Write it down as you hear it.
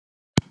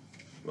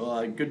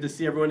Well, good to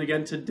see everyone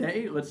again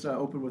today. Let's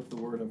open with the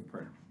word of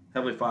prayer.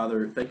 Heavenly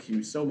Father, thank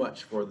you so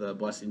much for the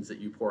blessings that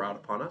you pour out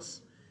upon us.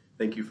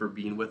 Thank you for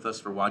being with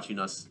us, for watching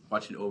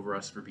over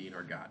us, for being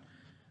our God.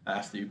 I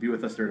ask that you be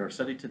with us during our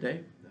study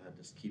today.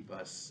 Just keep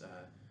us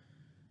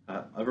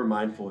ever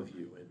mindful of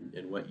you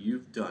and what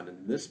you've done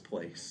in this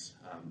place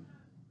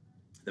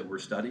that we're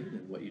studying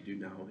and what you do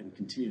now and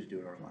continue to do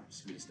in our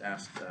lives. We just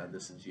ask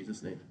this in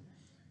Jesus' name.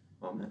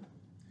 Amen.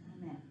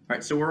 All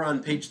right, so we're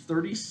on page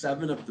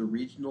 37 of the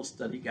Regional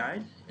Study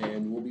Guide,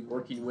 and we'll be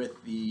working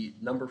with the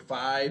number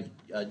 5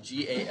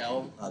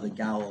 GAL, the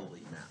Galilee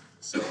map.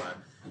 So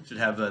should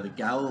have the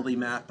Galilee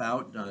map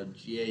out,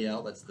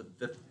 GAL, that's the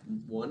 5th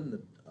one in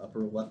the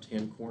upper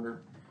left-hand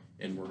corner,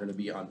 and we're going to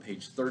be on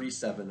page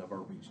 37 of our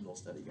Regional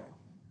Study Guide.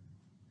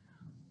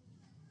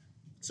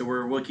 So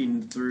we're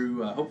looking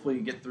through,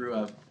 hopefully get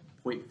through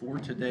point 4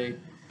 today,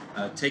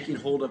 taking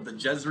hold of the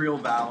Jezreel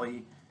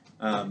Valley.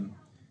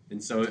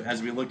 And so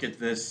as we look at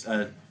this,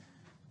 the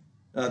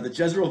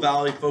Jezreel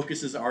Valley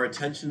focuses our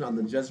attention on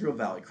the Jezreel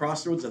Valley,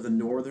 crossroads of the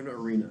northern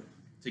arena.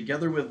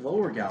 Together with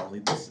Lower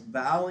Galilee, this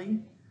valley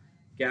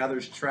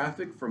gathers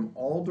traffic from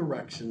all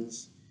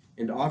directions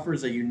and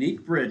offers a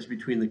unique bridge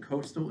between the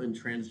coastal and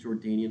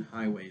Transjordanian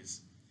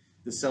highways.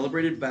 The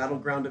celebrated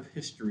battleground of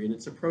history and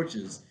its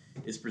approaches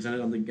is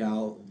presented on the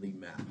Galilee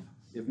map.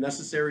 If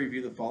necessary,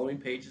 review the following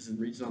pages in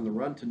Region on the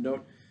Run to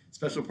note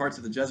special parts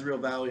of the Jezreel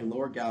Valley and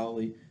Lower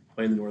Galilee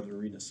play in the northern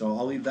arena. So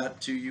I'll leave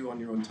that to you on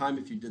your own time.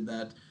 If you did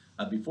that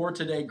before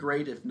today,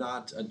 great. If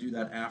not, do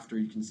that after.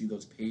 You can see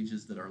those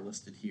pages that are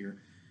listed here.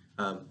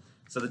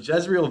 So the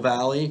Jezreel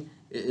Valley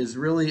is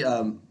really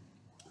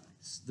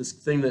this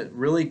thing that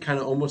really kind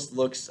of almost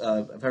looks,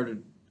 I've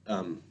heard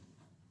it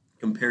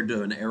compared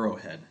to an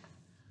arrowhead.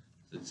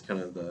 It's kind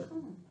of the,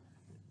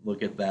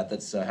 look at that.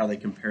 That's how they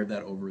compared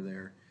that over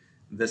there.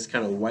 This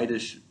kind of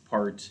whitish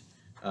part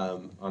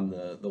on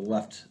the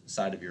left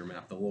side of your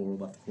map, the lower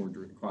left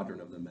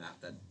quadrant of the map,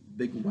 that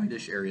big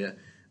whitish area,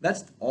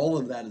 that's all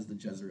of that is the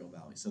Jezreel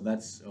Valley. So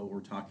that's what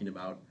we're talking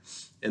about.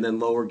 And then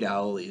Lower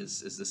Galilee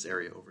is this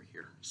area over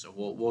here. So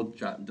we'll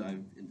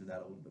dive into that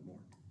a little bit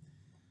more.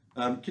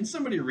 Can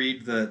somebody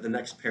read the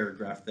next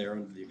paragraph there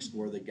under the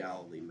Explore the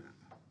Galilee map?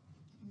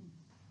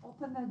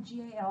 Open the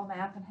GAL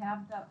map and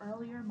have the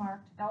earlier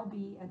marked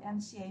LB and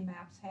NCA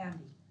maps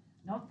handy.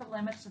 Note the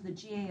limits of the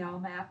GAL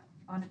map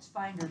on its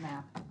Finder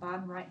map,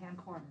 bottom right-hand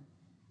corner.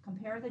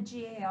 Compare the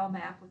GAL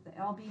map with the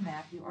LB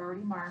map you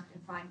already marked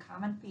and find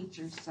common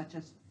features such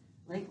as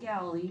Lake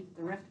Galilee,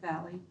 the Rift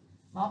Valley,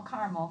 Mount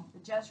Carmel, the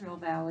Jezreel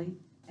Valley,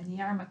 and the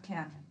Yarmuk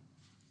Canyon.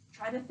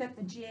 Try to fit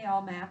the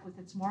GAL map with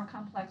its more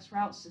complex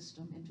route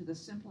system into the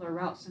simpler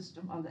route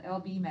system of the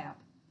LB map.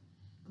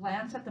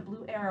 Glance at the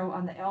blue arrow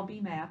on the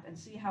LB map and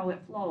see how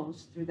it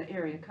flows through the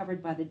area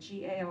covered by the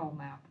GAL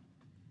map.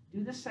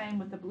 Do the same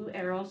with the blue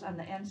arrows on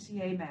the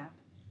NCA map.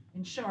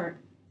 In short,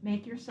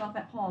 make yourself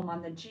at home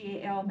on the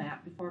GAL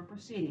map before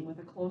proceeding with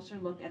a closer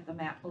look at the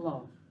map below.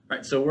 All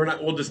right, so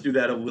we'll just do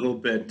that a little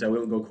bit. We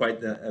won't go quite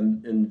that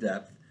in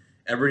depth.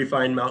 Everybody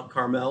find Mount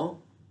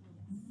Carmel,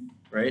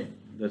 right?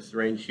 This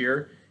range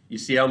here. You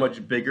see how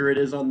much bigger it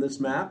is on this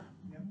map,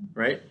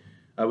 right?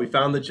 We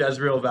found the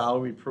Jezreel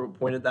Valley. We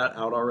pointed that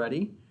out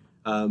already.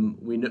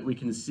 We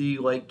can see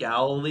Lake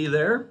Galilee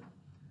there,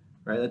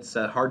 right? That's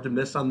hard to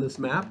miss on this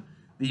map.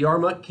 The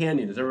Yarmuk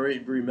Canyon, does everybody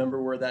remember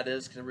where that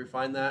is? Can everybody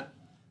find that?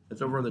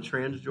 It's over on the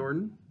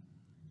Transjordan.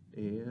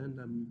 And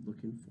I'm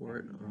looking for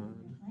it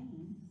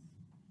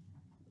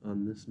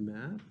on this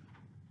map.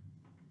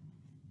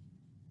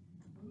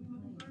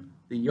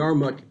 The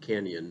Yarmuk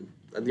Canyon.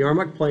 The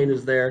Yarmuk Plain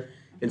is there.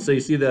 And so you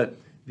see the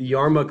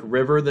Yarmuk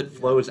River that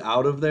flows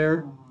out of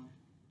there.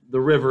 The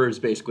river is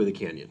basically the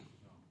canyon.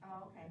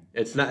 Oh, okay.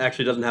 It's not,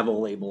 actually doesn't have a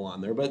label on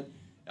there, but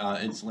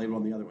it's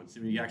labeled on the other one.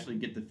 So we actually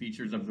get the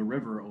features of the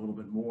river a little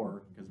bit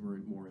more because we're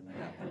more in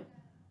that.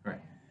 Right.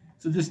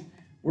 So just,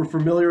 we're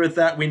familiar with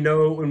that. We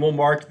know, and we'll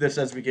mark this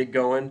as we get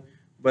going.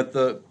 But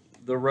the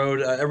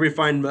road, everybody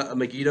find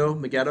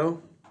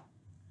Megiddo?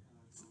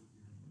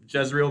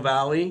 Jezreel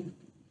Valley,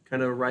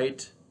 kind of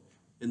right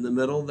in the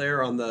middle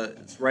there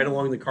it's right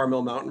along the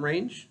Carmel Mountain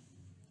Range,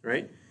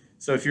 right?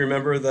 So if you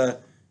remember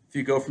if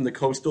you go from the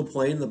coastal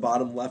plain, the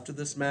bottom left of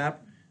this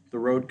map, the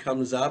road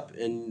comes up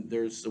and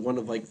there's one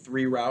of like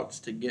 3 routes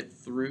to get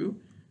through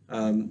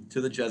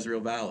to the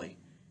Jezreel Valley.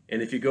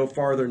 And if you go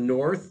farther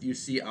north, you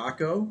see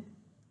Akko,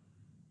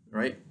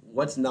 right?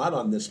 What's not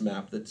on this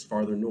map that's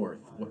farther north?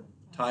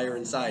 Tyre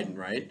and Sidon,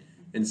 right?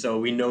 And so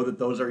we know that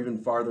those are even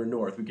farther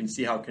north. We can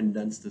see how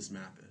condensed this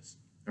map is,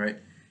 right?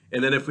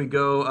 And then if we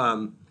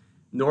go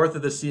north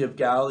of the Sea of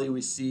Galilee,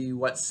 we see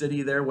what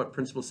city there, what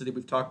principal city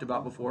we've talked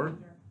about before?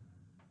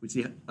 We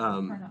see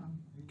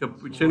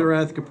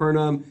Chinnereth,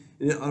 Capernaum,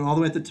 and all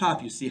the way at the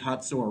top you see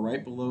Hatzor,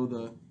 right below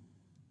the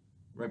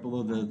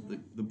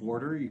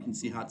border. You can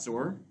see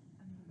Hatzor.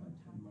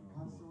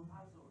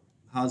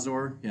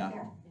 Hazor, yeah.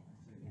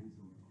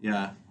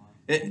 Yeah.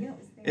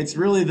 It's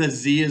really the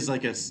Z is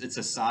like it's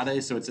a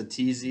Sade, so it's a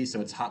TZ,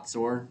 so it's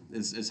Hatzor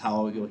is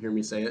how you'll hear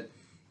me say it.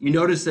 You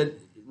notice that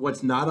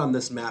what's not on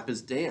this map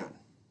is Dan.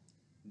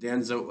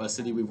 Dan's a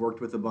city we've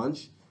worked with a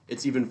bunch.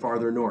 It's even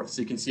farther north.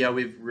 So you can see how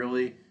we've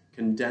really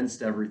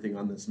condensed everything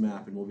on this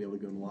map, and we'll be able to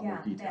go into a lot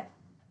more detail.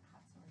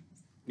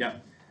 Yeah.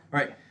 All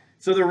right.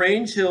 So the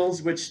range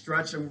hills which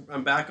stretch,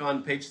 I'm back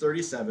on page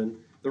 37.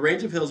 The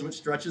range of hills which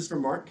stretches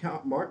from Mount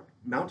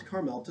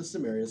Carmel to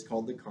Samaria is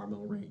called the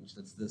Carmel Range.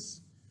 That's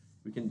this.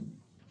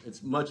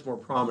 It's much more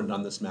prominent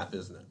on this map,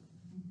 isn't it?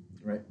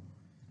 Right.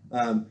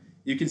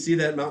 You can see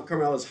that Mount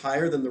Carmel is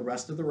higher than the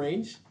rest of the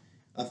range,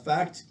 a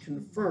fact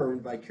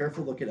confirmed by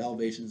careful look at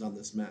elevations on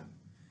this map.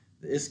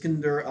 The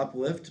Iskander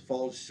uplift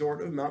falls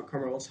short of Mount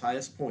Carmel's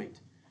highest point.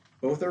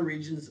 Both are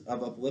regions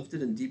of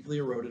uplifted and deeply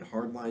eroded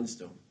hard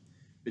limestone.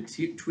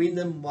 Between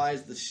them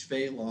lies the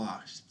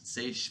Shvela.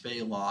 Say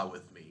Shvela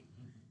with me.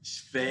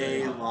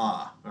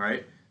 Shvela. All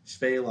right?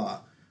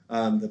 Shvela.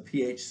 The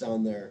PH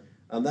sound there.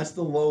 That's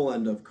the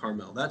lowland of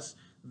Carmel. That's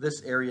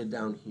this area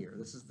down here.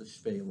 This is the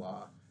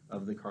Shvela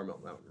of the Carmel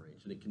mountain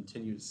range, and it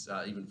continues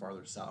even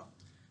farther south.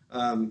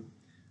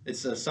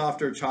 It's a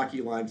softer,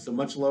 chalky lime, so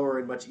much lower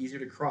and much easier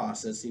to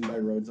cross, as seen by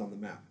roads on the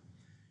map.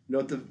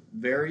 Note the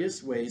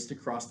various ways to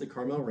cross the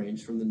Carmel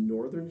Range from the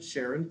northern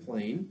Sharon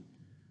Plain,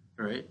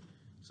 all right?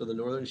 So the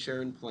northern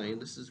Sharon Plain,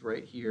 this is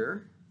right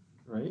here,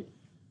 right,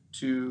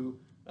 to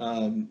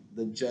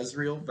the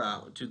Jezreel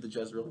Valley,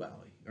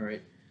 all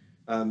right?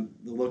 The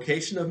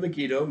location of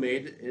Megiddo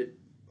made it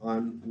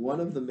on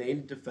one of the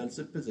main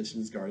defensive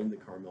positions guarding the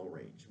Carmel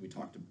Range. We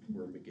talked about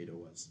where Megiddo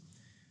was.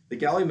 The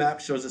Galilee map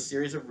shows a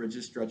series of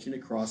ridges stretching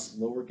across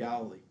Lower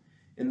Galilee.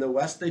 In the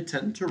west, they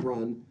tend to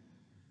run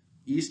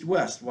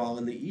east-west, while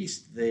in the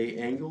east, they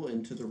angle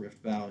into the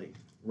Rift Valley.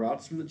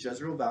 Routes from the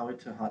Jezreel Valley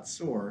to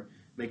Hatzor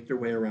make their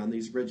way around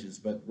these ridges,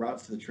 but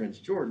routes to the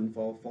Transjordan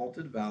follow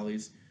faulted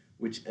valleys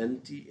which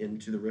empty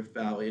into the Rift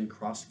Valley and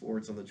cross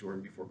fords on the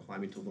Jordan before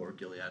climbing to Lower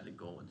Gilead and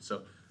Golan.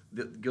 So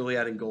the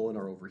Gilead and Golan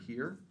are over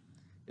here.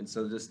 And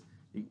so just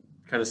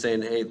kind of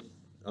saying, hey,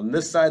 on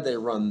this side they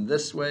run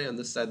this way, on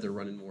this side they're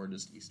running more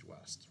just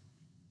east-west.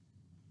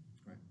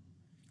 Right.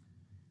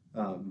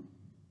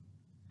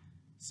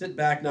 Sit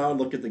back now and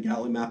look at the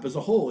Galilee map as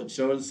a whole. It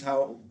shows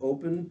how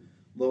open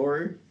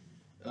Lower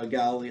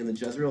Galilee and the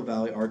Jezreel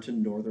Valley are to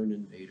northern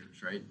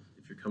invaders, right?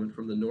 If you're coming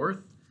from the north,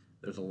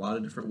 there's a lot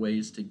of different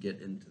ways to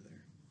get into there.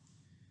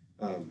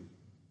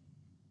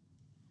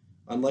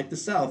 Unlike the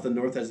south, the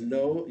north has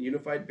no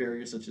unified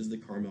barrier such as the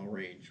Carmel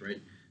Range,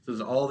 right? So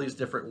there's all these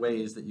different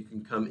ways that you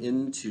can come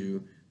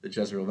into the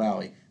Jezreel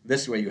Valley.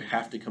 This way you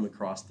have to come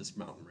across this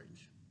mountain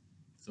range.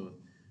 So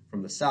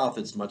from the south,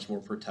 it's much more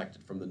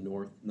protected. From the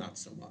north, not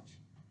so much.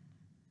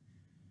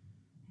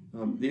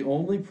 The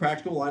only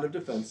practical line of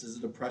defense is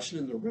a depression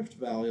in the Rift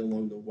Valley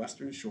along the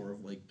western shore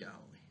of Lake Galilee.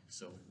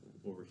 So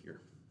over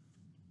here.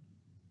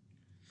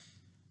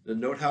 Then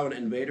note how an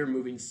invader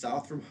moving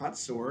south from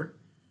Hatzor,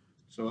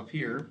 so up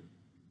here,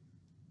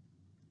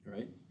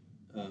 right?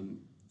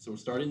 So we're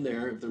starting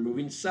there. If they're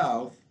moving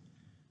south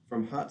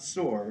from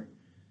Hatzor,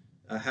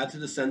 had to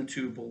descend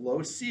to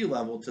below sea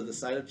level to the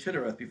site of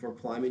Chinnereth before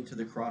climbing to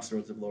the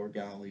crossroads of Lower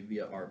Galilee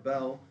via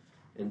Arbel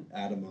and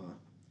Adamah.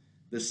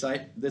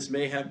 This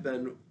may have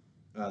been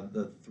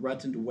the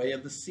threatened way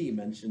of the sea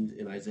mentioned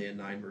in Isaiah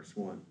 9, verse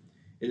 1.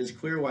 It is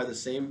clear why the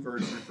same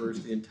verse refers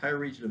to the entire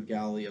region of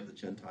Galilee of the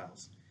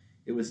Gentiles.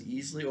 It was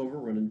easily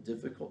overrun and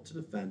difficult to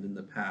defend in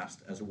the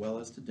past as well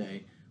as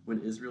today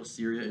when Israel,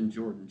 Syria, and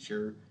Jordan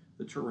share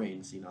the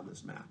terrain seen on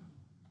this map.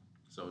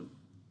 So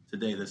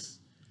today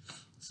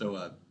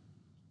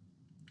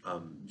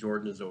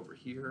Jordan is over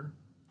here,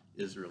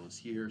 Israel is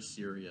here,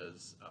 Syria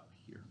is up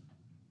here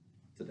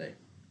today.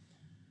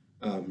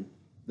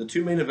 The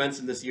two main events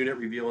in this unit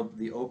reveal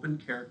the open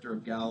character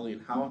of Galilee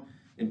and how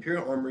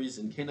imperial armies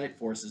and Canaanite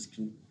forces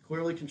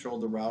clearly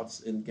controlled the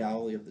routes in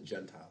Galilee of the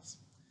Gentiles.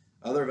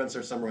 Other events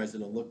are summarized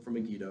in a look from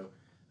Megiddo.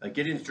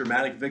 Gideon's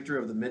dramatic victory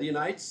of the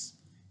Midianites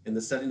in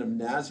the setting of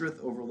Nazareth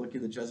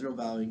overlooking the Jezreel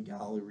Valley in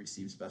Galilee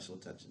received special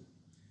attention.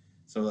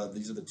 So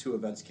these are the two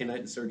events.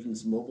 Canaanite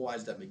insurgents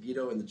mobilized at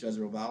Megiddo in the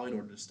Jezreel Valley in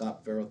order to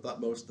stop Pharaoh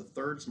Thutmose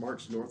III's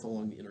march north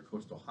along the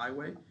intercoastal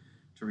highway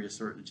to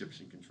reassert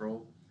Egyptian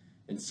control.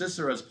 And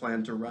Sisera's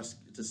plan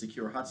to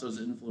secure Hatzor's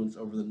influence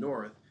over the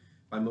north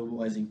by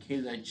mobilizing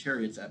Canaanite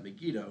chariots at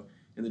Megiddo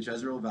in the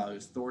Jezreel Valley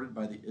was thwarted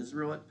by the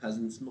Israelite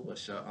peasants'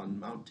 militia on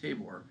Mount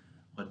Tabor,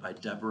 led by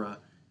Deborah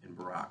and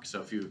Barak.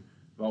 So if you've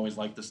always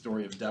liked the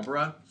story of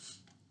Deborah,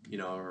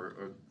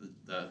 or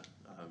the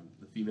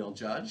female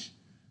judge,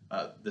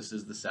 this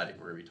is the setting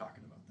we're going to be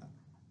talking about that.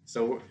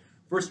 So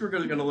first we're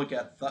going to look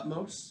at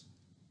Thutmose.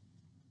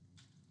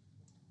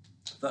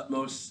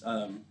 Thutmose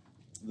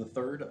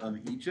III of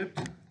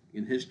Egypt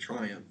in his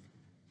triumph.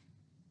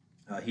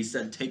 He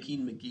said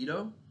taking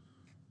Megiddo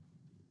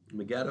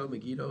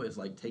is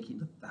like taking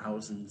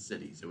 1,000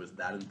 cities. It was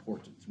that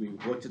important. We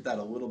looked at that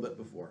a little bit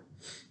before.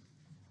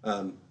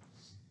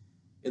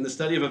 In the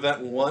study of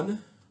Event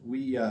 1,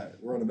 we're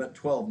on Event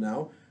 12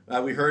 now,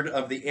 we heard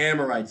of the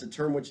Amorites, a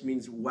term which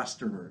means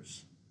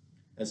Westerners,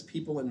 as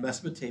people in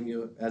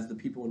Mesopotamia, as the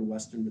people in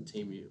Western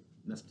Mesopotamia.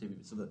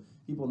 So the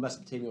people in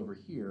Mesopotamia over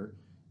here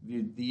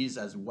viewed these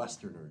as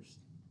Westerners,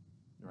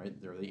 right?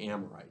 They're the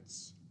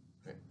Amorites.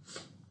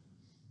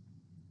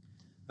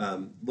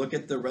 Look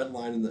at the red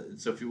line.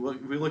 So if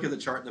we look at the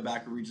chart in the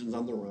back of Regions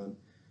on the Run,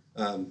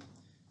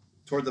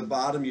 toward the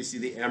bottom you see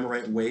the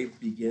Amorite wave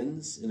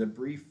begins in a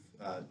brief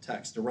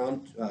text.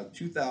 Around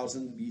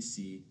 2000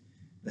 BC,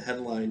 the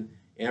headline,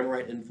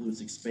 Amorite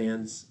influence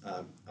expands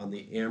on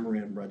the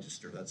Amram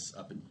register. That's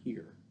up in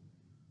here.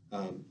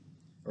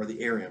 Or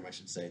the Aram, I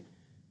should say.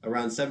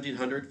 Around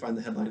 1700, find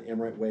the headline,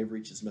 Amorite wave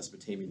reaches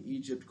Mesopotamian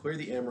Egypt.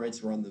 Clearly the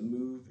Amorites were on the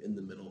move in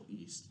the Middle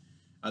East.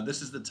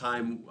 This is the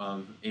time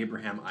of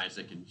Abraham,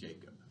 Isaac, and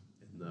Jacob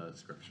in the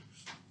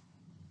scriptures.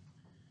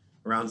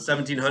 Around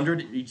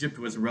 1700, Egypt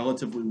was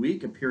relatively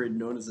weak, a period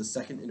known as the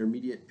Second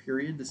Intermediate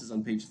Period. This is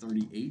on page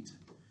 38.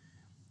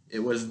 It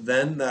was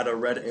then that a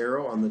red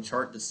arrow on the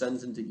chart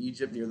descends into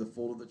Egypt near the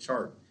fold of the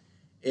chart.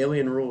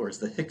 Alien rulers,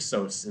 the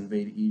Hyksos,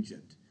 invade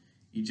Egypt.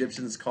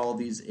 Egyptians call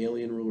these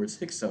alien rulers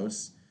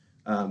Hyksos.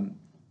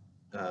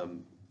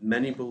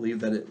 Many believe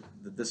that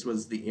this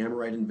was the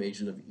Amorite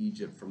invasion of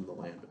Egypt from the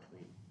land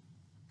between.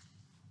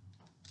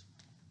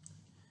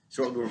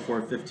 Shortly before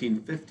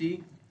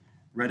 1550,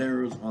 red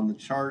arrows on the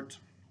chart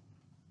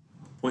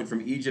point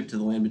from Egypt to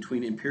the land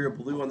between. Imperial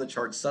blue on the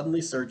chart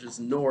suddenly surges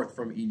north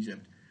from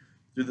Egypt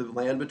through the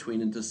land between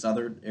into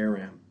southern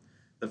Aram.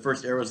 The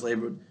first arrow is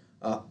labeled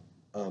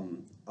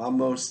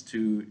Amos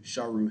to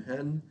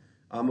Sharuhen.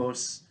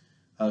 Amos,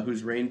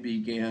 whose reign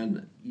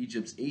began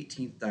Egypt's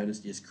 18th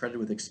dynasty, is credited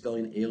with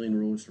expelling alien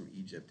rulers from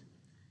Egypt.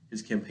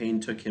 His campaign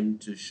took him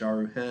to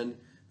Sharuhen,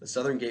 the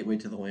southern gateway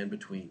to the land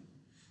between.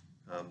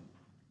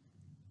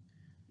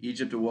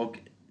 Egypt awoke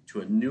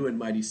to a new and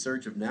mighty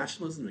surge of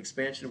nationalism and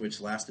expansion which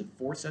lasted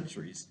 4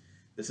 centuries.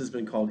 This has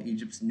been called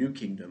Egypt's New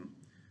Kingdom,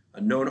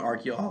 known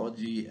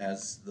archaeology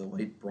as the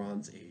Late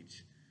Bronze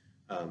Age.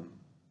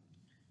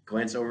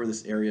 Glance over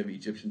this area of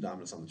Egyptian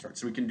dominance on the chart.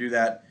 So we can do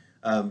that.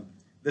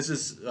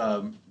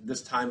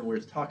 This time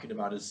we're talking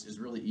about is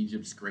really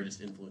Egypt's greatest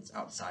influence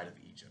outside of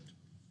Egypt.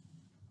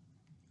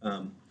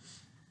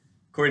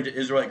 According to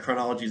Israelite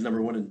chronologies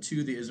number 1 and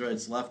 2, the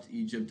Israelites left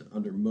Egypt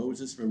under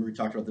Moses. Remember we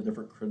talked about the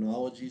different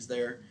chronologies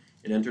there,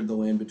 and entered the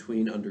land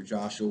between under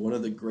Joshua. One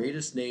of the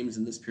greatest names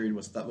in this period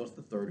was Thutmose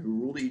III, who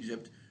ruled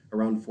Egypt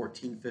around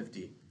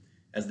 1450.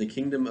 As the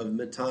kingdom of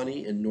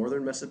Mitanni in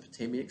northern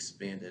Mesopotamia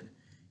expanded,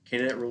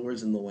 Canaanite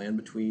rulers in the land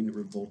between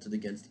revolted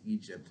against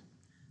Egypt.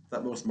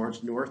 Thutmose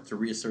marched north to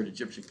reassert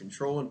Egyptian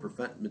control and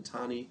prevent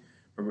Mitanni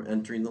from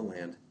entering the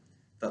land.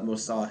 Thutmose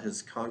saw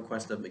his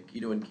conquest of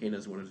Megiddo and Canaan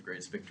as one of his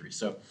greatest victories.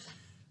 So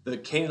the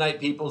Canaanite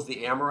peoples,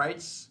 the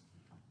Amorites,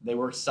 they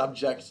were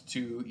subject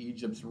to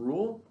Egypt's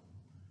rule.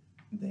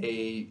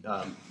 There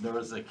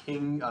was a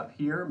king up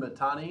here,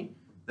 Mitanni,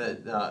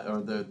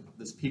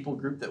 this people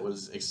group that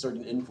was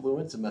exerting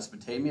influence in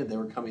Mesopotamia. They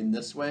were coming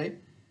this way.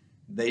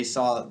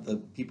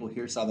 The people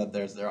here saw that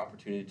there's their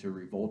opportunity to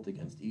revolt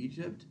against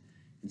Egypt.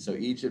 And so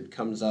Egypt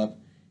comes up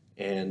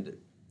and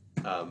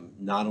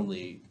not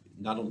only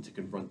to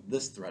confront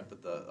this threat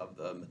of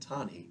the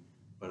Mitanni,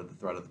 but of the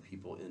threat of the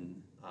people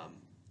in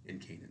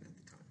Canaan at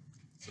the time.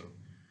 So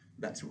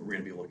that's what we're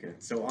going to be looking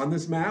at. So on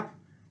this map,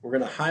 we're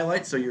going to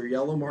highlight, so your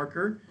yellow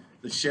marker,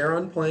 the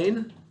Sharon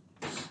Plain.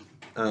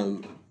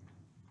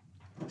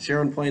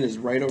 Sharon Plain is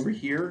right over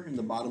here in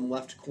the bottom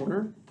left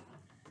corner.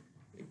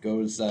 It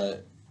goes,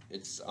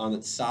 it's on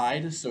its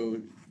side,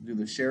 so do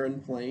the Sharon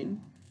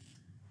Plain.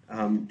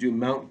 Do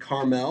Mount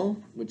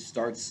Carmel, which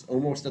starts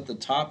almost at the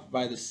top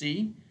by the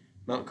sea,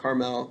 Mount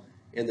Carmel,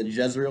 and the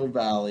Jezreel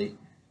Valley,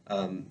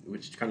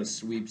 which kind of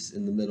sweeps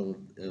in the middle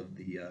of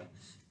the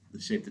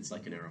shape that's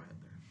like an arrowhead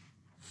there.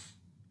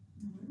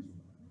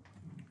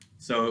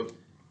 So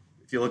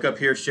if you look up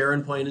here,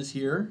 Sharon Plain is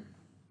here,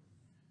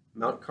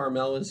 Mount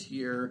Carmel is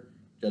here,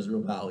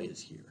 Jezreel Valley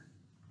is here.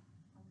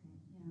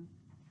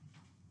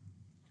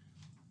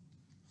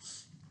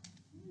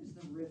 Where's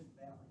the Rift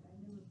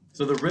Valley?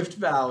 So the Rift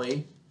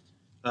Valley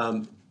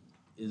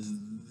is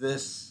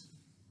this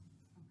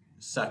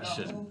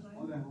section.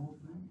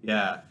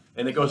 Yeah,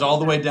 and it goes all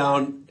the way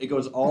down. It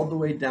goes all the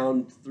way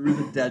down through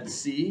the Dead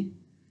Sea,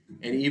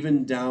 and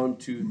even down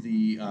to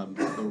the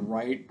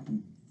right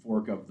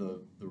fork of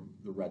the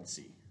Red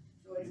Sea.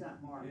 So it's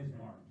not marked.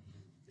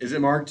 Is it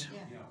marked?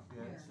 Yeah.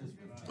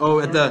 Oh,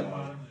 at the.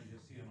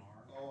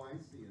 Oh, I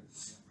see it.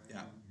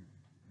 Yeah.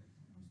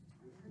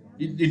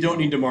 You don't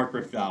need to mark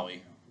Rift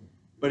Valley,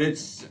 but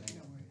it's.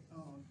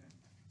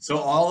 So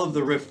all of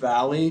the Rift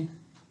Valley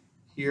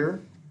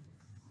here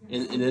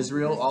in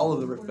Israel, all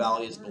of the Rift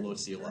Valley is below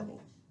sea level,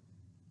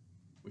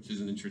 which is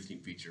an interesting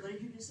feature. What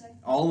did you just say?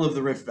 All of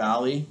the Rift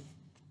Valley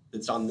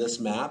that's on this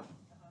map,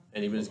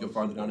 and even as you go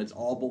farther down, it's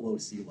all below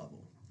sea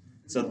level.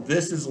 So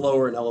this is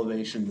lower in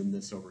elevation than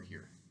this over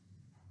here.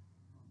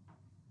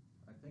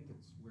 I think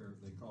it's where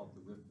they call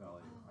it the Rift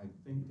Valley. I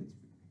think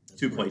it's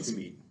Two plates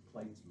meet.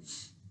 Plates meet,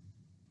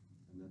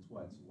 and that's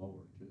why it's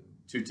lower too.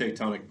 Two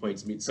tectonic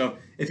plates meet. So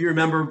if you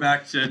remember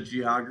back to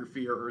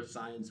geography or earth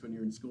science when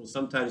you're in school,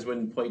 sometimes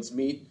when plates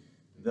meet,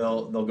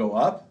 they'll go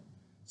up.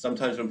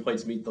 Sometimes when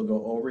plates meet, they'll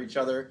go over each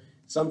other.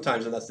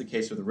 Sometimes, and that's the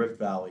case with the Rift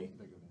Valley,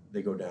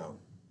 they go down.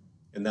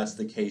 And that's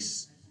the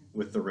case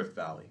with the Rift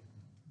Valley.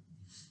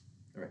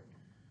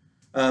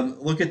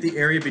 look at the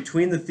area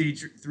between the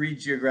three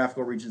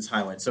geographical regions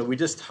highlighted. So we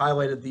just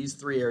highlighted these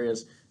three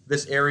areas.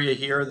 This area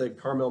here, the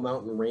Carmel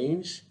Mountain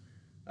Range.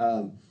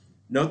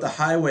 Note the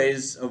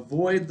highways.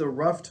 Avoid the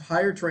rough,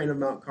 higher terrain of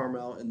Mount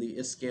Carmel and the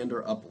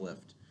Iskander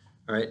uplift.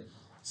 All right.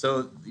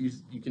 So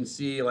you can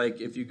see,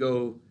 like, if you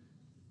go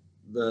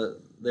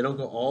they don't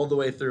go all the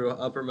way through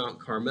Upper Mount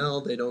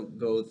Carmel. They don't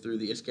go through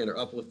the Iskander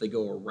uplift. They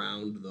go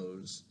around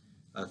those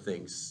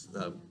things.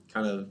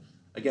 Kind of,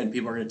 again,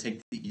 people are going to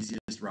take the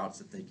easiest routes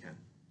that they can.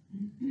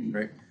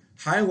 Right.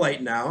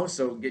 Highlight now.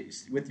 So get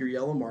with your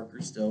yellow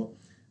marker still.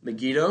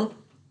 Megiddo.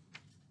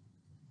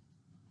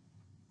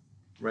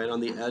 Right on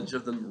the edge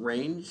of the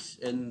range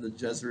in the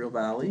Jezreel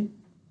Valley.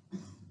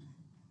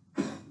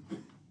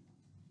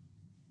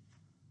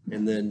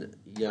 And then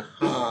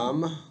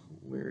Yaham,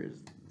 where is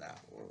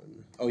that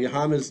one? Oh,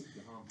 Yaham is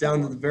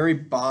down to the very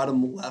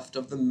bottom left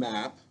of the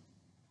map.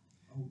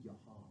 Oh,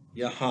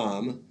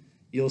 Yaham.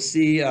 You'll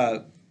see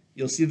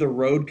the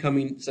road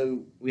coming.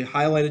 So we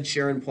highlighted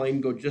Sharon Plain.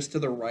 Go just to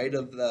the right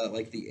of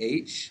the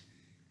H,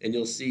 and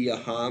you'll see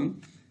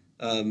Yaham.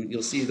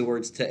 You'll see the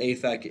words to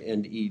Aphek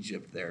and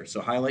Egypt there. So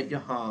highlight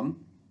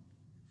Yaham.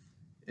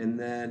 And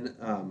then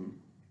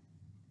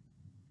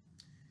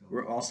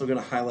we're also going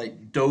to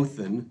highlight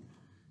Dothan.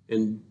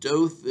 And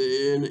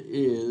Dothan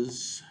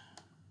is,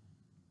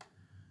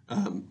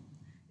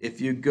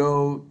 if you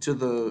go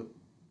to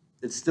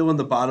it's still in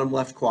the bottom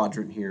left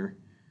quadrant here.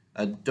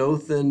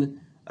 Dothan,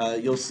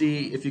 you'll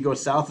see, if you go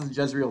south of the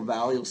Jezreel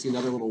Valley, you'll see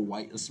another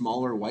a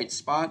smaller white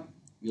spot.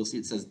 You'll see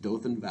it says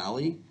Dothan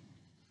Valley.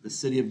 The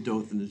city of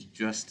Dothan is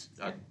just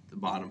at the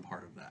bottom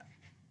part of that.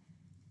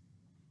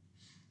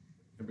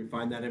 Everybody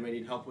find that? Anybody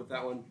need help with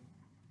that one?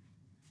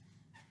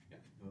 Yeah,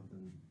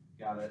 Dothan.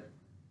 Got it.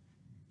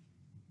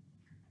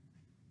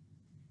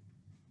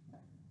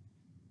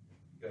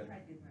 Good.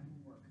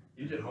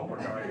 You did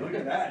homework already. Look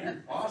at that.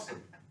 You're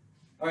awesome.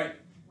 All right.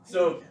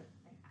 So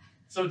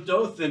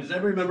Dothan. Does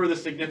everybody remember the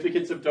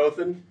significance of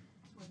Dothan?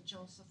 Where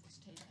Joseph was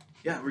taken.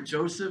 Yeah, where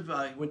Joseph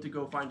went to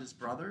go find his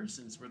brothers,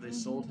 and it's where they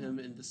sold him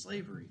into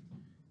slavery.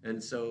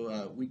 And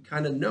so we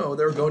kind of know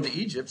they were going to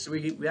Egypt, so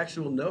we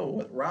actually will know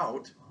what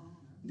route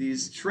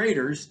these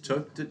traders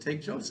took to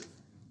take Joseph.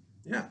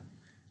 Yeah,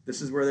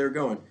 this is where they were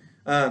going.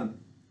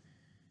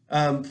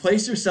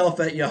 Place yourself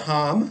at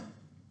Yaham,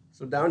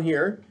 so down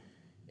here,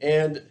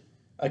 and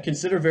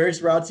consider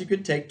various routes you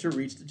could take to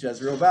reach the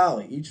Jezreel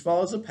Valley. Each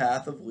follows a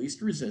path of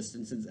least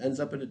resistance and ends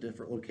up in a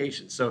different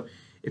location. So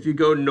if you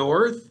go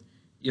north,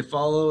 you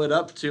follow it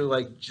up to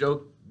like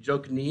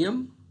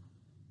Jokneam,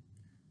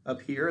 up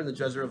here in the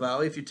Jezreel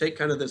Valley. If you take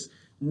kind of this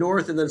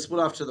north and then split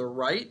off to the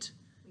right,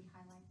 We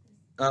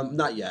highlight this?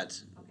 not yet.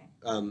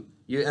 Okay.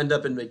 You end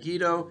up in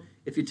Megiddo.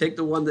 If you take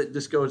the one that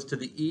just goes to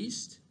the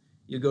east,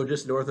 you go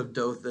just north of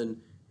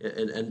Dothan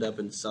and end up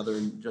in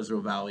southern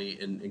Jezreel Valley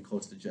and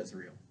close to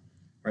Jezreel.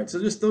 All right,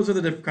 so just those are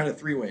the different kind of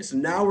three ways. So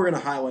now we're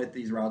going to highlight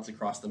these routes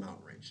across the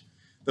mountain range.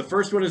 The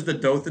first one is the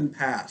Dothan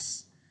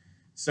Pass.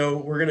 So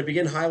we're going to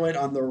begin highlight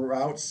on the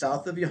route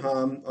south of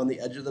Yaham on the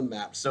edge of the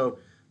map. So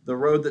the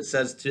road that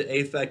says to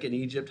Aphek in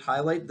Egypt,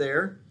 highlight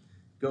there,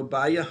 go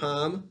by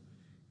Yaham,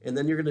 and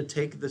then you're going to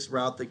take this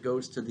route that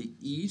goes to the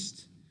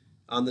east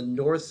on the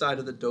north side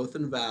of the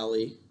Dothan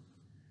Valley.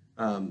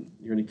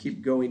 You're going to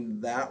keep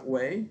going that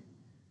way.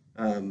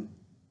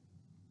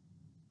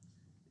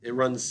 It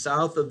runs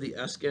south of the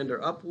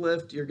Iskander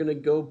uplift. You're going to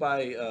go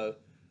by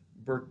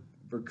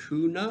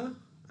Berkuna.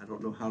 I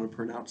don't know how to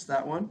pronounce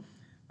that one.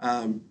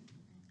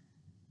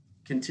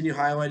 Continue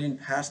highlighting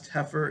past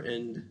Heifer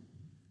and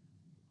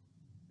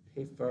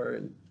Hafar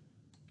and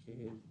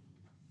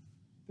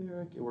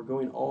Barak, and we're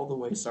going all the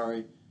way,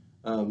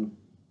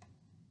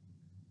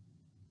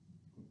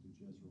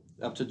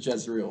 up to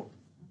Jezreel.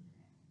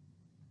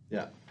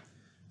 Yeah.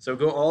 So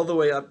go all the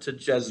way up to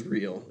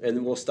Jezreel, and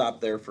then we'll stop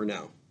there for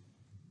now.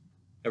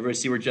 Everybody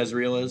see where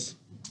Jezreel is?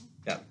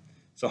 Yeah.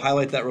 So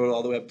highlight that road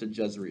all the way up to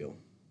Jezreel.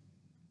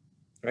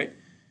 Right?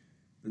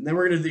 And then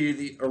we're going to do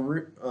the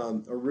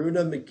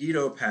Aruna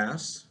Megiddo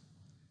Pass.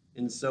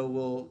 And so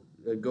we'll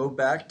go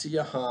back to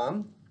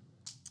Yaham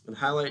and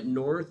highlight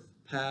north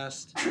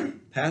past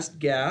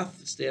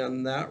Gath. Stay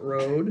on that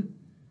road.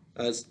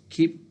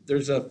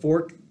 There's a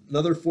fork,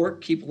 another fork.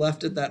 Keep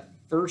left at that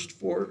first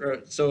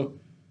fork. So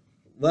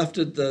left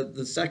at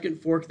the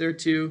second fork there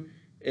too.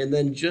 And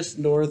then just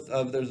north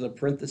of, there's a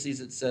parentheses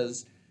that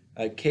says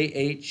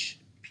KH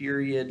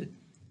period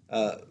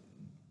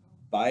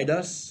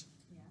Bidus.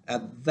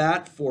 At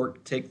that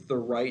fork, take the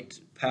right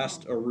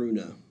past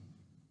Aruna.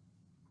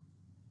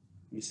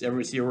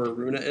 Everybody see where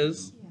Aruna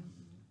is? Yeah.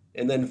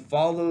 And then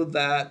follow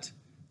that,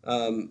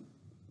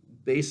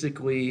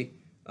 basically,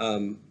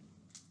 when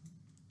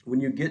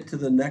you get to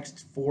the next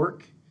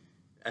fork,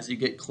 as you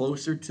get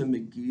closer to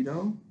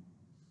Megiddo,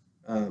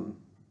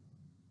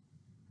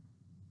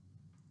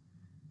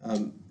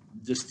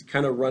 just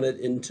kind of run it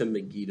into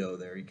Megiddo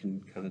there. You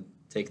can kind of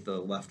take the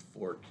left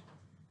fork.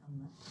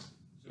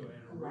 So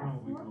at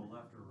Aruna, we go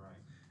left or right?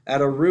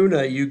 At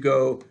Aruna,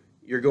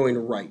 you're going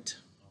right.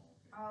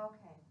 Oh,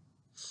 okay.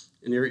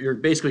 And you're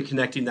basically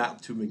connecting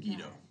that to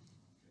Megiddo.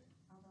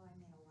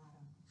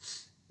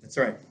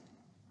 That's right.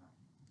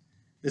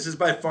 This is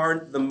by far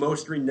the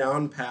most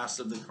renowned pass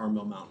of the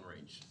Carmel Mountain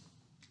Range.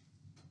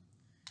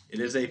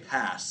 It is a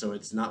pass, so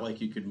it's not like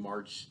you could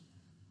march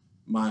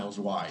miles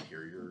wide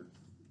here.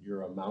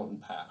 You're a mountain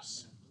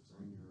pass.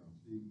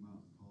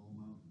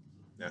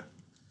 Yeah. All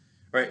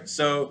right.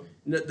 So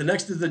the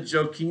next is the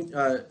Jokneam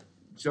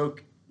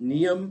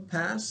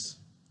Pass.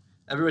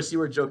 Everyone see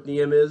where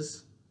Jokneam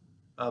is?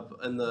 Up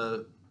in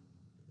the.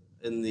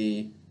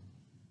 If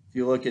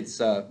you look,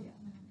 it's.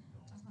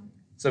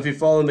 So if you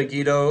follow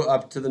Megiddo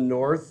up to the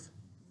north,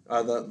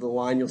 the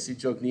line you'll see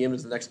Jokneam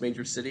is the next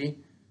major city.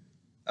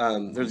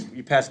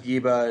 You pass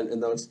Geba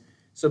and those.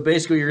 So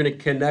basically, you're going to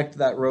connect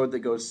that road that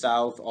goes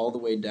south all the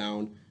way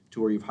down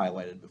to where you've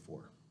highlighted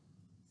before.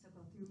 So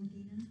go through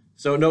Medina?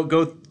 So no,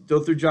 go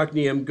through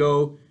Jokneam.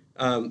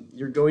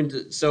 You're going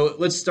to. So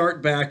let's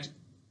start back.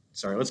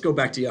 Sorry, let's go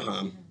back to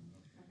Yaham. Okay.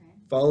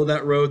 Follow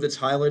that road that's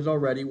highlighted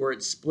already, where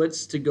it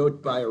splits to go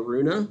by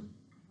Aruna.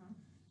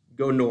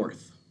 Go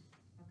north,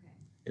 Okay.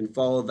 and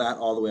follow that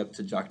all the way up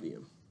to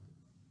Jokneam.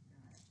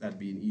 That'd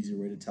be an easier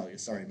way to tell you.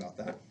 Sorry about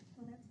that.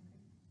 Well, that's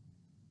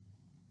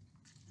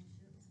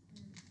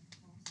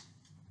okay.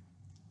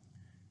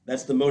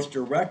 That's the most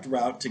direct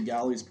route to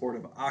Galilee's port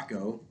of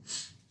Akko,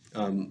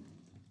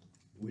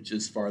 which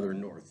is farther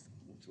north,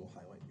 which we'll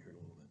highlight here in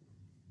a little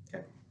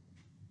bit.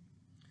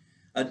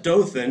 Okay.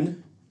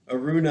 Dothan,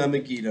 Aruna,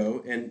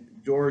 Megiddo, and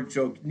Dor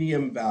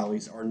Jokneam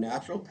valleys are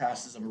natural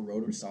passes of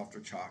erode or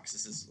softer chalks.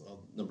 This is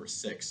number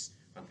 6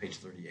 on page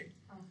 38. Okay.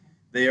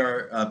 They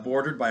are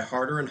bordered by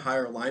harder and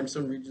higher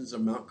limestone regions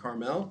of Mount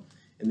Carmel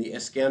in the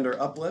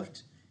Iskander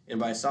uplift, and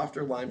by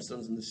softer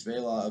limestones in the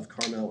Shvela of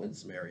Carmel and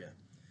Samaria.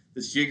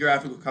 This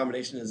geographical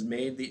combination has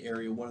made the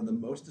area one of the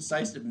most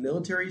decisive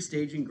military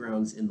staging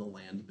grounds in the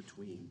land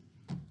between.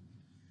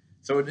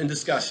 So in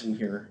discussion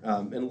here,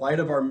 in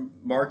light of our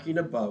marking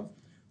above,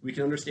 we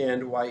can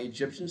understand why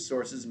Egyptian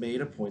sources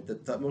made a point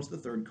that Thutmose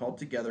III called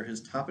together his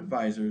top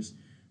advisors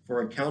for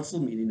a council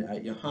meeting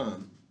at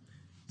Yaham.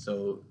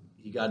 So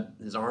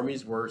his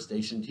armies were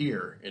stationed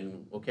here,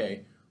 and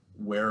okay,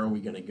 where are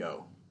we going to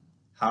go?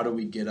 How do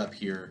we get up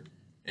here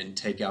and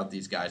take out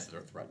these guys that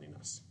are threatening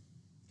us?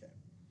 Okay.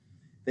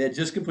 They had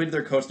just completed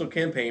their coastal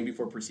campaign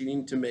before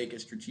proceeding to make a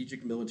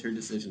strategic military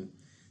decision.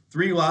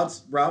 3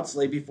 routes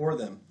lay before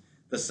them: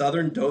 the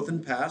southern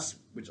Dothan Pass,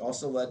 which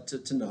also led to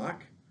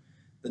Tanakh,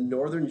 the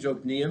northern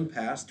Jokneam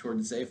Pass toward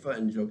Zepha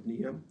and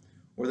Jokneam,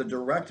 or the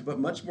direct but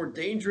much more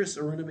dangerous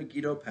Aruna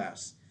Megiddo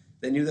Pass.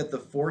 They knew that the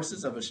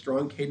forces of a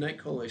strong Canaanite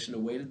coalition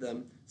awaited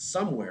them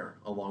somewhere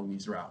along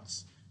these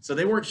routes. So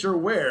they weren't sure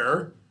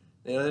where.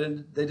 They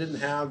didn't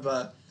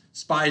have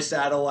spy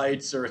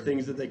satellites or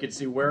things that they could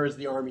see where is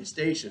the army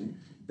station.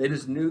 They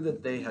just knew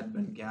that they had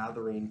been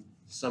gathering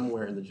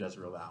somewhere in the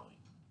Jezreel Valley.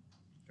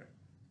 Okay.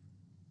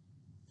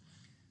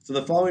 So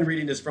the following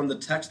reading is from the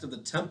text of the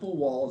temple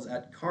walls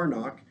at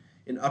Karnak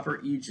in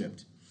Upper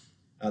Egypt.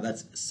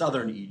 That's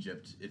southern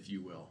Egypt, if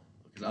you will,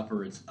 because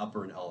upper is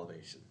upper in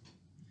elevation.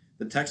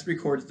 The text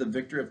records the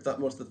victory of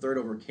Thutmose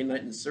III over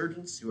Canaanite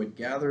insurgents who had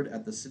gathered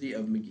at the city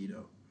of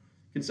Megiddo.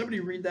 Can somebody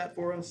read that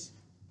for us?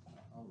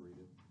 I'll read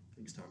it.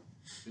 Thanks, Tom.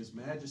 His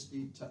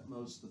Majesty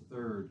Thutmose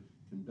III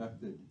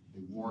conducted a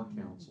war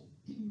council.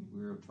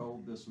 We are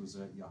told this was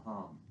at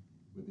Yaham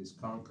with his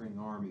conquering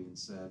army, and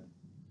said,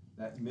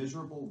 "That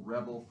miserable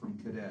rebel from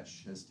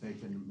Kadesh has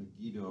taken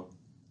Megiddo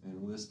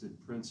and enlisted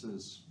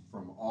princes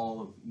from all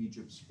of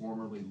Egypt's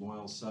formerly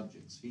loyal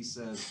subjects. He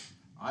says,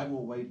 'I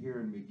will wait here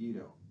in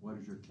Megiddo. What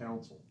is your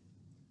counsel?'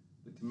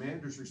 The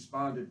commanders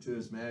responded to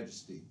His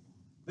Majesty,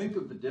 'Think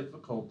of the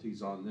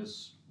difficulties on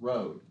this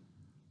road,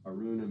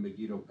 Aruna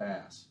Megiddo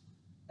Pass,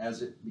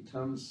 as it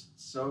becomes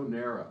so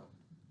narrow.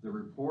 The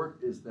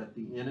report is that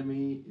the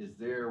enemy is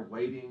there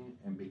waiting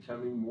and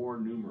becoming more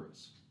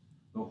numerous.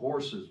 The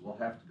horses will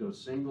have to go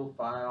single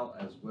file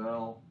as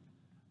well,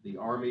 the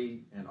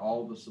army and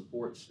all the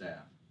support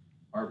staff.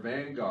 Our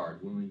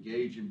vanguard will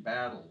engage in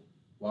battle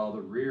while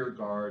the rear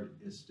guard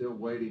is still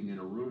waiting in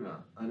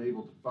Aruna,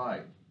 unable to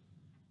fight.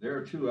 There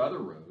are 2 other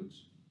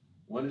roads.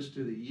 One is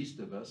to the east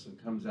of us and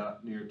comes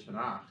out near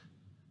Tanakh.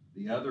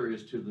 The other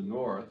is to the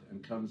north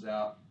and comes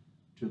out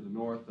to the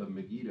north of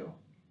Megiddo.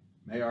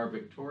 May our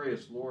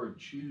victorious Lord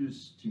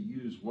choose to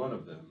use one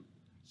of them,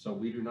 so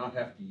we do not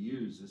have to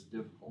use this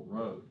difficult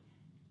road.'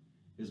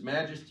 His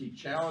Majesty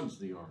challenged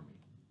the army,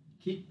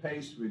 'Keep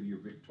pace with your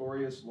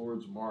victorious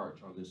Lord's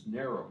march on this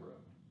narrow road.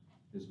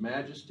 His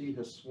Majesty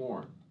has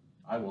sworn,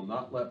 I will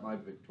not let my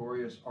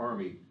victorious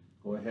army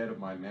go ahead of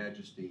my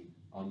Majesty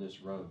on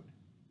this road.'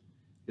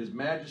 His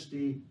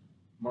Majesty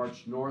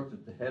marched north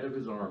at the head of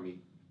his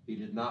army. He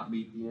did not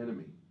meet the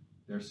enemy.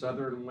 Their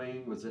southern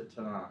wing was at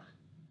Tanakh,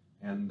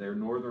 and their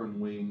northern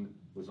wing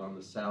was on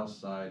the south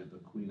side of the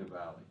Quina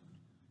Valley."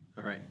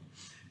 All right.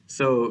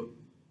 So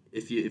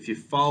if you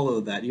follow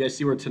that, you guys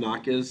see where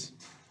Tanakh is?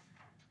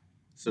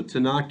 So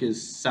Tanakh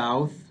is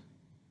south.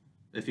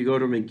 If you go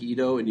to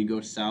Megiddo and you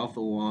go south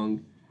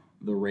along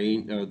the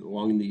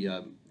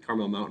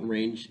Carmel Mountain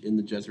Range in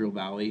the Jezreel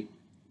Valley,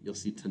 you'll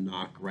see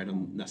Tanakh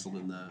nestled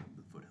in the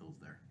foothills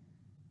there.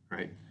 All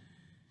right.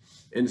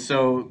 And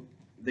so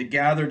they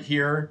gathered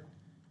here,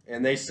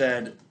 and they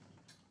said,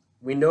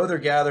 we know they're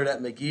gathered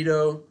at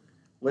Megiddo.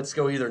 Let's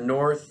go either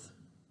north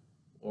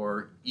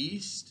or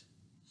east.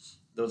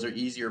 Those are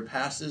easier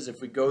passes.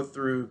 If we go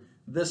through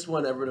this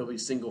one, everyone will be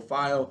single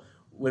file.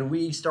 When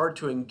we start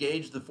to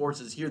engage the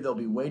forces here, they'll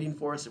be waiting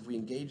for us. If we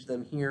engage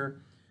them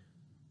here,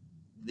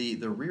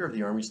 the rear of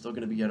the army is still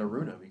going to be at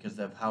Aruna because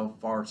of how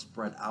far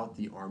spread out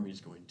the army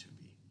is going to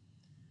be.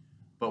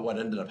 But what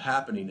ended up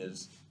happening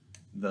is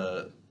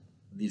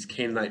these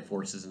Canaanite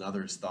forces and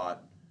others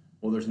thought,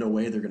 well, there's no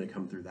way they're going to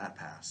come through that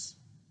pass.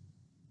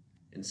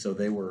 And so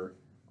they were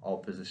all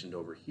positioned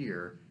over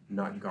here,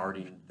 not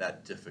guarding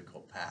that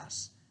difficult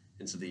pass.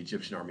 And so the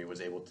Egyptian army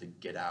was able to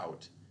get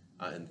out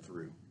and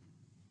through.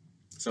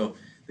 So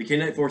the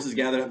Canaanite forces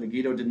gathered at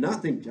Megiddo did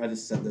not think, I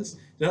just said this,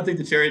 did not think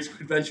the chariots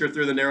would venture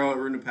through the narrow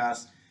Aruna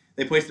Pass.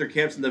 They placed their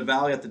camps in the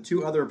valley at the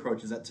two other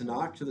approaches, at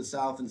Tanakh to the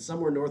south and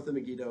somewhere north of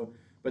Megiddo,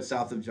 but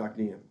south of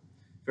Jokneam.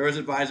 Pharaoh's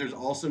advisors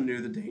also knew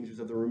the dangers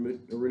of the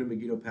Aruna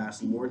Megiddo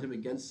Pass and warned him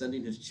against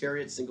sending his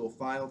chariot single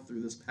file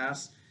through this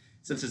pass,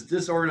 since his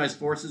disorganized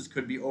forces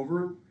could be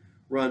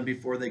overrun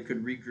before they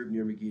could regroup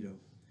near Megiddo.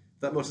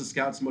 Thutmose's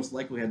scouts most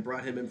likely had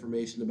brought him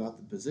information about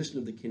the position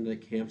of the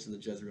Canaanite camps in the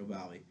Jezreel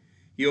Valley.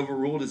 He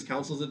overruled his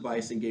counsel's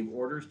advice and gave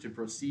orders to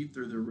proceed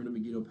through the Aruna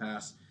Megiddo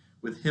Pass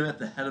with him at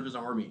the head of his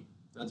army.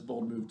 That's a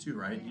bold move too,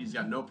 right? He's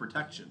got no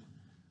protection.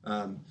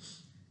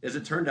 As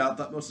it turned out,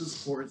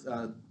 Thutmose's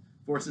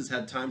forces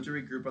had time to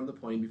regroup on the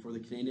plain before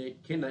the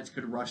Canaanites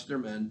could rush their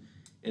men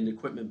and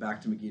equipment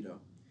back to Megiddo.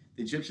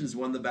 The Egyptians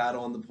won the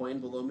battle on the plain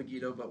below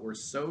Megiddo, but were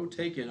so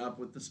taken up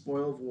with the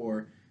spoil of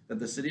war that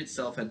the city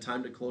itself had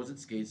time to close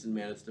its gates and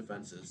man its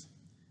defenses.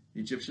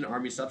 The Egyptian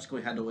army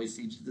subsequently had to lay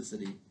siege to the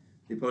city.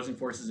 The opposing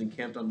forces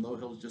encamped on low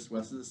hills just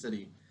west of the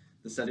city,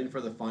 the setting for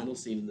the final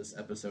scene in this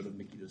episode of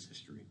Megiddo's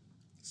history.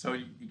 So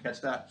you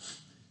catch that?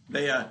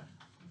 They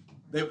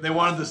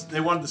wanted this.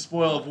 They wanted the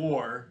spoil of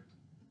war,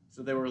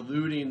 so they were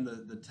looting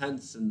the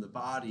tents and the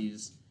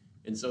bodies,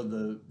 and so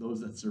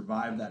those that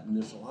survived that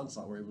initial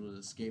onslaught were able to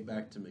escape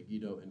back to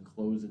Megiddo and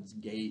close its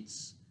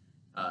gates,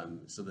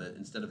 so that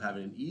instead of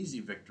having an easy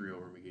victory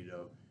over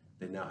Megiddo,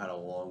 they now had a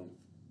long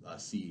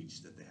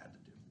siege that they had to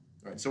do.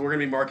 All right, so we're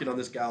going to be marking on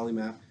this Galilee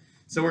map.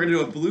 So we're going to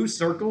do a blue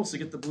circle, so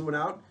get the blue one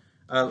out,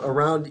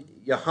 around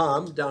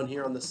Yaham down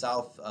here on the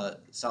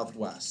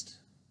southwest.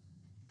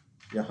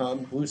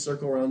 Yaham, blue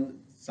circle around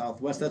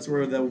southwest. That's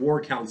where the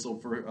war council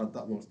for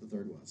Thutmose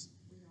III was.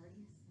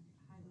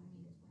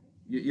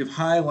 You've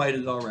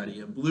highlighted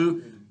already.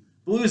 Blue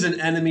is an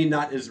enemy,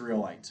 not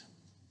Israelite.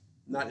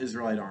 Not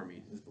Israelite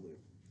army is blue.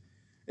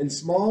 In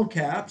small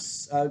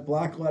caps,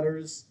 black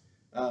letters,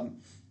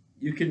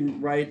 you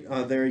can write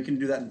there. You can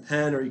do that in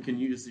pen, or you can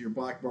use your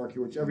black marker,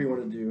 whichever you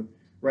want to do.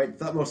 Write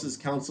Thutmose's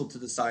council to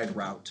decide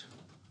route.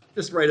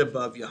 Just right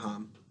above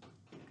Yaham.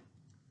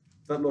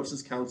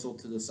 Thutmose's council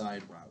to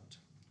decide route.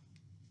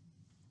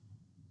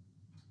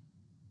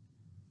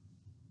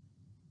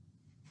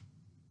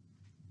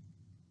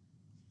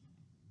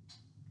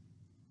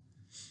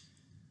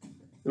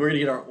 Then we're going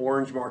to get our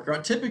orange marker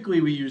out.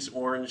 Typically, we use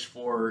orange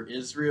for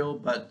Israel,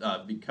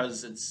 but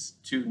because it's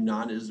two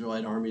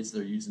non-Israelite armies,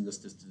 they're using this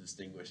just to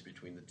distinguish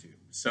between the two.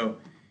 So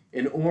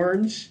in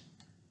orange,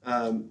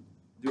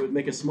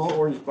 make a small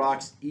orange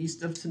box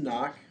east of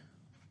Tanakh.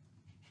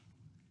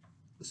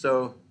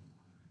 So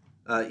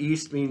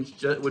east means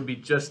would be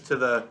just to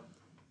the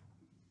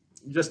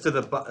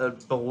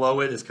below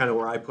it is kind of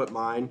where I put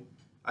mine.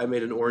 I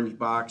made an orange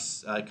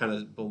box kind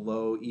of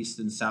below east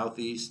and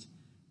southeast.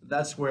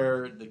 That's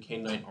where the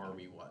Canaanite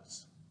army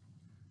was.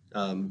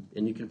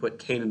 And you can put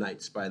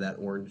Canaanites by that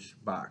orange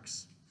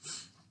box.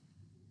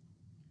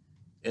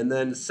 And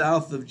then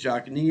south of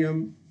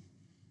Jokneam,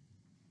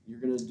 you're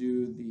going to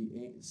do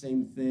the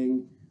same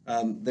thing.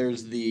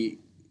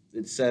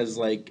 It says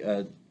like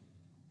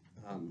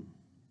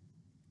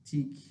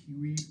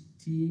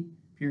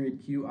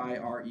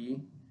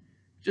T_Qire,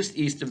 just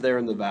east of there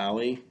in the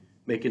valley.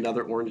 Make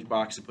another orange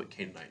box and put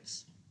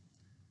Canaanites.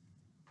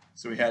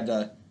 So we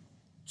had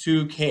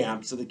two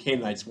camps of the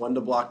Canaanites, one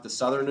to block the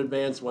southern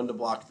advance, one to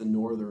block the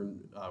northern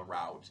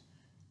route.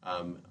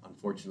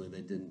 Unfortunately,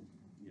 they didn't,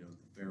 the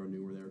Pharaoh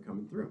knew where they were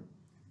coming through,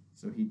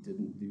 so he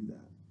didn't do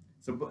that.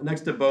 So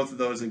next to both of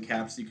those in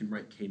caps, you can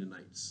write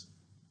Canaanites.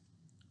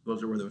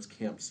 Those are where those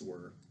camps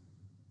were.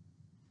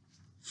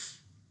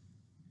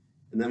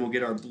 And then we'll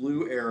get our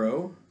blue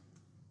arrow.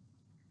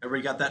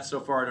 Everybody got that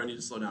so far? I don't need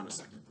to slow down a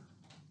second.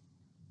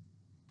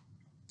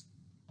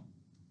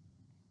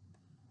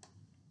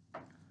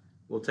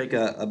 We'll take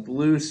a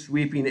blue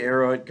sweeping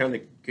arrow. It kind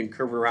of can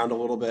curve around a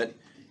little bit.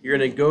 You're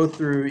going to go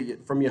through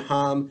from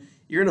Yaham.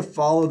 You're going to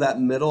follow that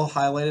middle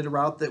highlighted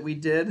route that we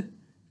did,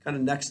 kind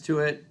of next to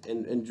it,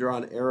 and draw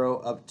an arrow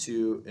up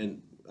to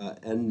and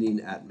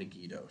ending at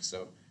Megiddo.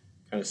 So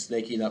kind of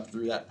snaking up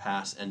through that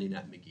pass, ending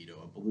at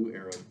Megiddo, a blue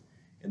arrow.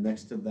 And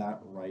next to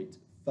that, write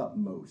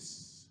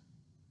Thutmose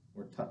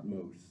or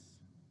Tutmose.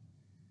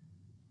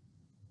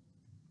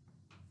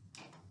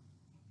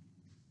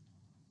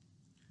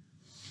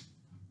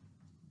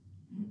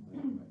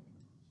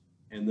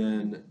 and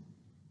then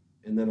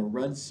a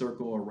red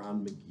circle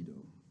around Megiddo.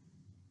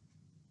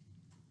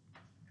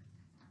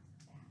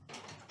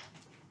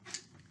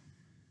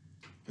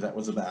 That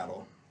was a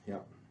battle.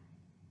 Yep.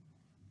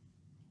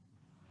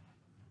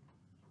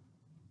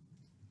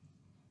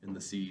 In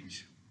the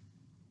siege.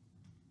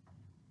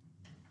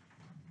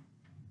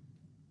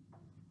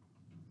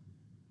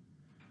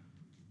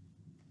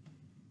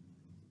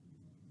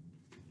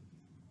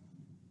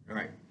 All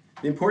right.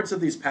 The importance of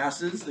these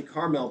passes, the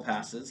Carmel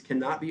passes,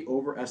 cannot be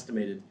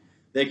overestimated.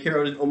 They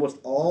carried almost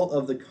all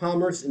of the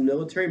commerce and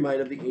military might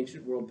of the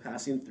ancient world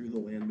passing through the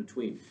land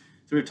between.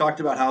 So we've talked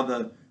about how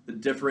the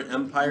different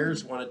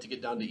empires wanted to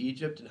get down to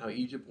Egypt and how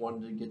Egypt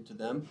wanted to get to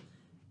them.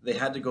 They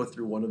had to go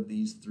through one of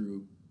these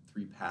through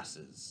 3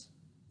 passes.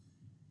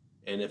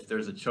 And if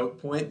there's a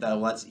choke point,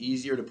 that's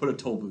easier to put a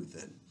toll booth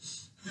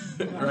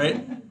in,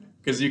 right?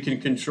 Because you can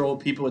control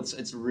people.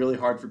 It's really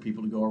hard for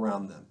people to go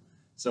around them.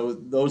 So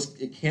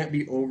it can't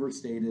be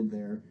overstated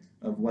there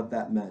of what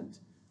that meant.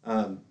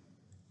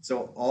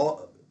 So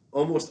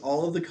almost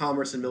all of the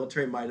commerce and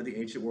military might of the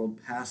ancient world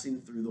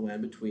passing through the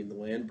land between the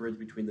land bridge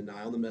between the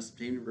Nile and the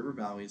Mesopotamian river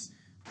valleys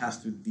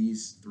passed through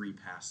these 3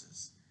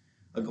 passes.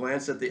 A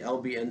glance at the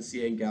LB,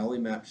 NCA, and Galilee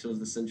map shows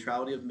the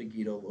centrality of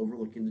Megiddo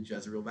overlooking the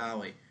Jezreel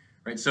Valley.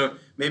 Right, so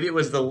maybe it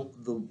was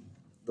the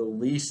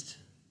least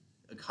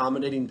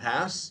accommodating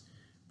pass,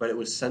 but it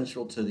was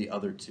central to the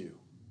other 2,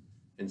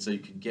 and so you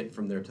could get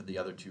from there to the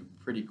other 2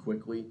 pretty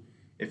quickly.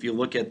 If you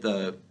look at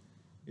the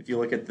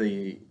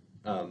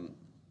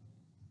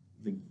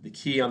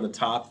key on the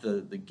top,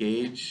 the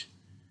gauge,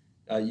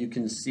 you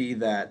can see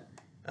that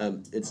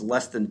it's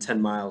less than 10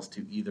 miles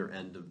to either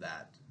end of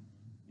that.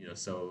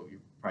 So you're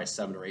probably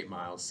 7 or 8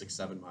 miles, 6,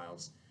 7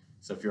 miles.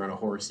 So if you're on a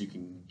horse, you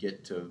can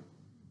get to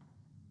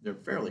there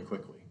fairly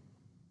quickly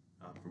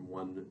from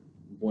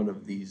one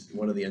of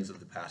the ends of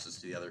the passes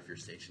to the other if you're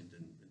stationed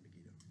in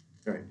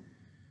Megiddo.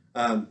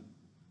 All right.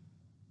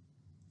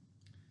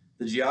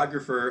 The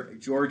geographer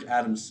George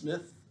Adam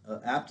Smith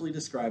aptly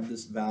described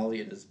this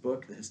valley in his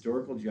book, The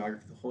Historical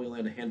Geography of the Holy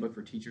Land, a handbook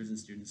for teachers and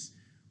students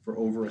for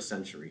over a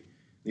century.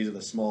 These are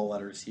the small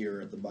letters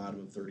here at the bottom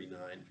of 39.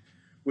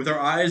 With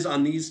our eyes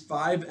on these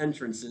 5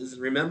 entrances,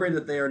 and remembering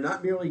that they are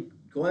not merely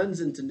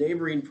glens into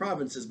neighboring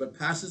provinces, but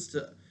passes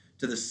to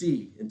the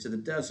sea, into the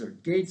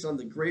desert, gates on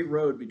the great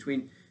road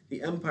between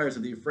the empires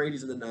of the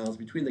Euphrates and the Niles,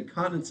 between the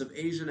continents of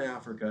Asia and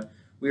Africa,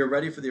 we are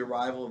ready for the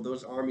arrival of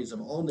those armies of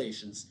all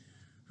nations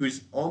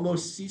whose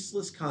almost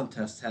ceaseless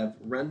contests have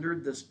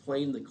rendered this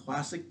plain the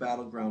classic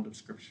battleground of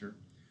Scripture.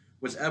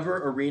 Was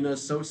ever arena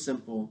so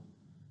simple,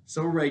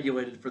 so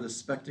regulated for the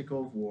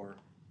spectacle of war?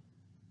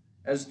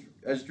 As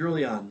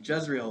Julian,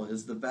 Jezreel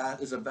is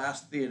a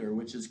vast theater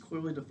which is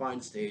clearly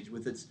defined stage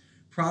with its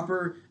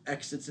proper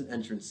exits and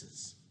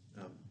entrances.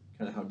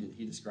 Kind of how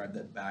he described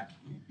that back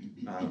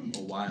a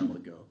while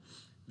ago.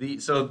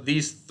 So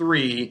these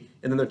 3,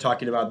 and then they're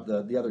talking about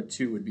the other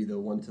 2 would be the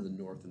one to the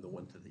north and the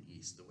one to the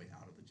east, the way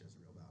out of the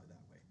Jezreel Valley that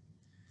way.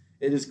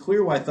 It is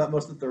clear why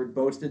Thutmose III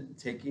boasted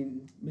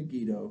taking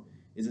Megiddo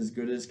is as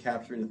good as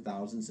capturing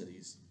 1,000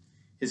 cities.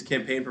 His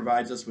campaign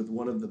provides us with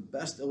one of the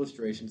best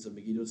illustrations of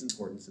Megiddo's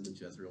importance in the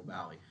Jezreel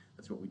Valley.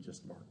 That's what we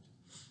just marked.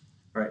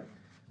 All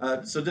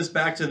right. So just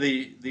back to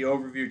the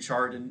overview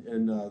chart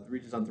and the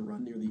regions on the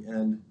run near the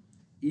end.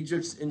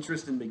 Egypt's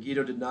interest in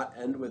Megiddo did not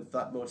end with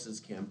Thutmose's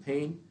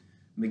campaign.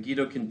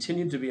 Megiddo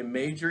continued to be a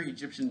major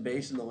Egyptian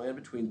base in the land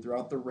between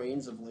throughout the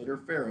reigns of later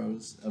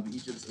pharaohs of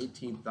Egypt's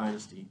 18th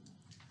dynasty.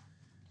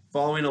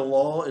 Following a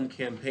lull in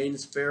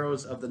campaigns,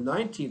 pharaohs of the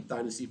 19th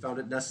dynasty found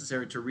it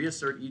necessary to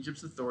reassert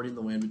Egypt's authority in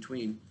the land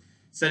between.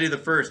 Seti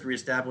I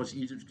reestablished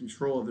Egypt's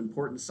control of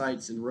important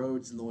sites and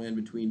roads in the land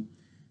between.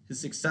 His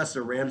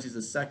successor, Ramses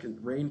II,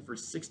 reigned for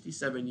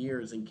 67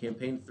 years and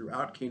campaigned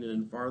throughout Canaan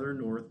and farther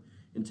north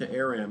into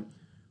Aram,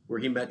 where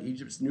he met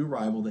Egypt's new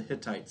rival, the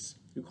Hittites,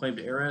 who claimed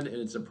Aran and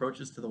its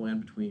approaches to the land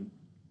between.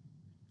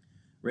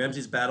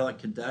 Ramses' battle at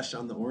Kadesh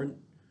on the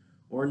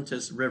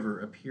Orontes River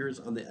appears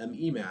on the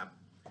ME map.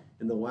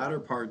 In the latter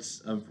parts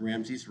of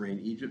Ramses'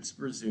 reign, Egypt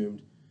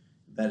presumed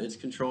that its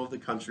control of the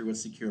country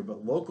was secure,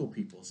 but local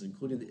peoples,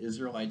 including the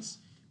Israelites,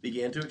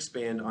 began to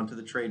expand onto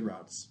the trade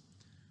routes.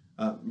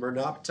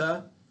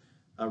 Merneptah,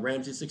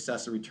 Ramses'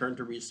 successor, returned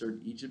to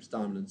reassert Egypt's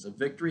dominance. A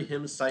victory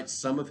hymn cites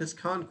some of his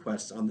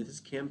conquests on his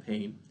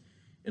campaign,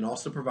 and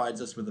also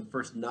provides us with the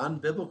first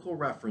non-biblical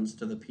reference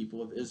to the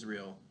people of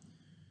Israel.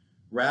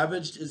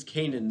 Ravaged is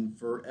Canaan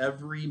for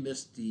every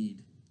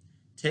misdeed.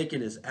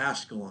 Taken is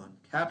Ashkelon.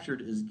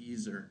 Captured is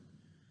Gezer.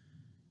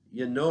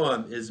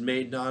 Yanoam is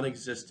made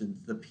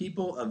non-existent. The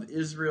people of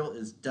Israel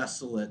is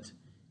desolate.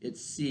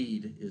 Its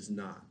seed is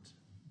not.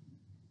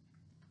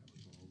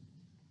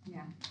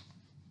 Yeah.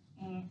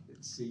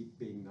 Its seed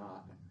being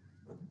not.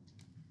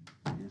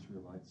 The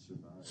Israelites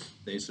survived.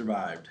 They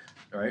survived.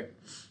 All right.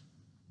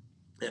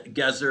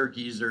 Gezer,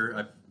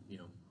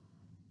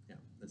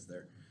 that's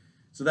there.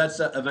 So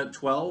that's event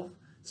 12.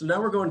 So now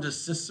we're going to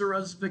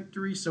Sisera's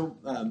victory. So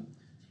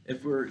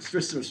if we're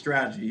Sisera's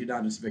strategy,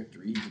 not his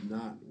victory, he did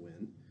not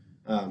win.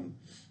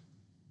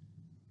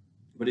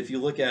 But if you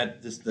look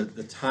at just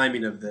the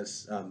timing of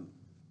this,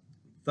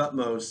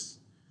 Thutmose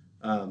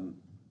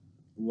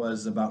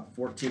was about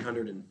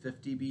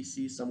 1450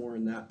 BC, somewhere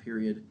in that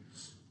period.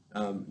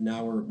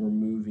 Now we're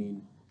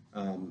moving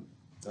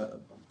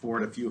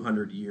forward a few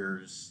hundred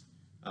years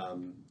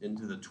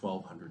into the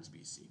 1200s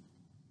BC.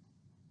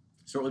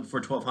 Shortly before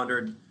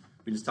 1200,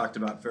 we just talked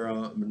about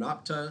Pharaoh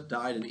Menoptah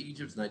died in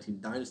Egypt's 19th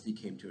dynasty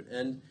came to an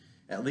end.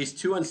 At least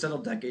 2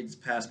 unsettled decades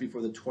passed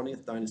before the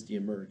 20th dynasty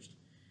emerged.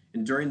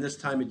 And during this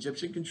time,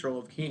 Egyptian control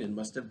of Canaan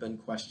must have been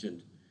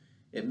questioned.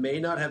 It may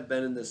have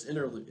been in this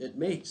interlude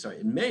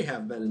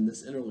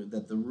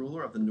that the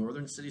ruler of the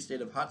northern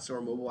city-state of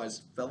Hatzor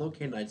mobilized fellow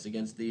Canaanites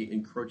against the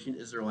encroaching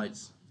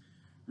Israelites.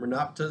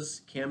 Mernoptah's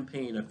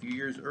campaign a few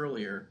years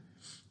earlier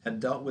had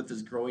dealt with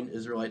this growing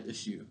Israelite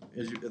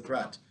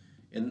threat,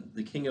 and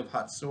the king of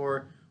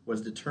Hatzor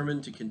was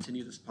determined to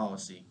continue this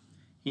policy.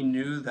 He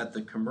knew that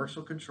the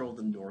commercial control of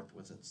the north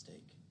was at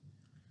stake.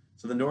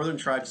 So the northern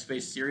tribes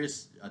faced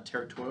serious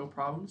territorial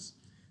problems.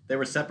 They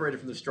were separated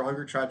from the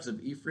stronger tribes of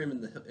Ephraim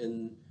in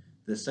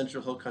the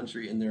central hill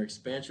country, and their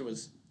expansion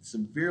was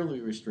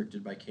severely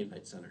restricted by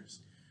Canaanite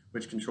centers,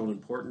 which controlled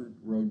important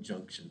road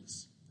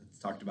junctions. It's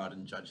talked about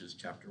in Judges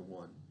chapter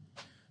 1.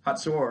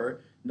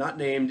 Hatzor, not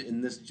named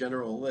in this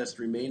general list,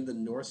 remained the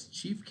north's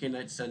chief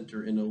Canaanite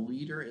center and a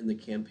leader in the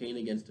campaign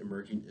against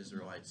emerging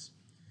Israelites.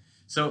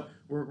 So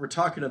we're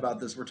talking about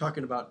this. We're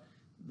talking about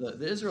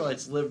the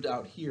Israelites lived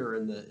out here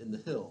in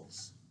the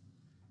hills,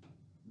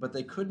 but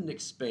they couldn't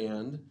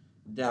expand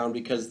down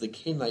because the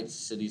Canaanite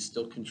cities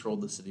still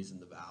controlled the cities in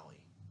the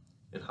valley,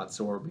 and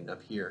Hatzor being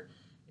up here,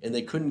 and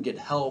they couldn't get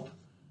help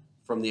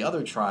from the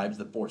other tribes,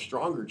 the more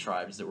stronger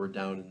tribes that were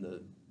down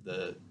in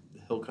the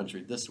hill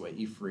country this way,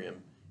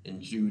 Ephraim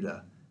and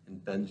Judah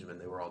and Benjamin.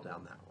 They were all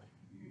down that way.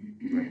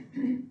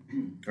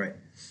 Right.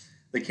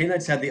 The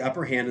Canaanites had the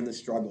upper hand in the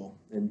struggle.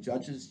 In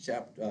Judges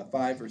chapter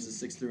 5, verses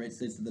 6 through 8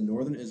 states that the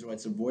northern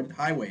Israelites avoided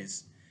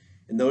highways,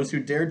 and those who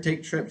dared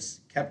take trips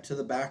kept to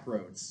the back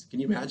roads.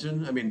 Can you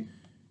imagine? I mean,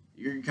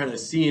 you're kind of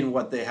seeing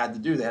what they had to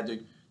do. They had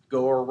to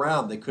go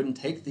around. They couldn't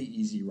take the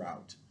easy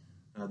route.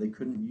 They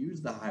couldn't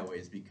use the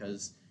highways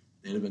because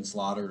they'd have been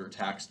slaughtered or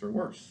taxed or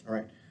worse. All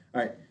right.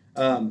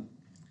 The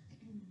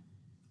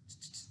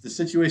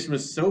situation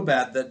was so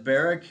bad that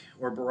Barak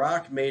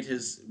made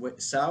his way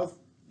south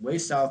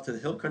to the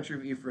hill country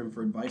of Ephraim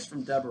for advice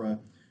from Deborah,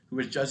 who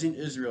was judging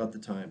Israel at the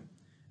time.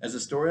 As the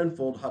story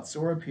unfolds,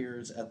 Hatzor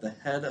appears at the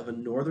head of a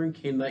northern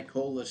Canaanite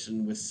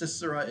coalition with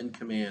Sisera in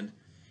command.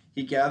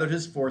 He gathered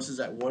his forces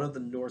at one of the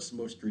north's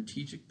most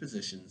strategic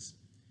positions,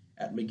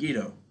 at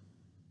Megiddo,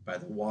 by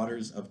the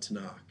waters of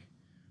Tanakh.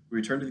 We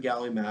return to the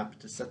Galilee map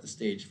to set the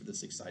stage for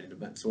this exciting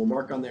event. So we'll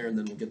mark on there, and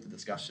then we'll get the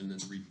discussion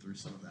and read through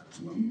some of that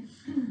as well.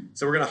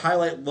 So we're going to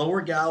highlight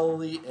Lower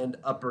Galilee and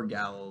Upper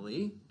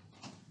Galilee.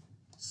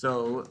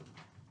 So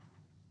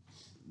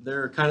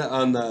they're kind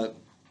of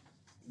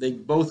they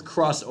both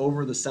cross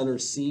over the center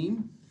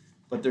seam,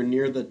 but they're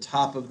near the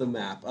top of the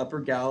map.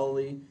 Upper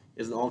Galilee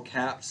is in all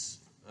caps.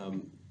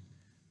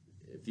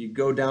 If you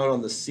go down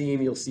on the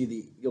seam,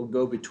 you'll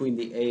go between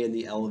the A and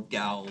the L of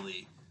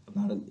Galilee,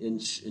 about an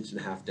inch and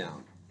a half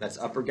down. That's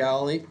Upper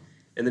Galilee.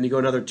 And then you go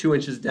another 2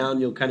 inches down,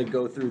 you'll kind of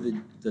go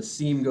through the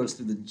seam goes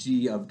through the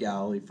G of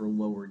Galilee for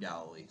Lower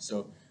Galilee.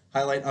 So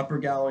highlight Upper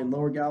Galilee and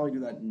Lower Galilee,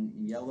 do that in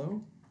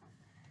yellow.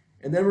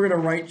 And then we're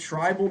going to write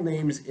tribal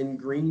names in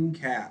green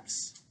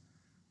caps.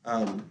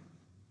 And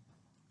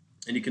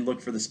you can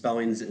look for the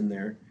spellings in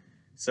there.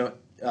 So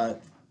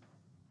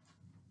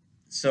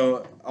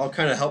I'll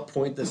kind of help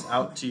point this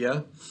out to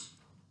you.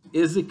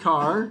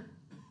 Issachar.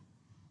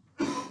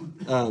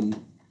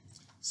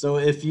 So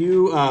if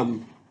you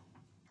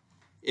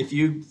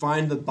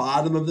find the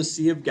bottom of the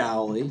Sea of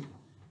Galilee,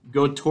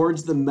 go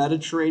towards the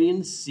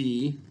Mediterranean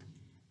Sea,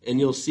 and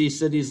you'll see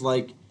cities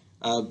like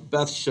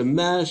Beth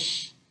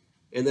Shemesh,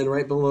 and then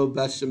right below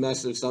Beth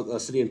Shemesh, there's a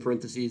city in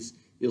parentheses.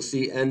 You'll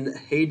see En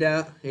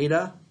Hada.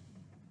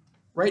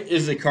 Right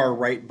Issachar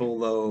right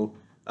below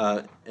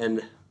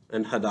En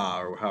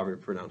Hada, or however you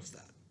pronounce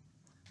that.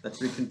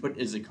 That's where you can put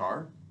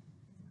Issachar.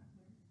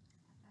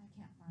 I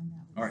can't find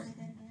that. All right. Say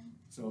that again?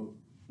 So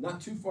not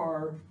too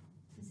far.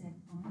 Is that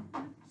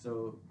on?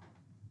 So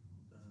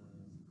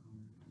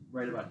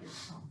right about here.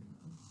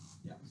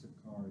 Yeah.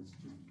 Issachar is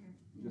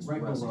just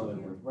Right west below of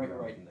it. where-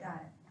 Right in there.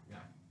 Got it.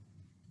 Yeah.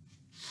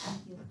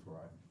 Thank you. That's where I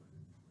put it.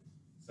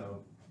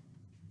 So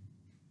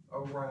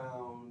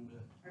around.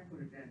 I put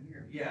it down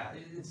here. Yeah,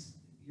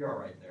 you're all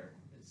right there.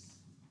 It's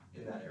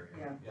in that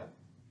area. Yeah.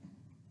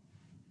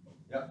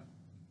 Yep.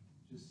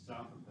 Just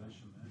south of Beth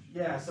Shemesh.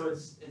 Yeah. So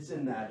it's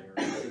in that area.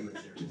 It's in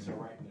this area. So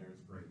right in there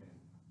is great.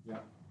 Yeah.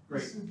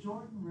 Great. Is the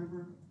Jordan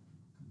River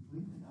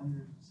completely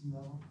under sea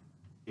level?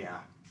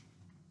 Yeah.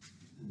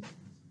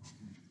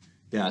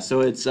 Yeah.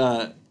 So it's If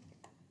it's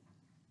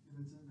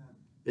in that,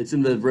 it's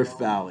in the Rift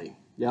Valley.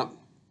 Yep.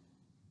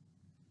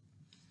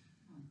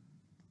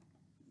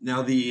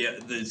 Now the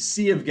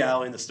Sea of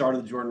Galilee and the start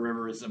of the Jordan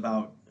River is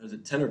about, is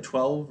it 10 or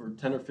 12 or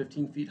 10 or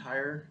 15 feet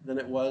higher than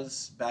it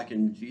was back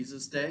in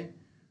Jesus' day,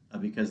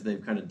 because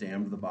they've kind of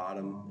dammed the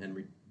bottom and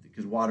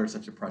because water is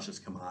such a precious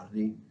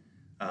commodity.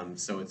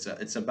 So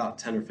it's about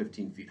 10 or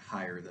 15 feet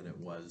higher than it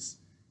was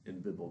in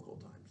biblical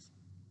times.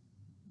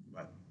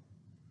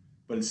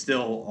 But it's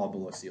still all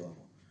below sea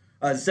level.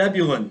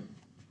 Zebulun.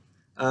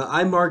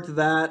 I marked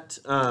that.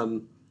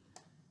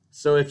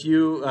 So if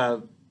you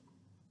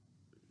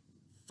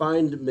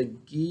find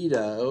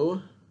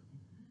Megiddo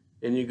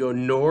and you go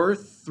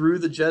north through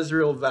the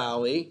Jezreel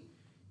Valley,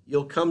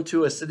 you'll come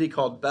to a city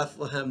called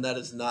Bethlehem. That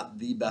is not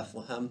the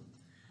Bethlehem.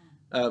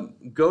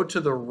 Go to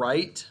the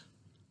right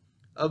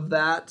of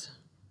that,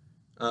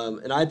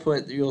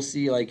 and you'll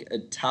see like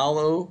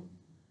Attalo,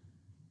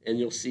 and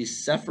you'll see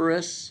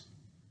Sepphoris.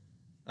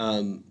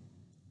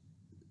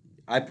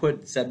 I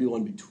put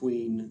Zebulun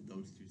between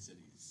those two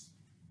cities.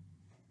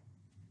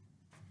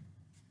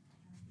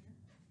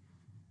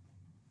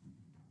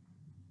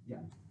 Yeah.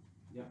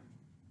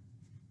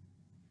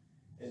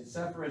 And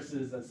Sepphoris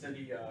is a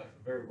city, a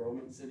very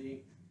Roman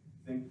city.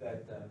 Think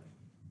that,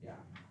 yeah,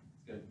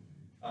 it's good.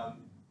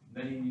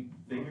 Many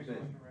think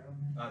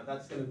that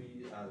that's going to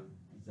be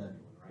Zebulun,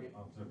 right?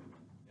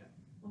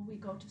 Will we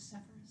go to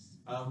Sepphoris?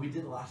 We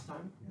did last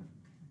time. Yeah.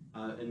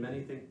 And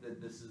many think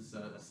that this is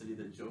a city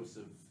that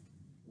Joseph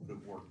would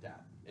have worked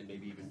at, and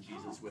maybe even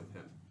Jesus with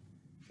him.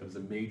 It was a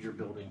major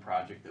building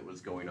project that was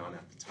going on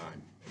at the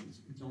time.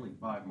 It's only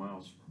 5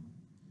 miles from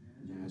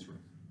Nazareth,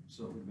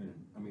 so it would have been,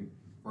 I mean,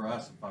 for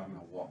us, a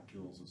 5-mile walk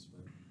kills us,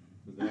 but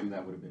for them,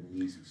 that would have been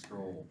an easy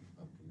stroll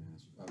up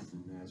to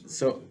Nazareth.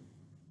 So,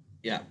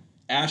 yeah,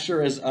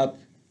 Asher is up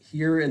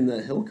here in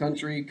the hill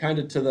country, kind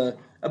of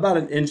about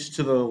an inch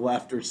to the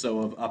left or so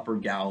of Upper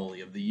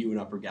Galilee, of the U in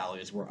Upper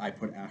Galilee is where I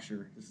put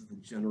Asher. This is the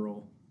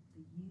general.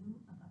 The U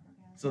of Upper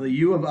Galilee. So the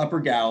U of Upper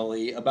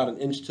Galilee, about an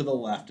inch to the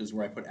left is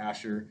where I put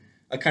Asher,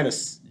 kind of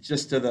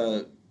just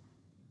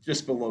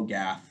below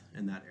Gath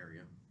in that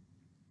area.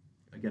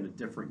 Again, a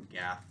different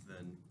Gath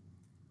than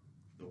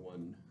the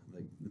one,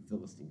 the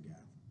Philistine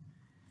Gath.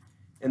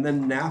 And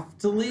then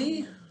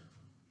Naphtali.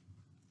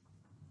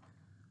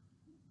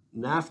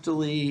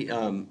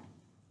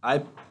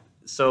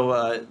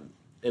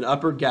 In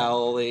Upper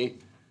Galilee,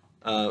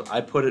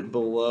 I put it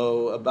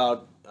below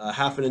about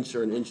half an inch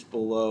or an inch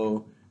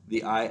below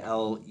the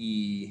ILE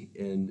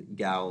in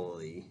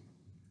Galilee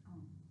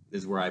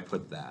is where I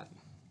put that.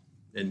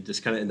 And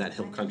just kind of in that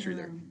hill country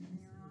there.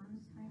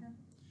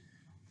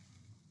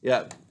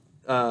 Yeah.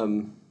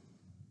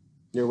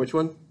 Near which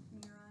one?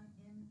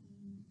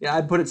 Yeah,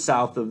 I put it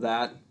south of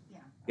that.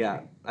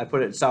 Yeah, I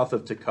put it south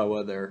of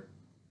Tekoa there.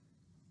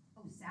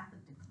 Oh, south of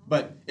Dakota.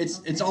 But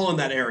it's all in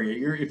that area.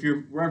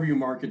 Wherever you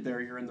mark it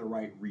there, you're in the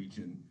right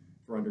region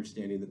for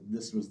understanding that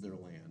this was their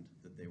land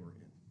that they were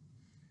in.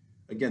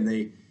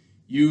 Again,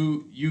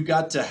 you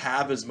got to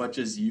have as much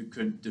as you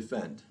could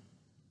defend.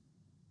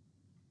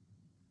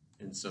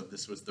 And so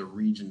this was the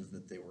regions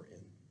that they were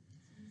in.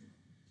 And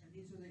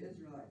these are the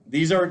Israelites.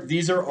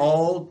 These are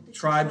all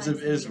tribes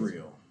of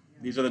Israel.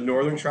 These are the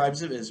northern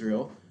tribes of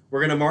Israel. We're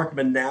going to mark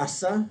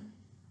Manasseh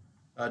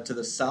to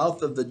the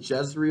south of the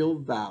Jezreel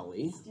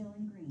Valley. Still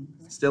in green.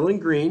 Correct? Still in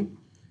green.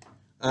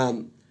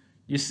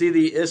 You see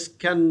the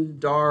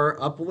Iskandar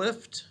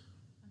uplift.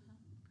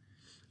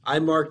 I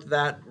marked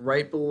that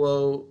right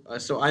below.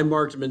 So I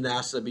marked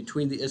Manasseh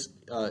between the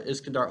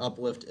Iskandar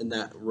uplift and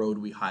that road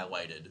we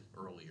highlighted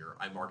earlier.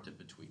 I marked it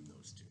between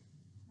those two.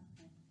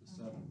 The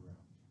southern route.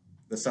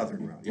 The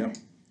southern route, yep.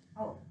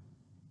 Oh,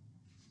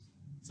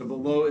 So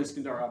below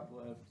Iskandar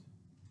uplift.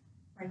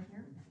 right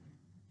here?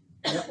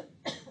 Yep.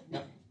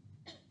 And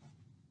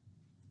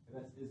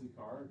that's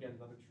Issachar, again,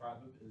 another tribe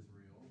of Israel.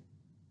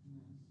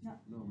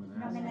 No,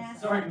 Manasseh.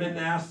 Manasseh. Sorry,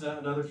 Manasseh,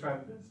 another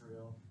tribe of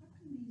Israel. How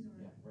come these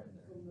Yeah, are right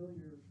there. familiar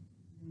names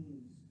to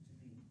me?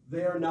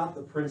 They are not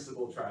the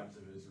principal tribes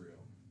of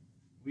Israel.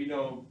 We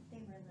know, They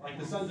were like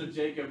the sons of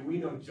Jacob, we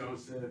know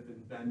Joseph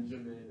and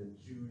Benjamin and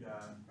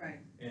Judah Right.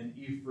 and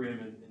Ephraim,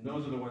 and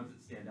those are the ones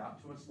that stand out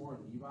to us more,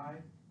 and Levi.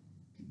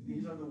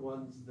 These are the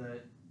ones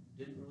that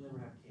didn't really ever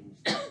have kings.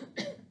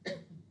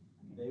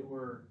 They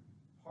were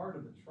part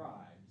of the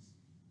tribes,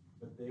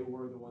 but they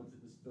were the ones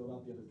that just filled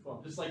out the other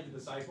 12. Just like the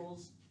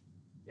disciples.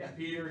 Yeah,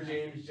 Peter,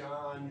 James,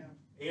 John,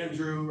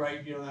 Andrew,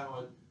 right? You know that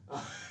one.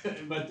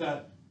 But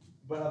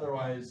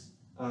otherwise,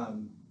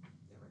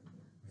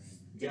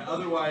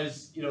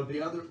 otherwise,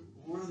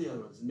 what are the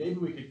other ones? Maybe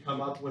we could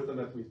come up with them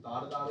if we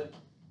thought about it.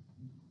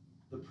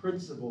 The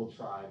principal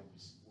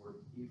tribes were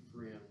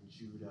Ephraim,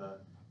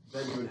 Judah.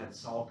 Benjamin had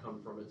Saul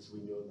come from it, so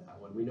we know that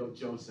one. We know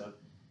Joseph.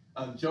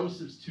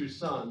 Joseph's two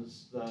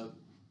sons,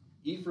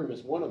 Ephraim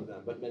is one of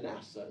them, but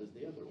Manasseh is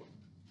the other one.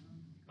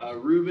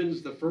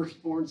 Reuben's the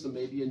firstborn, so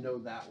maybe you know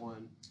that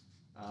one.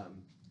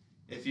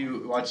 If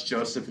you watch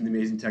Joseph in the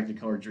Amazing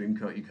Technicolor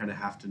Dreamcoat, you kind of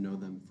have to know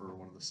them for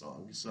one of the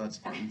songs, so that's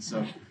fun.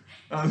 So,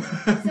 So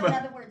in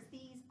other words,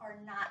 these are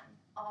not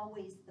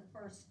always the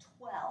first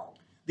 12.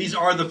 these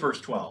are the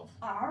first 12.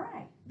 All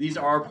right. These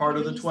are part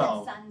of Okay, the you said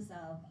 12. Sons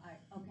of,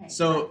 okay.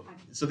 So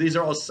these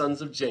are all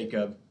sons of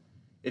Jacob.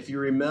 If you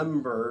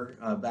remember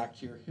back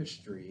to your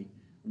history,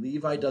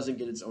 Levi doesn't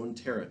get its own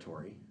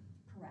territory.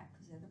 Correct,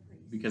 because they're the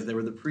priests. because they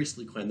were the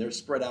priestly clan. They're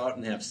spread out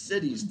and have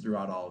cities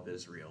throughout all of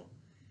Israel.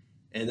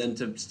 And then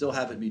to still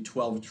have it be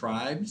 12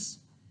 tribes,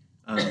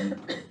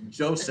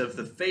 Joseph,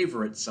 the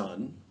favorite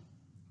son,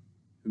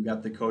 who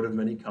got the coat of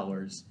many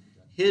colors,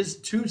 his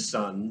 2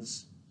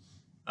 sons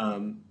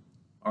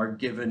are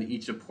given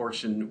each a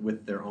portion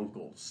with their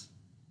uncles,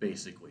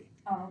 basically.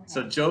 Oh, okay.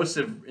 So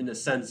Joseph, in a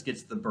sense,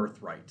 gets the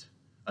birthright,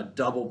 a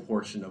double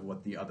portion of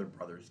what the other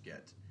brothers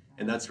get.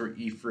 And that's where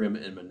Ephraim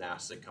and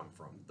Manasseh come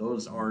from.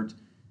 Those are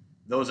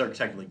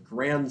technically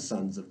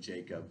grandsons of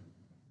Jacob,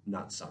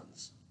 not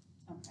sons.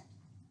 Okay.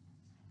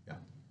 Yeah.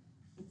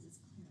 It's as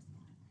clear as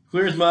mud.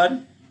 Clear as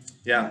mud?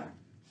 Yeah.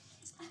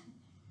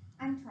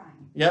 I'm trying.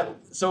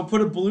 Yep. So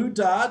put a blue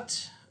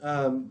dot,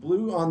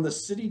 blue on the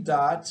city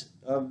dot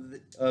of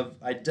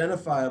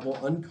identifiable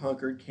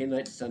unconquered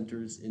Canaanite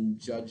centers in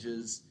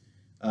Judges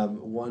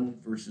 1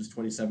 verses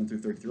 27 through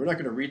 33. We're not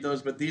going to read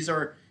those, but these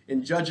are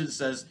in Judges. It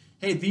says,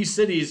 hey, these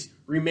cities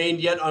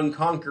remained yet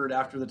unconquered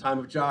after the time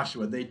of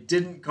Joshua. They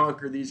didn't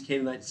conquer these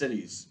Canaanite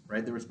cities,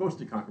 right? They were supposed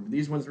to conquer, but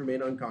these ones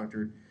remained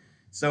unconquered.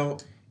 So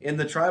in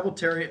the tribal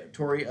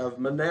territory of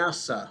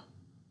Manasseh,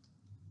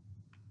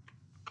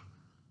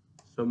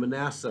 so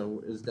Manasseh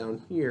is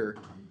down here,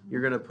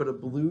 you're going to put a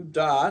blue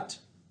dot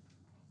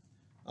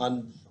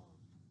on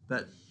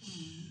that.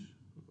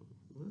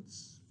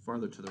 That's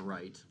farther to the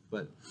right,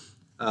 but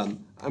I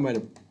might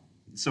have.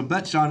 So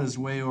Bet Shan is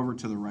way over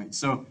to the right.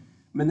 So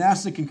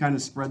Manasseh can kind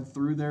of spread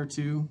through there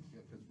too.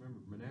 Yeah, because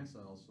remember, Manasseh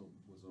also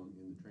was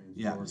in the Transjordan.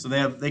 Yeah. So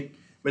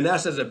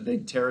Manasseh has a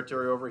big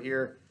territory over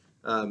here.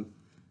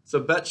 So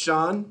Bet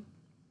Shan,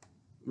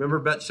 remember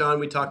Bet Shan?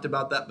 We talked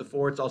about that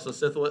before. It's also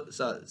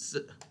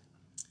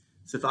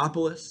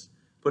Scythopolis.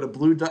 Put a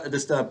blue dot.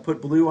 Just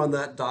put blue on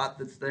that dot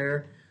that's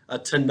there.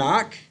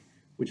 Tanakh,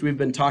 which we've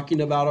been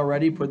talking about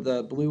already. Put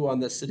the blue on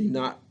the city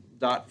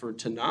dot for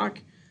Tanakh.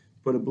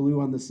 Put a blue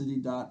on the city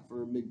dot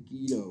for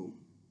Megiddo.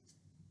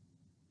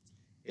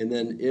 And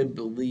then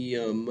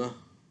Ibleam,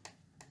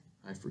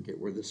 I forget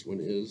where this one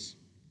is.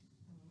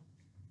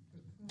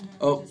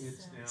 Oh,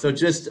 It's down so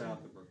just,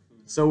 south of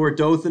Barkuna, so where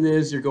Dothan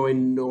is, you're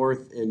going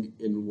north and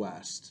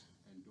west.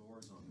 and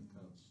Dor's on the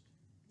coast.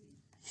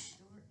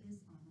 Door is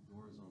on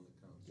Dor's on the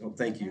coast. Oh,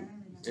 thank you.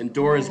 And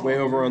Dor is way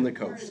over on the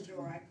Where's coast. the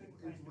door? I couldn't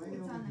find it.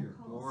 It's on the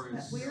Dor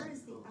coast, is- but where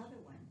is the other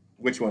one?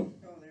 Which one?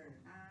 Oh, there.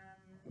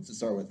 What's it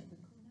start with?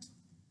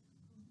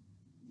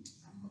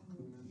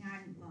 Now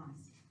I'm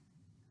lost.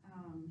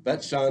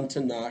 Bet Shan,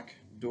 Tanakh,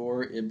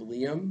 Dor,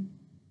 Ibleam.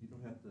 You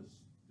don't have to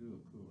do a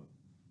Kula.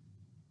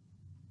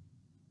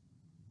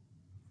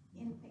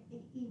 In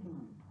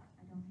Eglon. I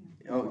don't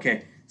have.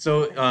 Okay, so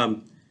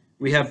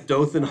we have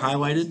Dothan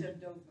highlighted.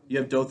 Instead of You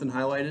have Dothan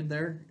highlighted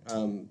there.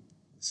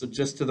 So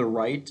just to the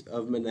right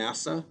of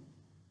Manasseh.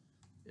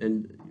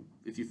 And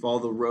if you follow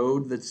the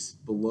road that's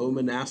below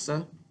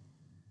Manasseh,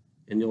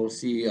 and you'll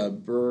see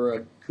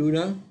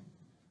Barakuna.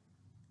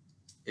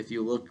 If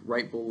you look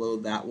right below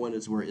that one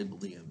is where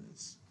Ibleam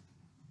is.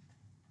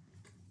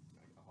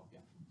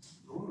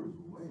 Door is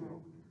way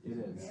over there. It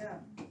is. Yeah.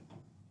 I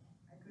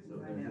couldn't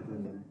find it.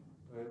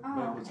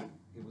 Oh,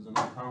 It was an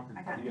unconquered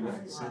I got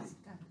Canaanite it. city.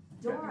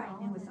 Door I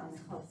knew was on the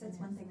coast. That's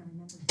one thing I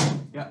remember.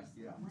 Yeah.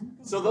 Yeah. One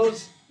thing. So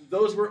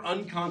those were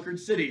unconquered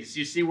cities.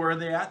 You see where are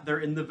they at? They're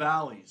in the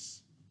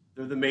valleys.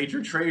 They're the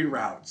major trade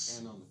routes.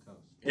 And on the coast.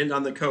 And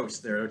on the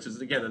coast there, which is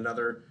again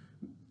another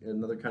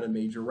kind of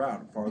major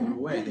route farther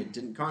away. They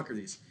didn't conquer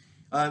these.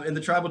 In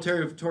the tribal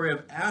territory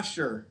of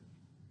Asher,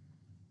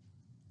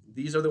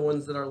 these are the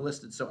ones that are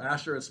listed. So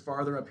Asher is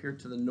farther up here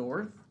to the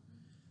north.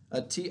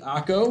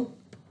 Te'ako,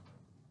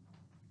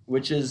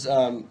 which is,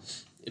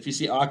 if you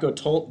see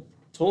Akko,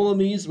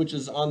 Ptolemy's, which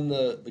is on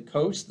the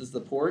coast, is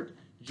the port.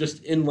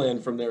 Just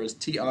inland from there is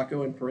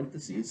Te'ako in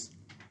parentheses.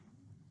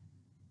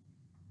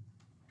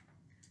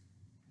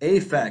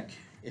 Aphek,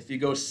 if you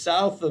go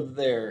south of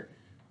there,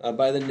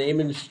 by the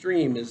Naaman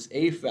stream is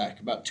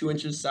Aphek, about 2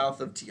 inches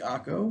south of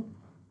Te'ako.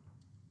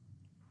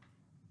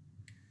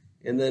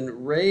 And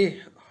then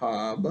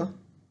Rahab,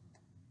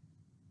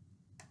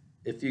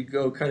 if you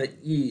go kind of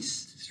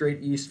east,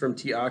 straight east from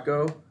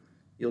Te'ako,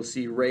 you'll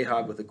see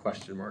Rahab with a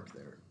question mark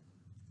there.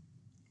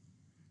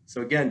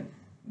 So again,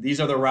 these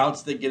are the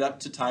routes that get up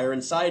to Tyre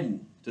and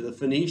Sidon, to the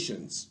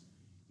Phoenicians.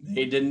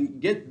 They didn't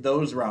get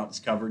those routes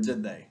covered,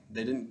 did they?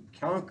 They didn't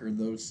conquer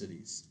those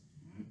cities.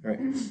 All right.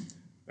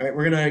 All right,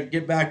 we're going to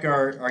get back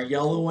our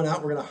yellow one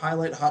out. We're going to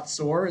highlight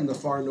Hatzor in the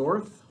far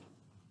north.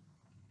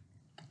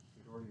 It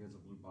already has a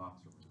blue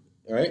box around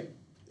it. All right,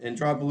 and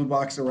draw a blue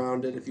box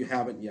around it if you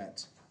haven't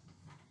yet.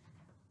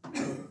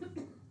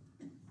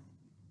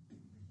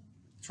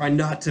 Try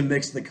not to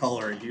mix the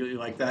color. You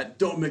like that?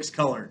 Don't mix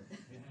color.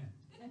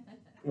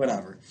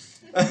 Whatever.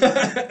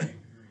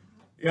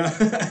 Yeah.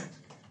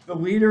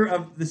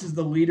 This is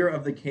the leader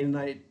of the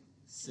Canaanite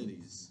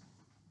cities.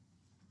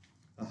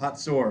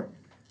 Hatzor.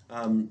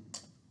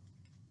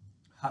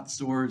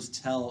 Hatzor's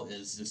tell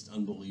is just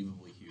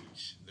unbelievably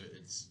huge.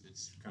 It's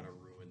kind of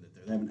ruined that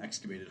they haven't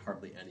excavated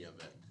hardly any of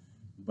it,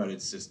 but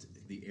it's just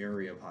the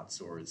area of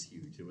Hatzor is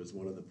huge. It was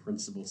one of the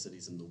principal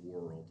cities in the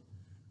world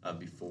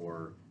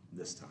before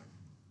this time.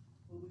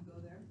 Will we go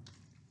there?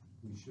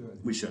 We should.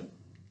 We should.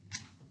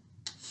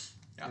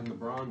 Yeah. In the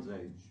Bronze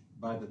Age,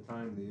 by the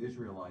time the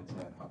Israelites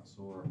had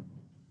Hatzor,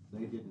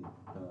 they didn't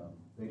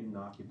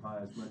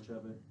occupy as much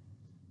of it.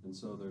 And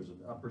so there's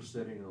an upper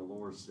city and a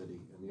lower city,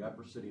 and the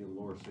upper city and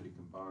lower city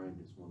combined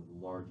is one of the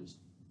largest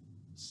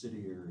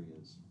city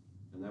areas,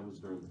 and that was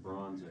during the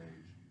Bronze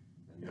Age.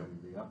 And then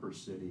the upper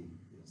city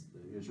is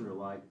the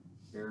Israelite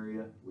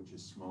area, which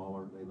is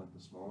smaller. They left a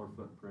smaller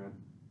footprint,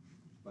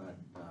 but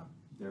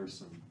there's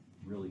some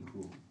really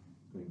cool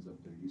things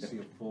up there. You see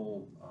a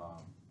full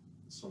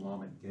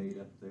Solomonic gate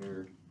up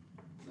there.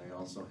 They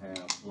also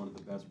have one of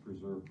the best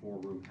preserved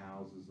four-room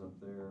houses up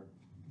there.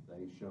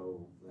 They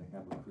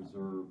have a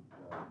preserved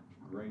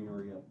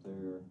granary up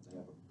there. They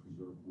have a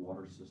preserved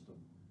water system.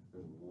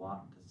 There's a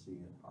lot to see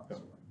at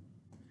Hatzor.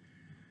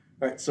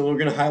 All right, so we're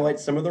going to highlight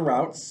some of the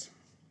routes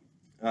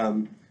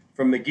from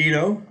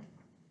Megiddo,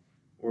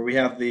 where we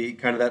have the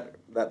kind of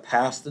that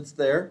pass that's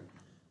there.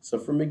 So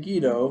from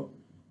Megiddo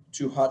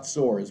to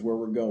Hatzor is where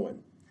we're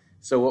going.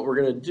 So what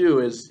we're going to do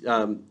is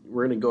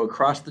we're going to go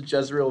across the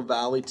Jezreel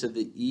Valley to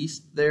the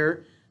east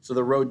there. So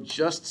the road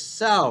just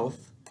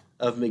south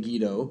of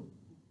Megiddo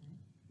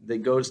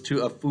that goes to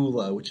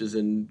Afula, which is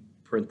in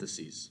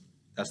parentheses.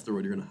 That's the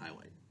road you're going to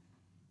highlight.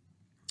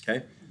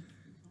 Okay?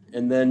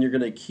 And then you're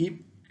going to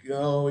keep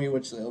going,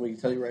 which let me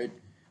tell you right.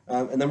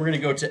 And then we're going to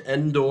go to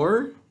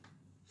Endor.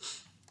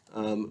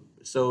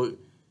 So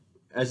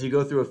as you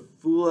go through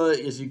Afula,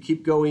 as you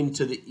keep going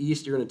to the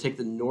east, you're going to take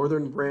the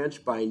northern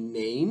branch by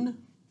Nain,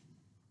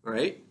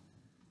 right?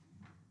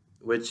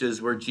 Which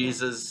is where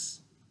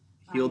Jesus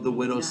healed the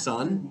widow's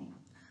son.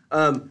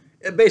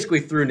 Basically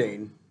through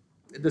Nain.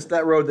 Just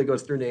that road that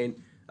goes through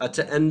Nain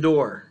to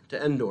Endor.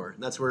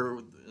 That's where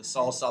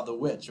Saul saw the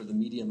witch, or the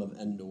medium of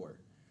Endor.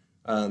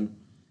 And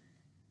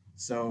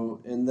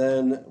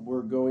then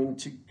we're going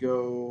to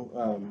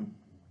go,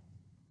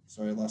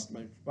 sorry, I lost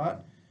my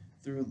spot,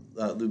 through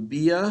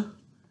Lubia.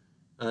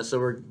 So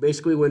we're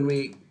basically when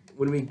we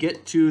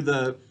get to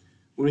the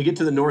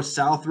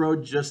north-south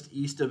road just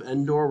east of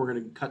Endor, we're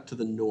going to cut to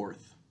the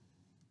north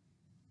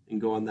and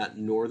go on that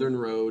northern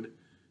road.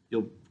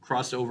 You'll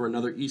cross over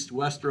another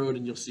east-west road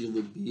and you'll see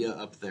Lubia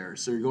up there.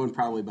 So you're going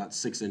probably about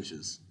 6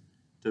 inches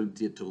to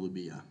get to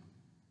Lubia.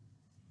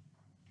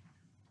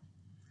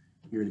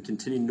 You're going to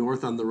continue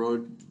north on the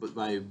road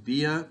by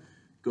Bia,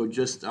 go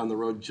just on the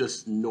road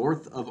just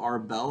north of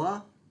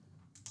Arbela,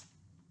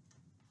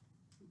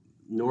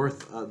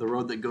 the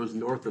road that goes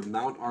north of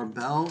Mount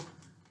Arbel,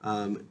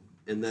 and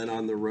then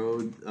on the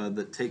road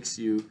that takes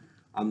you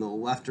on the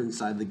left-hand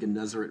side of the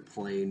Gennesaret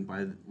Plain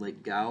by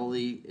Lake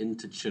Galilee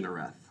into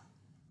Chinnereth.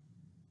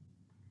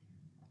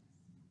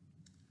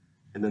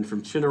 And then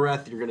from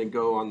Chinnereth, you're going to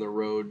go on the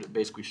road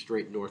basically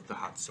straight north to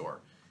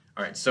Hatzor.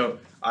 All right, so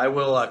I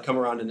will come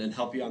around and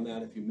help you on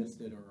that if you missed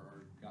it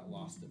or got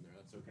lost in there.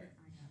 That's okay. I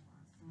got lost.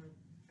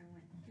 So I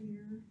went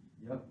here,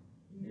 Yep.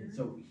 here. And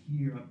so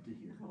here up to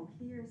here. Oh,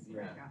 here's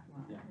where I got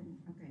lost. Yeah.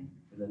 Okay,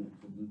 And then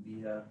from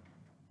Lubia,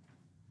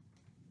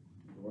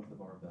 north of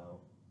Arbel,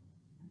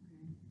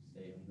 okay.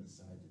 stay on this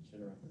side to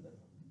Chinnereth. And then,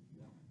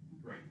 yeah.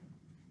 Great.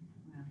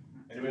 Well,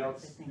 not Anyone sure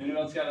else? what they think.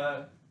 Anyone else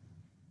got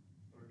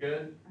we're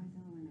good? I don't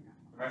know when I got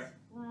lost. All right.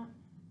 Well,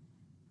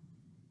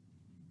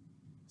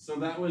 So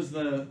that was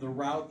the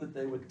route that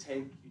they would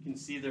take. You can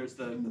see there's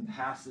the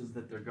passes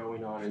that they're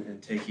going on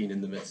and taking in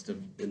the midst of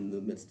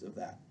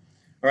that.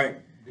 All right.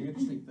 The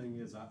interesting thing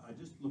is, I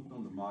just looked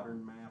on the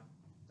modern map.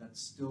 That's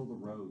still the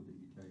road that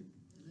you take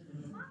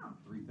oh,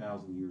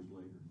 3,000 years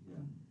later. Yeah,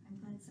 I'm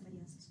glad somebody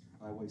else is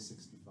trying. Highway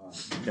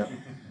 65. Yep.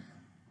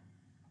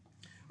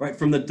 Right,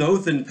 from the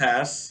Dothan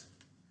Pass.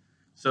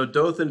 So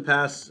Dothan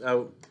Pass,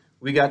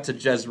 we got to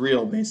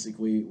Jezreel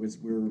basically.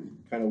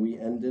 We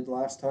ended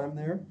last time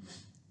there.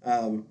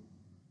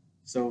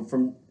 So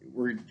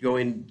we're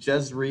going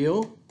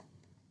Jezreel.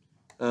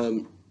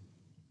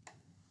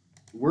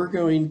 We're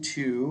going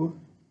to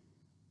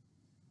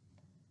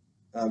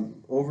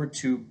over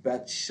to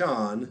Bet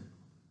Shan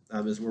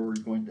is where we're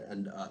going to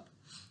end up.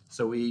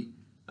 So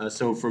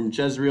so from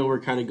Jezreel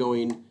we're kind of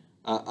going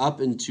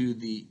up into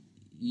the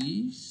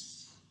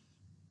east.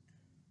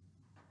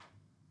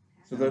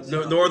 So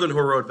the northern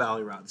Harod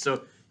Valley route.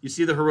 So you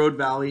see the Harod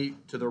Valley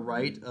to the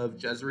right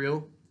of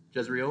Jezreel.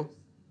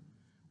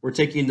 We're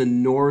taking the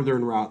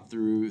northern route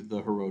through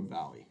the Harod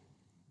Valley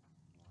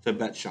to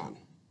Bet Shan.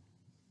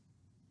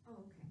 Oh,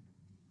 okay.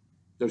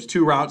 There's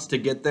 2 routes to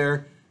get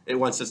there. It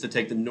wants us to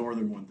take the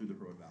northern one through the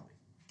Harod Valley.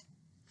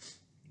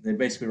 They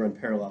basically run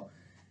parallel.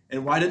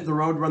 And why didn't the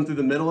road run through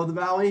the middle of the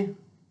valley?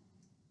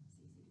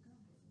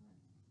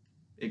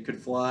 It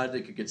could flood.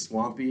 It could get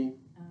swampy.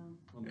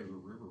 Well, there's a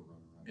river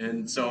running right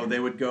And so they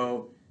would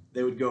go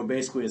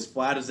basically as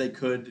flat as they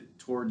could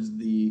towards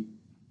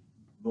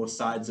both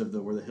sides of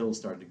where the hills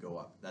started to go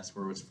up. That's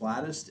where it was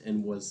flattest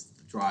and was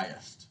the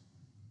driest.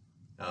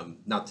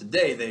 Now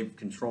today they've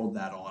controlled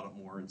that a lot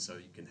more, and so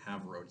you can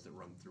have roads that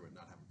run through it and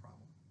not have a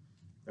problem.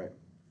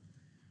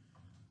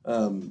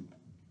 All right.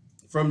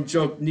 From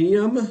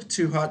Jokneam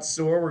to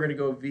Hatzor, we're going to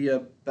go via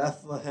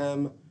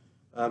Bethlehem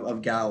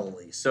of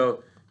Galilee.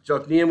 So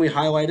Jokneam we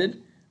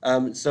highlighted.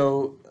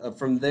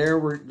 From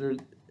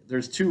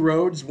there's two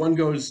roads. One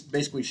goes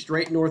basically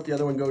straight north. The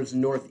other one goes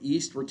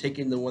northeast. We're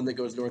taking the one that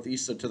goes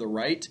northeast, so to the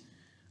right,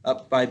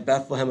 up by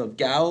Bethlehem of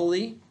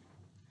Galilee.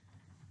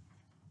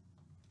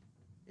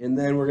 And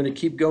then we're going to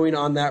keep going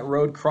on that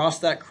road, cross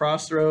that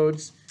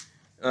crossroads,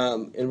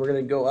 and we're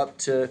going to go up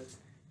to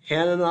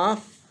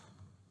Hananoth.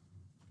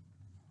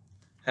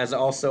 Has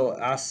also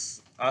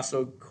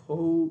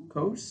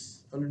Asokos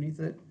underneath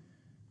it.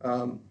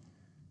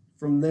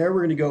 From there, we're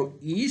going to go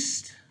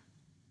east.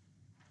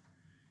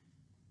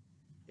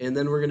 And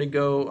then we're going to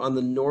go on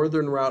the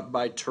northern route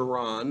by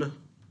Turin,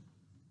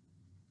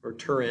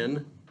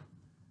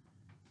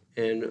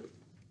 and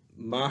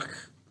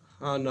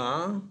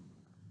Machana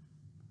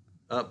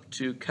up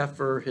to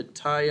Kefer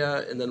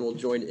Hittaya, and then we'll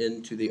join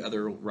into the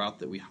other route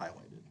that we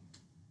highlighted.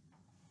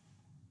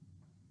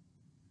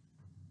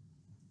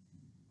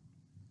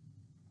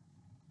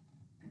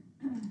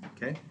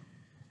 Okay.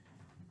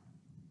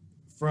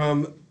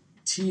 From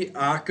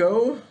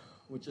Teako,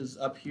 which is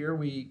up here,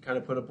 we kind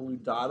of put a blue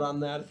dot on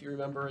that, if you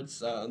remember.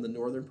 It's on the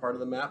northern part of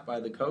the map by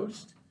the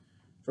coast.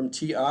 From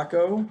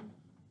Teako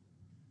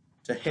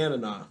to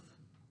Hananoth.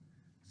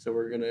 So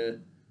we're going to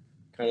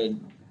kind of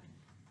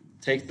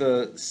take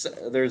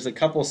there's a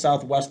couple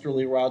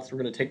southwesterly routes. We're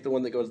going to take the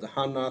one that goes to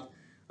Hananoth,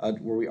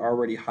 where we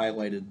already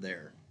highlighted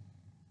there.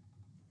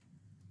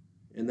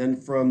 And then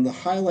from the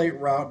highlight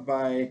route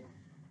by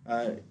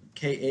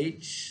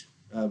KH,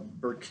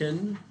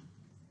 Birkin.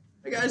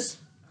 Hey guys.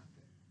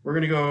 We're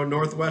going to go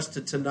northwest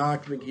to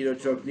Tanakh, Megiddo,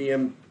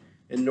 Jokneam,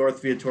 and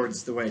north via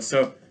towards the way.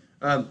 So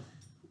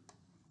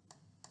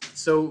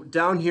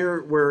down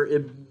here where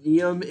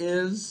Ibneam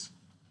is,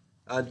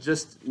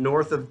 just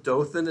north of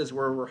Dothan is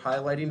where we're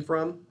highlighting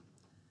from.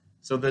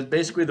 So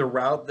basically the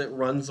route that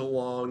runs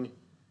along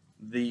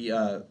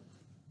the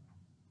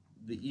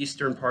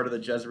eastern part of the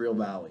Jezreel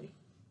Valley.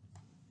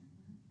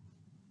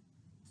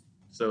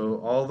 So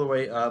all the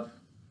way up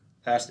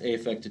past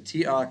Aphek to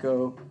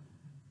Teako.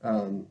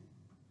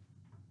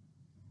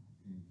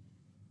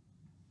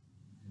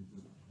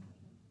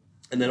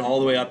 And then all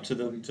the way up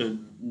to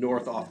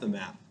north off the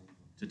map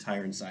to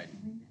Tyre and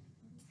Sidon.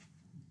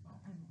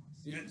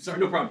 Yeah, sorry,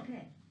 no problem.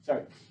 Okay.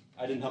 Sorry,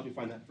 I didn't help you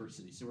find that first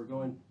city. So we're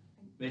going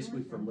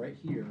basically from right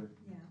here.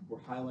 Yeah. We're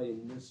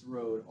highlighting this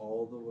road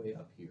all the way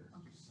up here.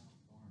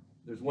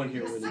 There's one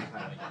here we need to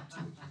highlight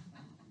too.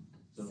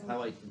 So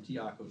highlight from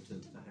Teako to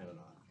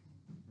Hananoth.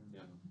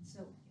 Yeah.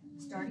 So,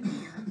 starting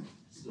here,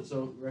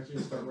 So we're actually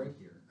going to start right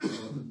here.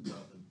 And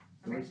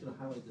we're just going to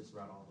highlight this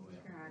route all the way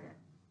up. got it.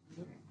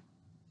 Okay.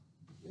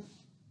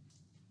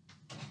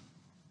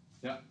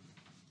 Yeah.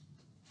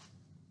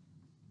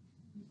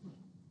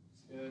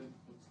 Good.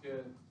 Looks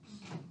good.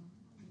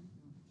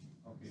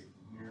 Okay,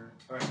 from here.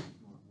 All right.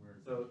 Where?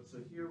 So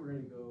here we're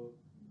going to go.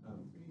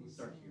 Let's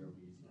start here. It'll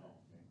be easy.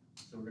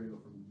 So we're going to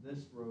go from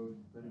this road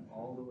then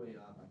all the way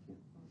up. Oh,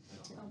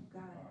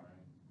 got it.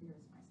 Here's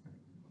my start.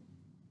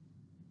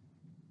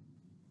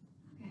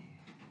 Okay.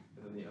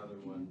 And then the other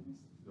one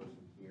goes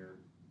from here.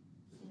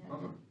 Yeah.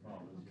 Oh,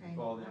 Okay.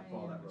 Follow that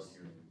road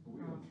here. we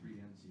go 3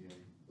 NCA.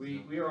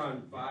 We are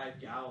on 5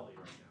 Galilee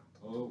right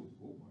now. Oh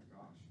my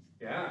gosh.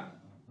 Yeah.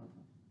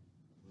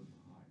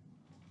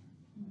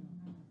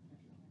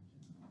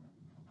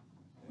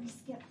 We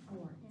skipped 4.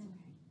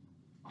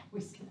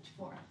 We skipped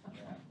 4.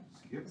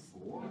 Skip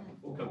 4?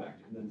 We'll come back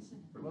to it. And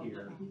then from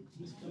here.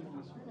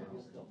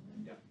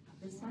 Yeah.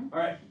 This one? All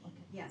right.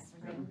 Yes,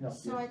 right.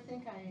 So I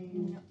think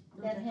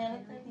that Hannah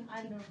thing,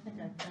 I don't think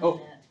I found Oh.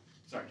 that.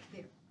 Sorry. I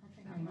think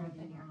I wrote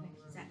it in here.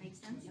 Does that make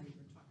sense?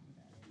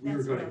 We were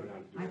That's going to what go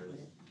down I here. put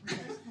it.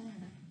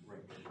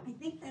 I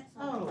think that's.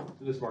 Oh,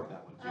 So just mark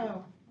that one too.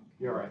 oh,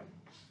 You're right.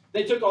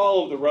 They took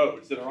all of the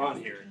roads that are on That's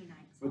the here.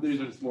 Canaanites. But these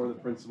are just more of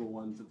the principal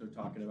ones that they're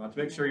talking about to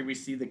make sure we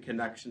see the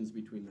connections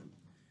between them.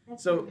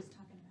 That's So- what I was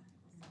talking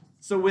about.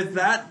 So with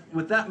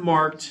that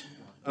marked,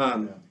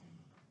 I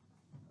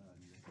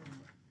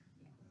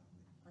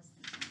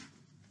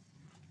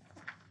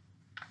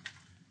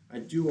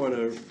do want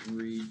to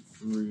read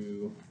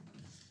through.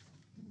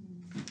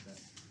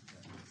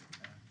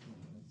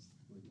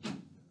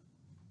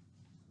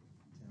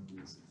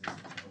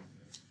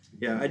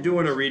 Yeah, I do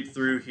want to read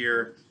through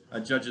here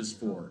Judges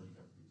 4.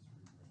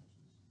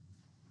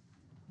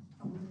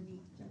 Oh, we're gonna read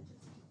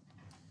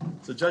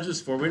Judges. So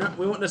Judges 4, we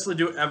won't necessarily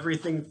do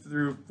everything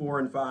through 4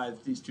 and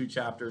 5, these two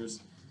chapters.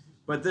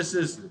 But this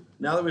is,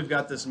 now that we've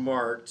got this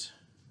marked,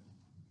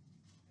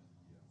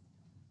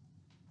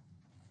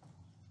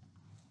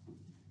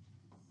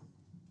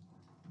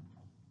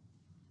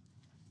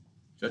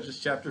 Judges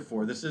chapter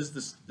 4, this is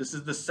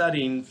the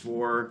setting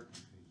for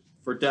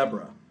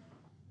Deborah.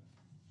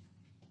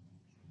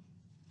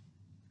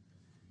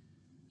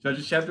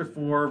 Judges chapter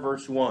 4,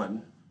 verse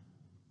 1.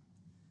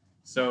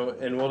 So,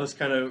 and we'll just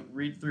kind of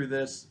read through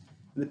this.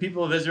 And the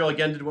people of Israel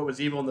again did what was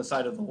evil in the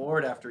sight of the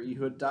Lord after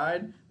Ehud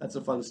died. That's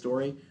a fun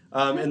story.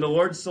 And the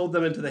Lord sold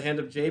them into the hand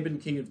of Jabin,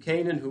 king of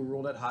Canaan, who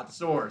ruled at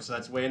Hatzor. So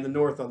that's way in the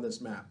north on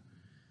this map.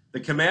 The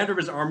commander of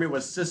his army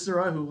was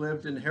Sisera, who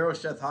lived in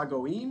Harosheth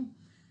Hagoyim.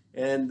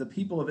 And the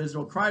people of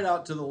Israel cried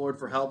out to the Lord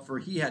for help, for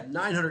he had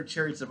 900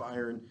 chariots of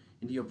iron,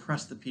 and he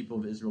oppressed the people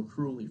of Israel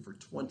cruelly for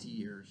 20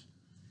 years.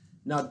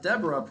 Now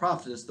Deborah, a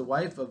prophetess, the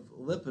wife of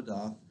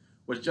Lapidoth,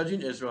 was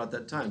judging Israel at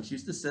that time. She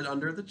used to sit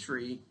under the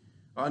tree,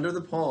 under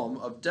the palm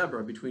of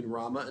Deborah between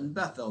Ramah and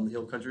Bethel in the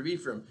hill country of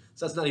Ephraim.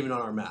 So that's not even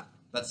on our map.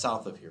 That's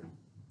south of here,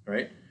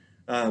 right?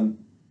 In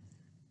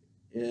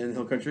the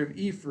hill country of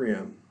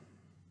Ephraim.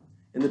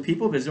 And the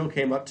people of Israel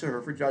came up to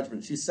her for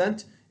judgment. She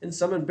sent and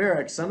summoned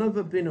Barak, son of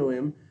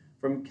Abinuim,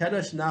 from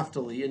Kedesh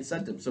Naphtali, and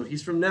sent him. So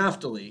he's from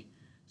Naphtali.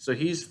 So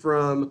he's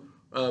from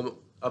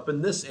up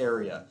in this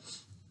area,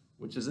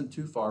 which isn't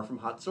too far from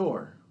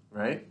Hatzor,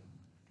 right?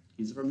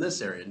 He's from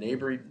this area,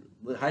 neighboring,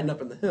 hiding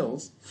up in the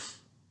hills.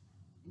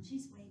 And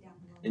she's way down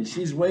below. And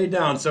she's way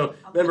down. So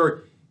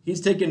remember,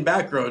 he's taking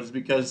back roads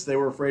because they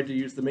were afraid to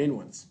use the main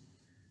ones.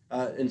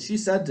 And she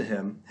said to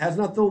him, has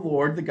not the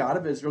Lord, the God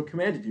of Israel,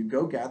 commanded you,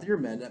 go gather your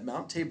men at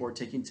Mount Tabor,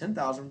 taking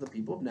 10,000 from the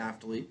people of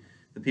Naphtali,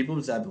 the people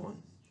of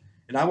Zebulun.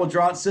 And I will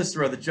draw out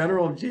Sisera, the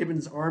general of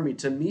Jabin's army,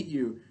 to meet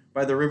you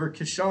by the river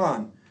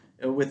Kishon,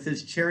 with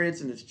his chariots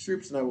and his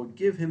troops, and I will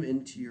give him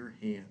into your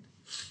hand.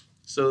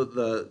 So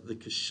the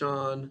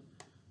Kishon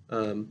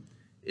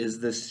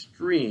is this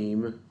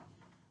stream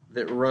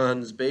that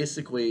runs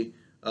basically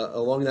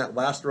along that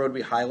last road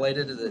we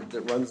highlighted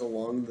that runs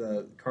along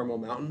the Carmel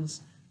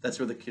Mountains. That's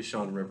where the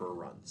Kishon River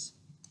runs.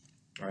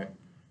 All right.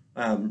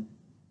 And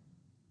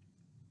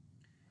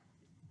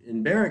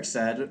Barak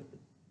said,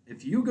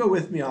 if you go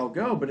with me, I'll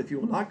go, but if you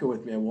will not go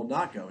with me, I will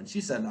not go. And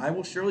she said, I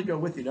will surely go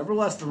with you.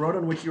 Nevertheless, the road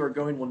on which you are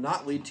going will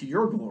not lead to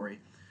your glory,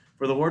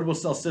 for the Lord will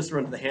sell Sisera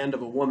into the hand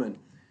of a woman.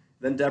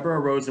 Then Deborah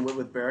arose and went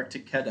with Barak to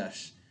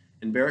Kadesh.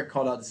 And Barak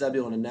called out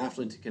Zebulun and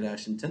Naphtali to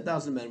Kadesh, and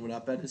 10,000 men went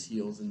up at his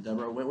heels, and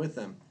Deborah went with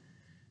them.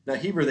 Now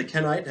Heber the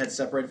Kenite had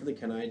separated from the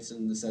Kenites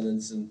and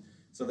descendants, and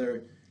so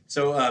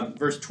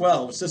verse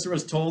 12, Sisera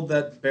was told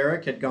that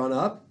Barak had gone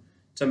up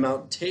to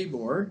Mount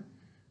Tabor.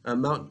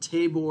 Mount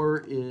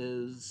Tabor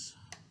is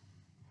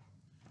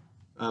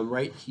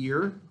right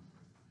here.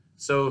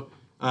 So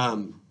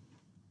we'll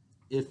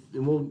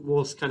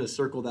kind of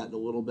circle that in a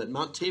little bit.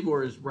 Mount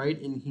Tabor is right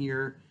in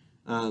here.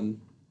 If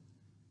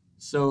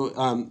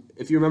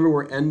you remember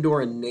where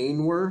Endor and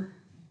Nain were,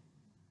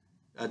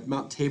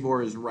 Mount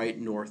Tabor is right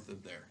north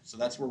of there. So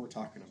that's where we're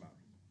talking about.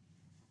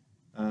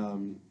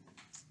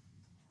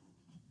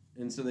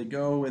 And so they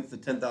go with the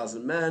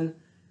 10,000 men,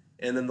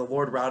 and then the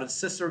Lord routed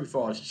Sisera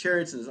before all his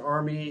chariots and his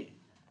army.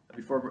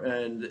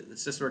 And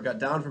Sisera got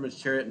down from his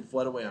chariot and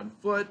fled away on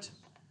foot.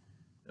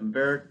 And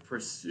Barak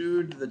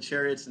pursued the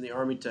chariots and the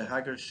army to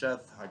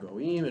Hagosheth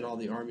Hagoim, and all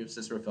the army of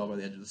Sisera fell by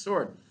the edge of the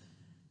sword.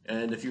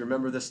 And if you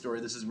remember this story,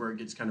 this is where it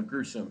gets kind of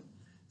gruesome.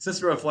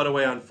 Sisera fled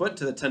away on foot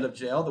to the tent of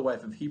Jael, the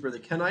wife of Heber the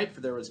Kenite,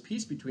 for there was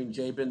peace between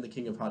Jabin, the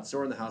king of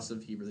Hatzor, and the house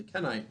of Heber the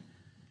Kenite.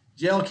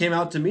 Jael came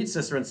out to meet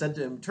Sisera and said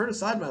to him, turn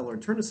aside, my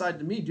lord, turn aside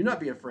to me, do not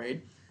be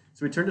afraid.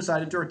 So he turned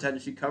aside into her tent,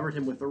 and she covered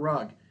him with a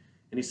rug.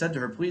 And he said to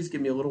her, please give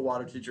me a little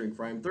water to drink,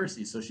 for I am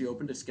thirsty. So she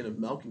opened a skin of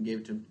milk and gave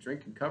it to him to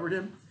drink and covered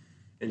him.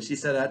 And he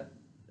said to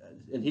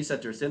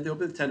her, stand at the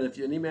open of the tent, and if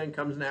any man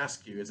comes and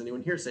asks you, is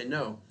anyone here, say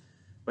no.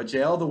 But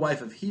Jael, the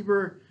wife of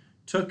Heber,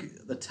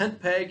 took the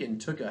tent peg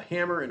and took a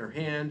hammer in her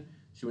hand.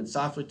 She went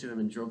softly to him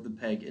and drove the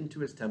peg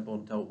into his temple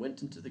until it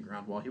went into the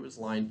ground while he was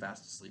lying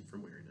fast asleep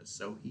from weariness.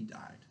 So he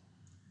died.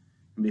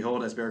 And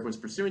behold, as Barak was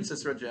pursuing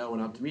Sisera, Jael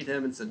went out to meet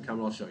him and said,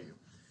 come, I'll show you.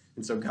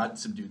 And so God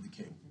subdued the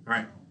king. All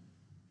right.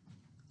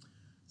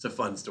 It's a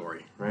fun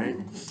story, right?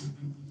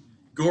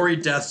 Gory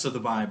deaths of the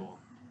Bible.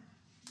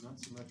 Not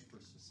so much for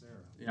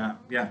Sisera.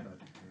 Yeah.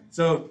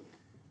 So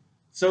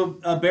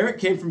Barak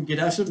came from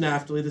Kadesh of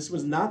Naphtali. This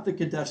was not the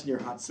Kadesh near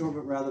Hatzor,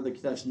 but rather the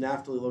Kadesh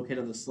Naphtali located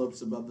on the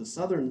slopes above the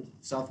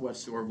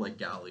southwest shore of Lake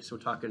Galilee. So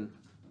we're talking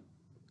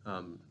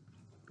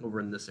over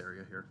in this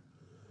area here.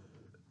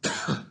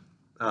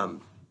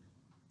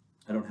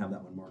 I don't have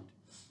that one marked.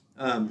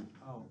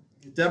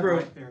 It's Deborah,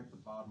 right there at the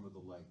bottom of the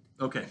lake.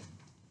 Okay.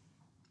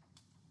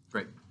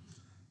 Great.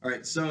 All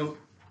right, so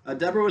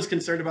Deborah was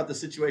concerned about the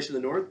situation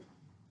in the north.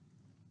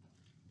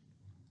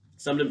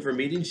 Summoned him for a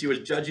meeting. She was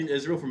judging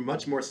Israel from a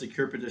much more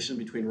secure position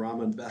between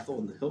Ramah and Bethel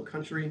in the hill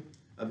country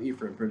of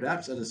Ephraim,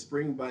 perhaps at a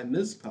spring by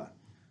Mizpah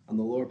on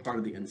the lower part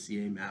of the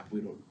NCA map.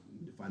 We don't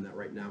need to find that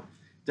right now.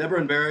 Deborah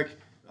and Barak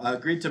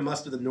agreed to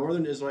muster the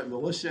northern Israelite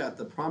militia at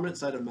the prominent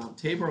site of Mount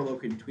Tabor,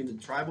 located between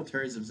the tribal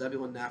territories of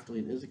Zebulun, Naphtali,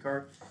 and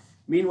Issachar.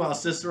 Meanwhile,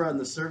 Sisera, in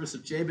the service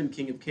of Jabin,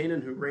 king of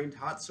Canaan, who reigned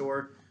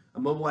Hatzor,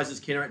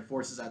 mobilizes Canaanite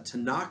forces at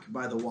Tanakh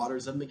by the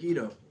waters of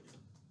Megiddo.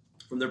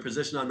 From their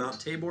position on Mount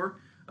Tabor,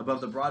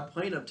 above the broad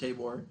plain of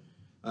Tabor,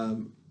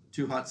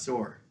 to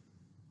Hatzor.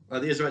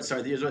 The Israelites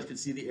could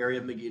see the area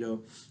of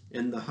Megiddo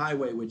and the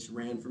highway which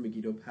ran from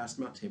Megiddo past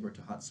Mount Tabor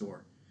to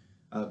Hatzor.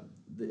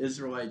 The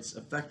Israelites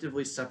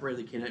effectively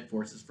separated the Canaanite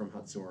forces from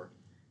Hatzor.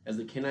 As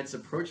the Canaanites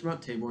approached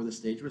Mount Tabor, the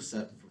stage was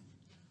set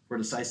for a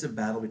decisive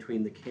battle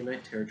between the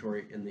Canaanite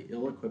territory and the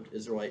ill-equipped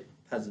Israelite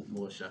peasant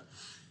militia.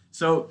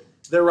 So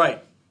they're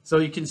right. So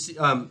you can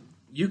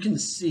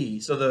see.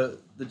 So the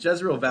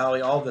Jezreel Valley,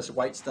 all this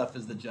white stuff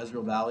is the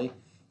Jezreel Valley.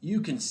 you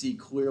can see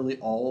clearly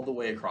all the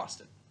way across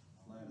it.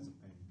 Flat as a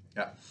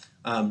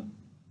pancake.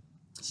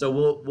 So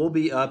we'll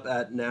be up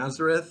at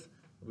Nazareth,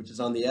 which is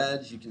on the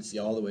edge. You can see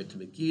all the way to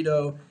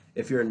Megiddo.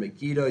 If you're in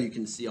Megiddo, you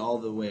can see all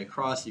the way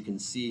across. You can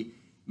see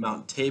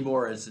Mount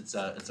Tabor as it's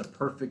a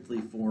perfectly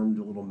formed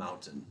little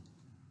mountain.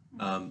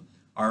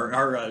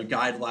 Our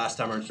guide last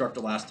time, our instructor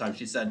last time,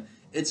 she said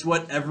it's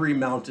what every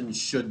mountain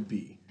should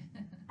be.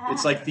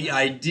 It's like the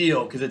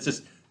ideal because it's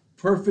this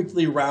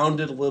perfectly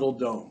rounded little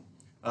dome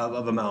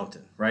of a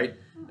mountain, right?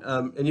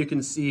 And you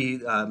can see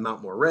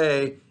Mount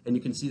Moreh, and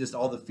you can see just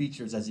all the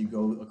features as you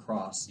go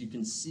across. You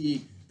can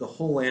see the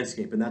whole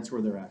landscape, and that's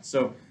where they're at.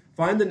 So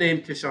find the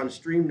name Kishon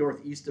Stream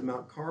northeast of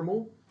Mount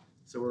Carmel.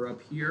 So we're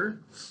up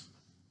here,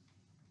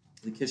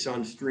 the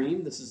Kishon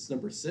Stream. This is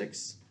number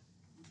 6.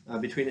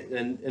 Between it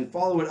and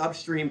follow it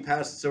upstream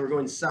past. So we're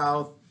going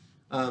south,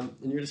 and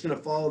you're just going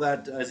to follow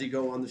that as you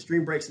go on. The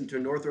stream breaks into a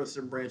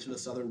northwestern branch and a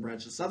southern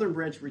branch. The southern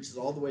branch reaches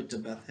all the way to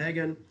Beth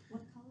Hagen.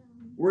 What color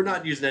are we? We're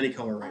not using any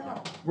color right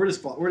now. We're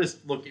just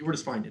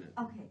finding it.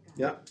 Okay,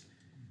 got it.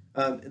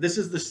 Yep. This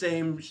is the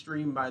same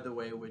stream, by the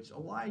way, which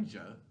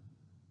Elijah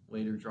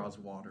later draws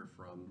water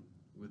from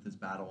with his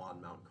battle on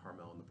Mount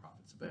Carmel and the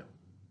prophets of Baal.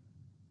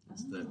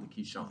 It's the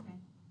Kishon,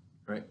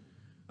 Okay.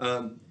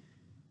 right?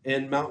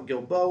 And Mount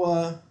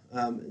Gilboa.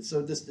 So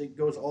it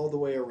goes all the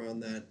way around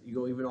that. You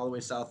go even all the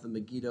way south of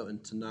Megiddo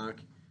and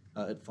Tanakh.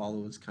 It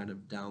follows kind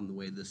of down the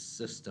way this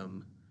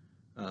system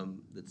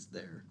that's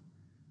there.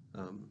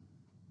 All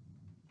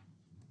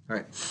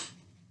right.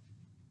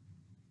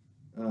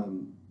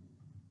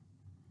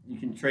 You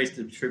can trace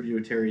the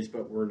tributaries,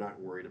 but we're not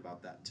worried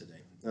about that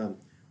today.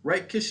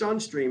 Right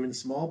Kishon Stream in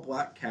small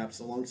black caps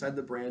alongside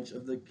the branch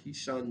of the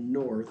Kishon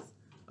north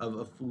of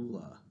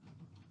Afula.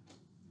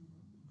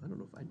 I don't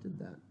know if I did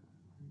that.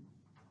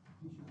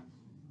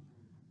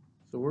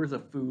 So where's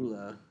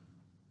Afula?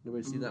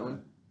 Anybody see that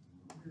one?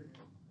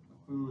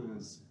 Afula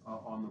is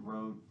on the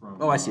road from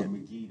Oh, I see it.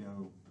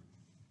 Megiddo.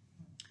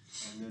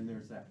 And then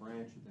there's that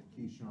branch of the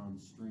Kishon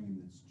Stream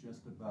that's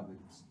just above it.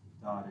 It's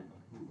dotted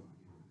Afula.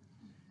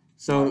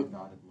 So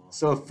Dotted line.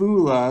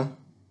 Afula,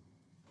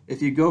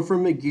 if you go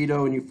from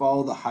Megiddo and you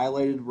follow the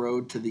highlighted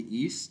road to the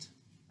east,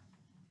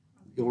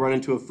 you'll run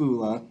into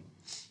Afula.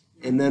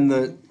 And then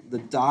the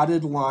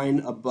dotted line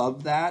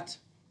above that,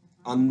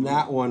 on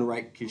that one,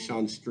 right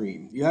Kishon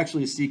Stream. You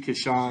actually see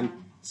Kishon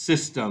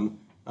System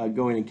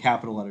going in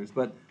capital letters,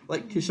 but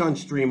like Kishon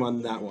Stream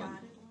on that one.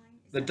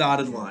 The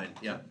dotted line,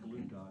 yeah. Blue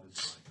dotted line.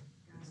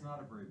 It's not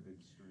a very big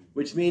stream.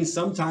 Which means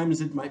sometimes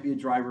it might be a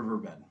dry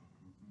riverbed,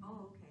 Oh,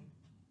 okay.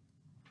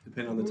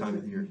 depending on the time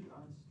of the year.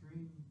 On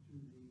stream to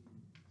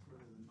the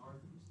sort of the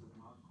northeast of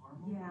Mount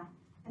Carmel. Yeah,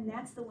 and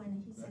that's the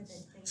one he said that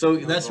they. So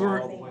It that's goes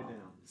where- all the way down.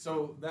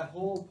 So that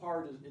whole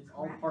part it's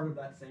all part of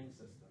that same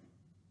system.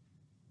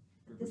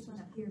 But this one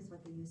up here is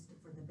what they used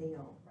for the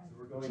Baal So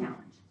we're going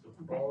challenge.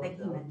 follow Okay, it like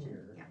you down mentioned,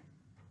 here, yeah.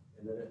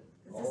 and then it.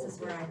 Because this is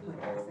where I put it,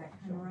 is that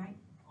kind of right?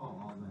 Oh,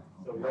 all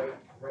that. So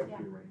right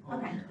here, right.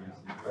 Okay.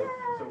 Right,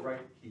 so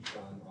right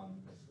Kishon on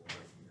this one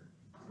right here.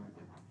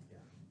 Yeah.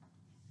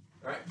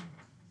 All right.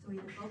 So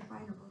either both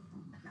right or both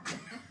wrong. No.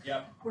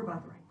 Yep. We're both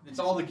right. It's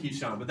all the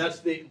Kishon, but that's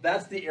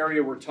the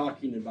area we're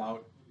talking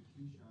about.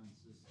 The Kishon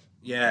system.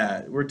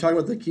 Yeah, we're talking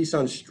about the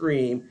Kishon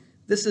Stream.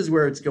 This is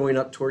where it's going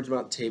up towards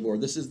Mount Tabor.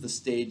 This is the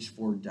stage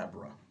for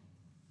Deborah,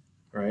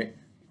 right?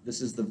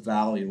 This is the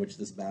valley in which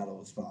this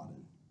battle is fought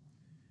in.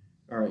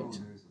 All right. Oh,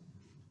 there's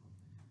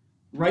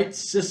Right,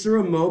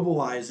 Sisera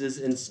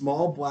mobilizes in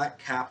small black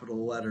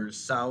capital letters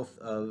south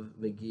of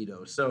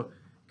Megiddo. So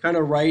kind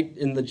of right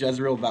in the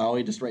Jezreel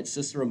Valley, just write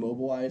Sisera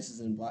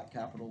mobilizes in black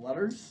capital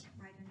letters.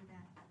 Right under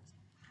that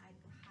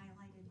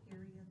highlighted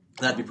area.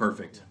 That'd be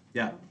perfect.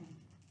 Yeah, Okay.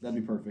 that'd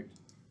be perfect.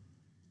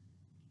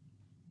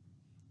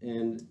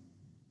 And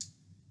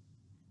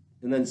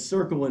then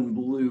circle in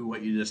blue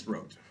what you just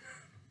wrote.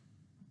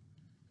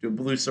 Do a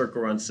blue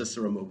circle around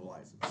Sisera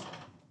mobilizes.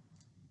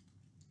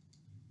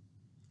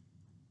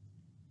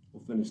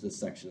 We'll finish this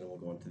section and we'll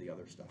go into the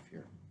other stuff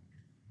here.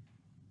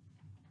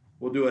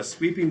 We'll do a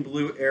sweeping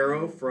blue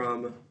arrow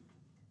from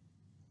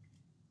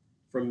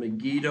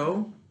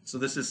Megiddo. So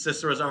this is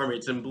Sisera's army.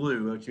 It's in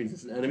blue, which means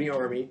it's an enemy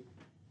army.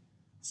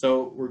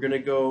 So we're going to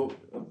go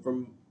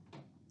from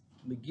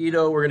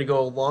Megiddo. We're going to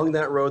go along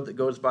that road that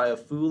goes by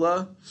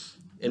Afula.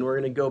 And we're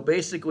going to go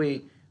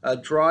basically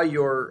draw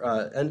your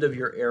end of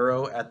your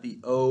arrow at the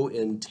O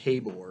in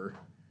Tabor.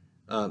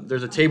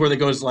 There's a Tabor that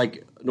goes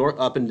like north,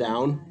 up and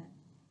down.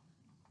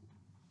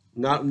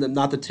 Not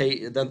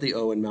the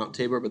O in Mount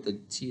Tabor, but the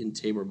T in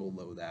Tabor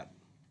below that.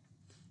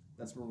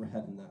 That's where we're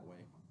heading that way.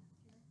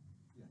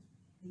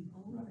 The O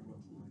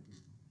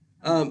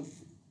or the T?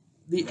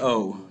 The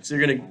O. So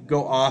you're going to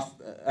go off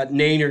at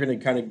Nain. You're going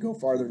to kind of go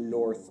farther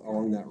north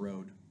along that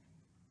road.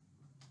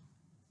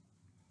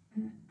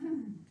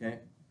 Okay.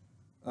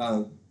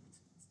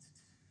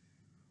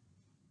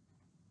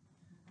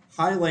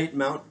 Highlight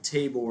Mount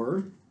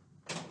Tabor,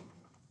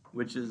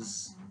 which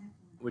is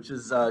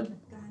Got it.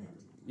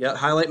 yeah.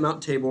 Highlight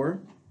Mount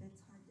Tabor.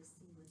 That's hard to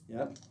see with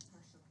Yep.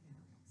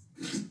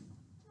 partial cataracts.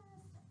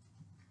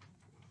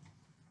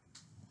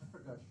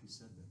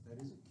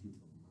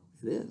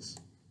 It is.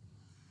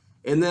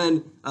 And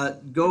then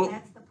go.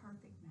 That's the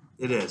perfect map.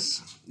 It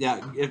is.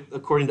 Yeah,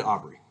 according to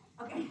Aubrey.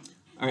 Okay.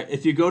 All right.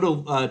 If you go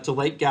to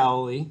Lake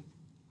Galilee,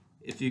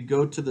 if you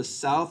go to the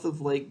south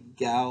of Lake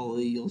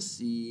Galilee, you'll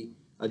see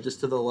just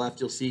to the left.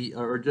 You'll see,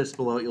 or just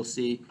below it, you'll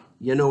see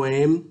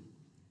Yenoam,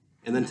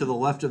 and then to the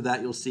left of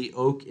that, you'll see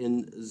Oak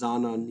in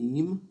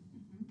Zananim.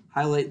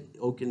 Highlight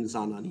Oak in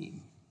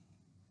Zananim.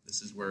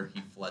 This is where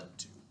he fled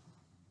to.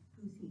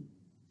 Who's he?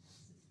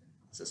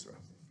 Sisera.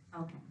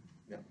 Okay.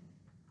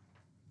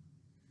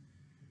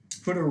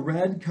 Put a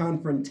red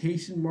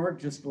confrontation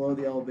mark just below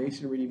the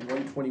elevation reading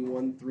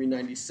 121,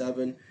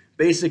 397.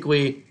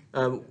 Basically,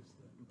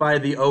 by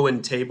the O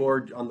in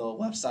Tabor on the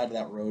left side of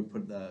that road,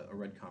 put a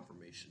red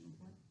confirmation.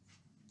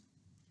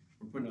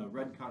 We're putting a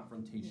red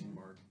confrontation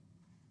mark.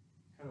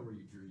 Kind of where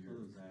you drew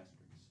your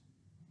asterisks.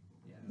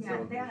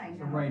 Yeah, that I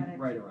know, So right, but I-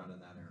 right around in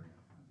that area.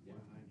 Yeah.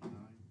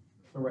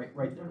 So right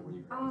there where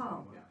you.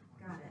 Oh,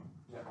 Yeah. got it.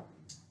 Yeah.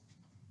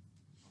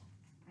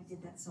 I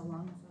did that so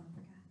long ago, I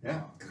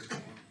forgot.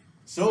 Yeah.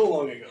 So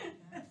long ago.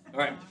 All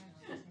right.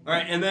 All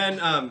right, and then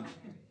At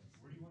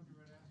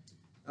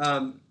the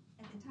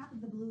top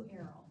of the blue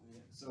arrow.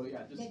 so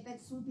yeah, just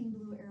That swooping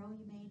blue arrow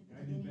you made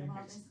at the beginning of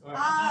all this. All right.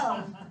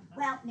 Oh,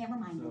 well, never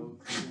mind. so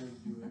you're gonna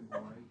do it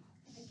right.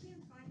 I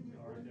can't find it.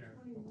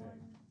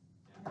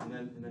 And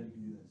then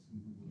you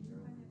can do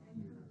this.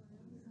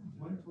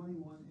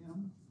 121M.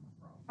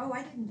 Oh,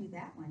 I didn't do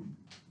that one.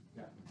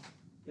 Yeah.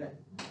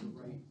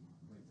 Right.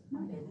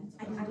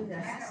 I can do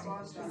this.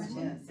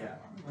 Yeah.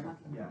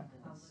 Yeah.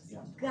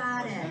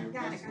 Got That's it,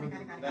 got it, where got it,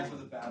 got it, got That's it. where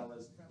the battle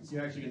is. So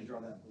you're actually gonna draw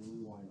that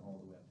blue line all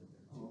the way up to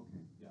there. Oh,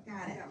 okay.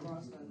 Got it.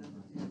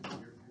 You're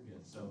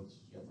good. So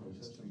yeah,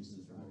 those trees is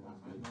good.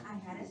 I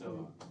had it. So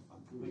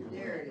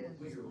There it is.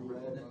 put your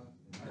red right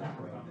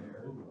there.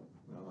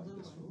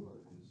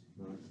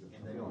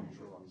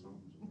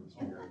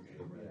 And then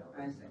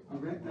I see. The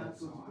red dot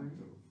goes where?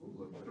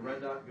 the red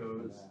dot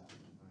goes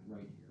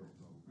right here.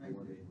 Right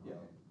there.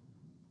 Yeah.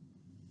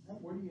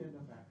 Where do you end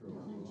up after a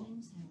while?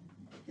 James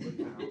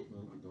had it.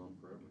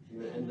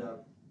 You're gonna end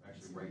up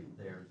actually right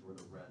there is where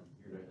the red.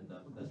 You're gonna end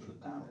up. That's where the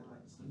battle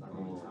is. There's not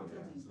really time.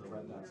 So the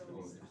red dot's gonna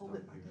go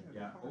there.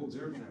 Yeah. Oh,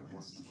 there's that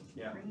one.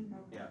 Yeah.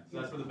 Yeah.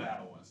 So that's where the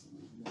battle was.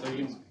 So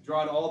you can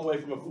draw it all the way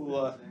from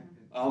Afula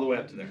all the way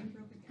up to there.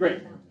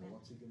 Great.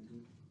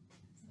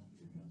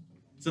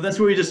 So that's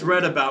what we just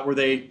read about,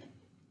 where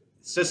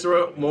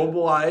Sisera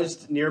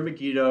mobilized near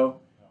Megiddo,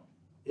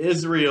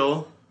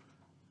 Israel,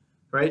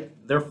 right?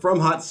 They're from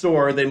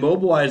Hatzor. They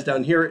mobilize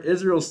down here.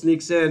 Israel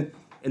sneaks in,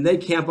 and they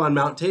camp on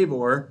Mount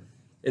Tabor.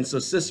 And so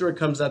Sisera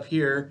comes up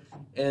here,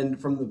 and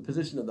from the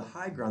position of the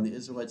high ground, the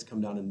Israelites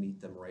come down and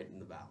meet them right in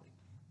the valley.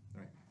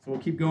 All right. So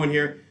we'll keep going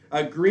here.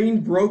 A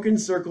green broken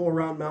circle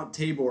around Mount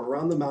Tabor,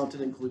 around the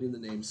mountain, including the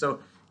name. So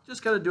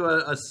just got to do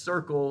a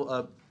circle,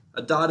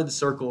 a dotted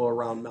circle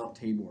around Mount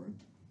Tabor.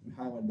 We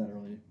highlighted that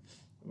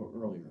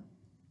earlier.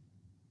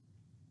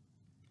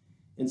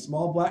 In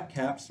small black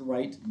caps,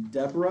 write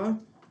Deborah,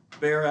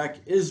 Barak,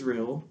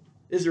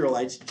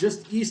 Israelites,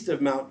 just east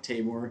of Mount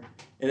Tabor,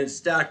 and it's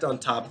stacked on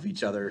top of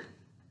each other.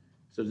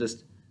 So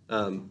just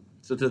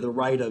so to the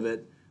right of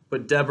it,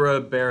 put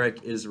Deborah,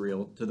 Barak,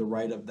 Israel to the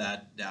right of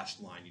that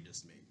dashed line you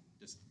just made,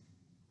 just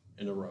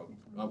in a row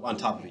on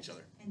top of each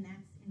other. And that's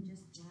in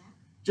just black?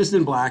 Just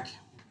in black. Okay.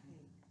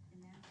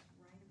 And that's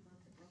right above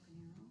the broken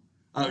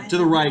arrow?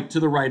 To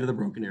the right of the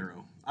broken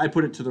arrow. I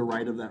put it to the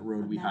right of that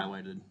road we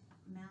highlighted.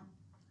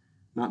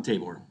 Mount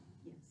Tabor.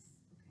 Yes,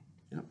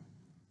 okay. Yep.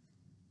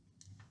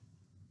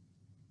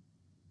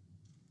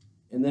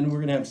 And then we're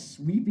going to have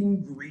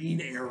sweeping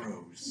green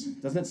arrows.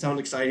 Doesn't that sound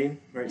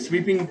exciting? Right?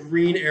 Sweeping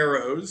green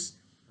arrows.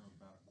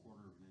 About a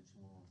quarter of an inch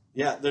long.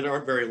 Yeah, that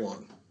aren't very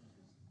long.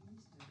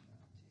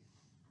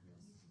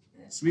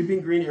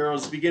 Sweeping green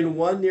arrows begin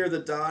one near the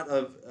dot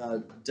of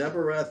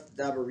Deboreth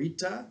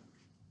Dabarita.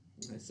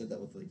 I said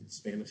that with a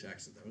Spanish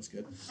accent. That was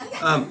good.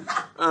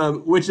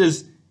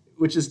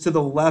 Which is to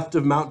the left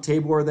of Mount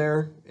Tabor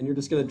there, and you're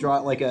just going to draw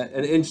it like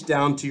an inch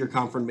down to your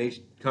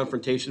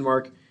confrontation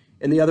mark,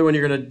 and the other one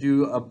you're going to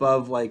do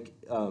above like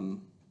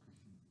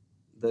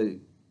the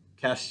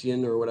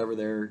Cashian or whatever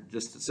there.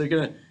 Just so you're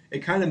gonna, it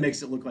kind of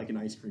makes it look like an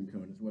ice cream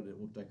cone is what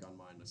it looked like on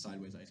mine, a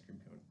sideways ice cream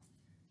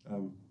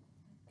cone,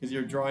 because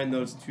you're drawing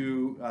those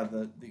to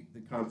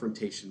the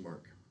confrontation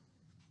mark.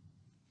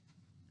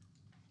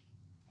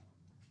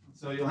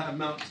 So you'll have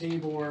Mount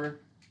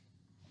Tabor.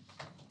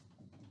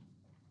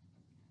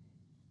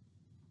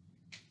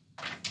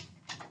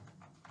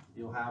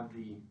 You'll have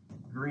the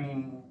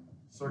green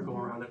circle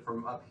around it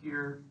from up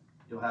here.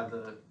 You'll have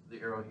the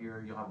arrow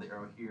here. You'll have the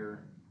arrow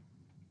here.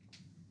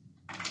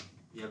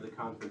 You have the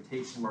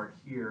confrontation mark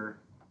here.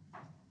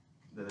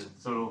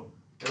 So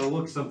it'll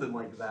look something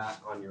like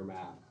that on your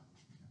map.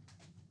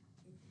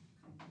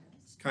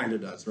 It kind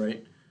of does,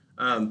 right?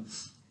 And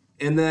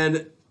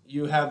then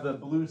you have the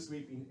blue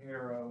sweeping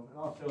arrow, and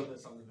I'll show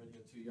this on the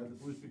video too. You have the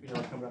blue sweeping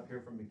arrow coming up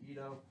here from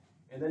Megiddo,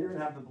 and then you're going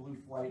to have the blue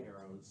flight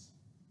arrows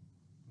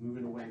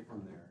moving away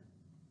from there.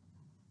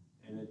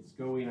 And it's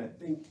going, I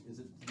think, is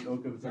it the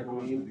Oak of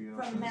Zeboim?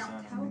 From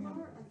Mount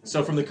Tobar?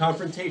 So from the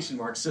confrontation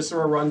mark,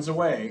 Sisera runs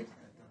away.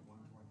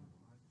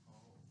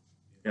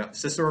 Yeah,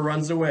 Sisera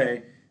runs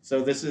away.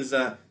 So this is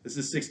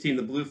 16,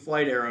 the blue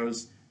flight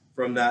arrows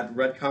from that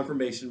red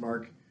confirmation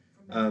mark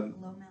From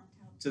below Mount Tobar?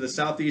 to the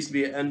southeast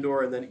via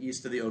Endor and then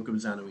east to the Oak of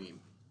Zanoim.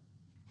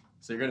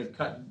 So you're going to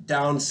cut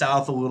down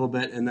south a little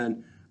bit and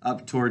then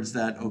up towards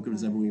that Oak of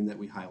Zeboim that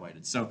we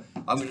highlighted. So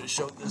I'm going to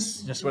show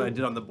this, just what I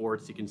did on the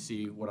board so you can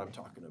see what I'm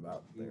talking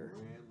about there.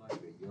 Ran like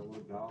a yellow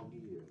dog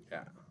he is.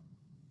 Yeah.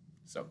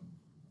 So, all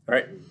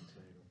right.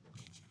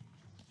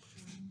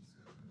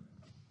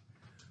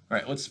 All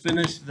right, let's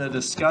finish the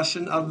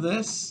discussion of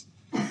this,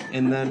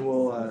 and then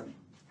we'll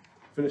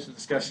finish the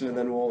discussion, and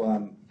then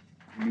we'll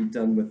be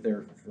done with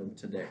there from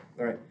today.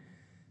 All right.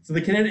 So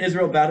the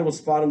Canaan-Israel battle was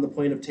fought on the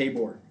plain of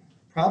Tabor,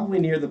 probably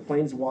near the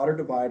plains water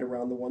divide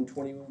around the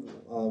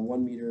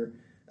 121 meter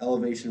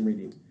elevation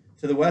reading.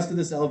 To the west of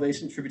this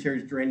elevation,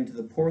 tributaries drain into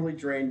the poorly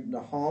drained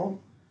Nahal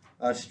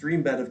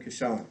stream bed of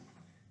Kishon.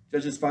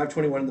 Judges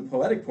 5:21 in the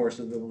poetic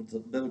portion of the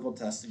biblical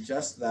text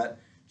suggests that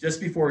just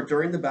before or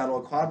during the battle,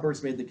 a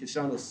cloudburst made the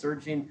Kishon a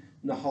surging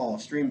Nahal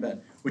stream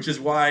bed, which is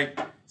why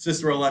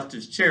Sisera left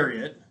his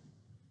chariot,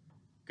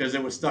 because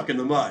it was stuck in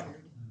the mud.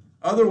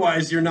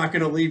 Otherwise, you're not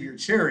going to leave your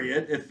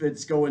chariot if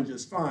it's going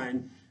just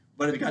fine,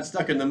 but it got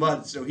stuck in the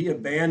mud, so he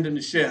abandoned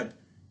the ship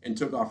and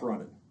took off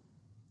running.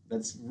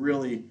 That's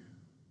really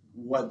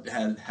what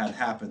had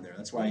happened there.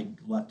 That's why he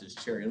left his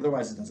chariot.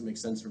 Otherwise, it doesn't make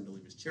sense for him to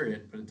leave his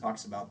chariot, but it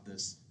talks about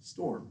this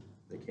storm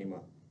that came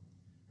up.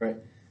 Right?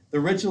 The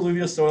rich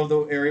alluvial soil of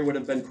the area would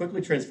have been quickly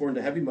transformed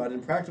to heavy mud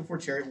and practical for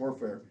chariot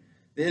warfare.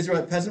 The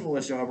Israelite peasant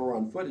militia, however, were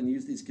on foot and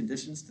used these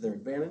conditions to their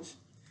advantage.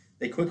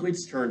 They quickly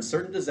turned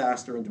certain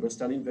disaster into a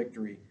stunning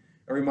victory,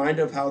 a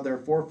reminder of how their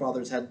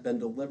forefathers had been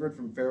delivered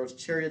from Pharaoh's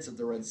chariots at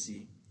the Red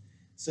Sea.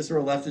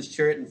 Sisera left his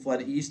chariot and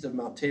fled east of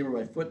Mount Tabor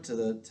by foot to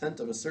the tent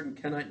of a certain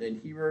Kenite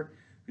named Heber,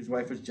 whose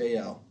wife was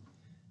Jael.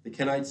 The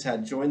Kenites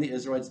had joined the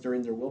Israelites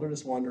during their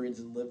wilderness wanderings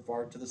and lived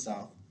far to the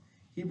south.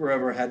 Heber,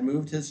 however, had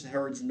moved his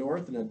herds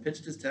north and had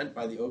pitched his tent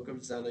by the Oak of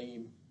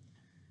Zanaim.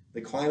 The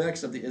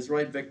climax of the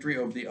Israelite victory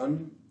over the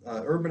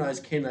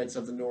urbanized Canaanites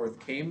of the north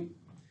came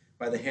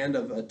by the hand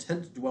of a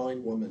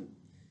tent-dwelling woman.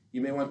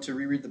 You may want to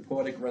reread the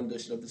poetic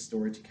rendition of the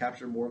story to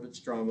capture more of its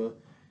drama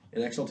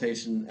and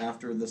exaltation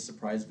after the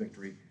surprise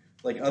victory.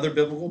 Like other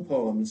biblical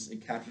poems,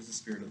 it captures the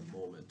spirit of the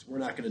moment. We're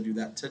not going to do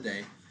that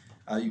today.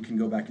 You can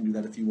go back and do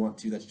that if you want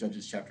to. That's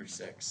Judges chapter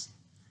 6.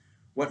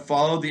 What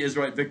followed the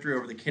Israelite victory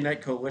over the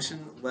Canaanite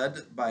coalition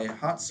led by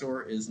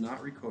Hatzor is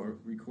not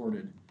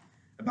recorded.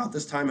 About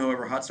this time,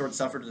 however, Hatzor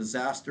suffered a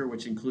disaster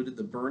which included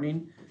the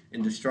burning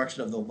and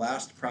destruction of the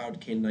last proud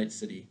Canaanite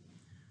city.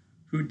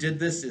 Who did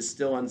this is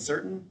still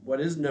uncertain. What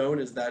is known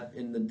is that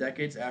in the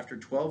decades after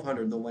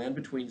 1200, the land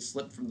between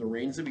slipped from the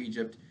reigns of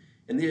Egypt,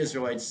 and the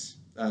Israelites,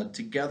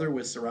 together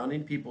with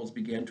surrounding peoples,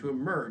 began to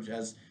emerge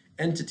as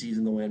entities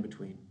in the land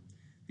between.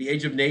 The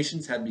Age of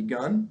Nations had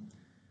begun,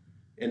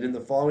 and in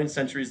the following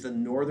centuries, the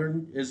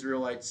northern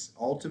Israelites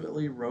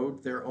ultimately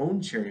rode their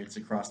own chariots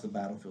across the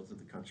battlefields of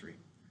the country.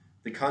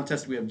 The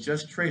contest we have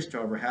just traced,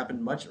 however,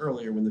 happened much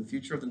earlier when the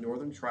future of the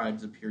northern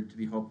tribes appeared to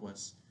be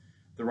hopeless.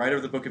 The writer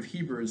of the book of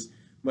Hebrews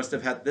must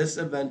have had this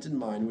event in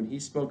mind when he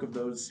spoke of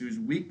those whose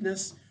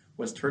weakness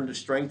was turned to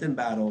strength in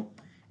battle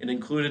and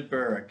included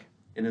Barak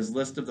in his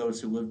list of those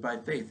who lived by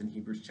faith in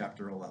Hebrews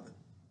chapter 11.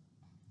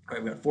 All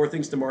right, we've got 4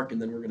 things to mark, and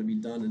then we're going to be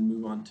done and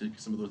move on to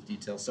some of those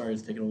details. Sorry,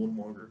 it's taking a little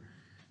longer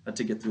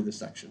to get through this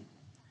section.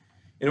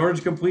 In order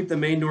to complete the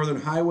main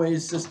northern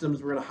highways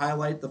systems, we're going to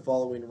highlight the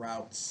following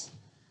routes.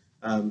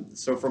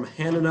 So from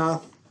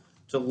Hananoth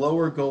to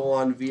Lower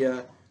Golan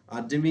via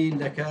Adimi,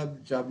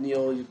 Nekeb,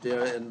 Jabneel,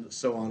 Yudea, and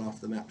so on off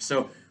the map.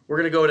 So we're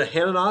going to go to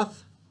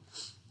Hananoth.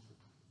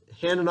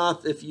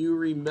 Hananoth, if you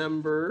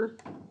remember,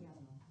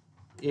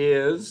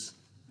 is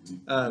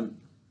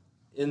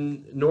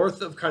in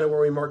north of kind of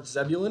where we marked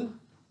Zebulun.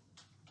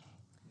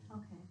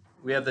 Okay.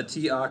 We have the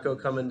T Akko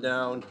coming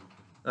down.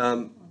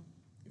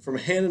 From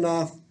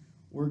Hananoth,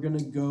 we're going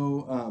to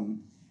go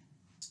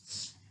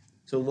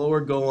to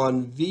Lower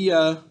Golan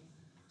via,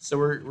 so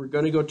we're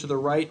going to go to the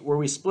right, where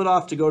we split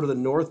off to go to the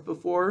north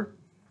before.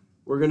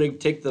 We're going to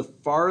take the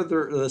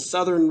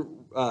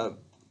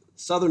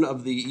southern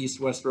of the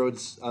east-west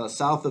roads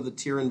south of the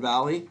Tiran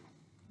Valley.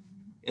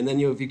 And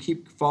then if you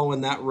keep following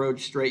that road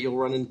straight, you'll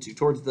run into,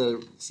 towards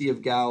the Sea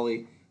of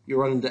Galilee,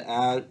 you'll run into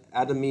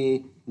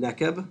Adami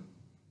Nekeb.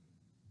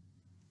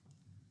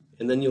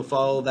 And then you'll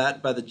follow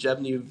that by the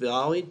Jebneel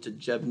Valley to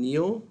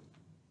Jebneel.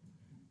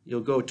 You'll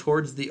go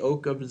towards the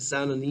Oak of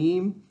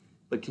Zananim,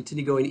 but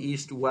continue going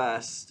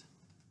east-west.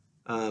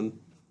 And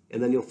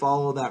then you'll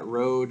follow that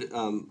road,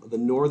 the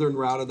northern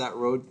route of that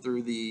road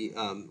through the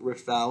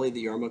Rift Valley,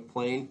 the Yarmuk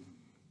Plain,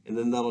 and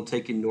then that'll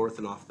take you north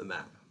and off the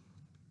map.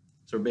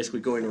 So we're basically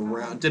going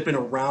around, dipping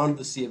around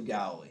the Sea of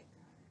Galilee.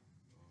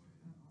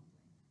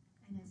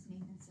 And as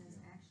Nathan says,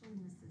 actually,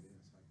 Mrs.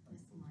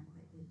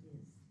 Margaret, it is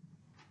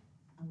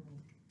a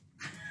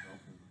lake.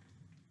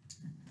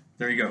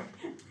 There you go.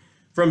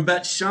 From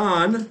Bet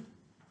Shan,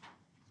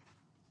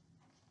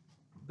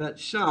 Bet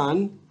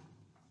Shan,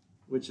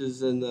 which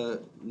is in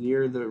the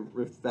near the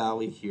Rift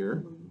Valley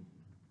here.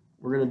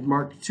 We're going to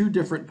mark two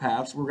different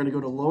paths. We're going to go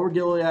to Lower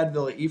Gilead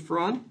via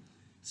Ephron.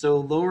 So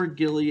Lower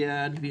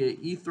Gilead via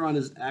Ephron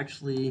is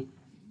actually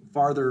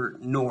farther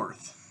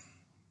north.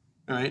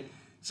 All right.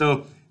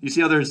 So you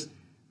see how there's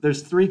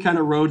three kind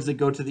of roads that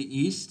go to the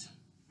east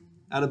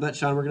out of Bet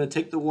Shan. We're going to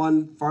take the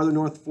one farther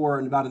north for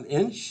about an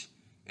inch,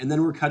 and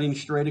then we're cutting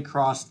straight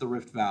across the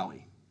Rift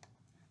Valley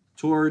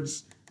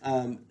towards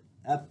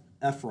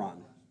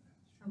Ephron.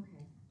 Okay.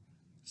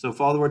 So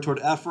follow the word toward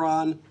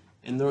Ephron,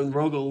 and then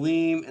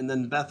Rogalim, and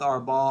then Beth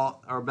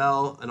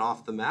Arbel, and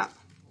off the map.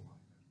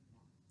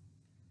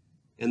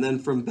 And then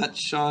from Bet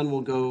Shan,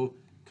 we'll go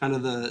kind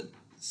of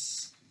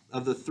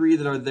of the three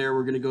that are there,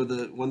 we're going to go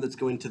the one that's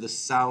going to the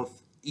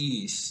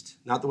southeast,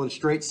 not the one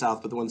straight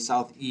south, but the one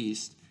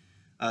southeast,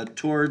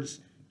 towards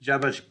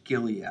Jabesh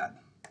Gilead,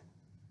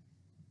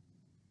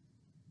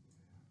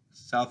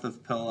 south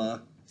of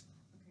Pella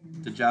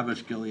to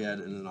Jabesh Gilead,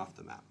 and then off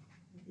the map.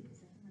 Is that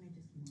the one I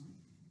just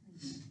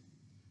marked?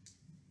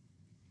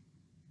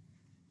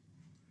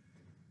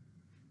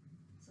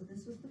 So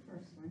this was the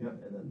first one?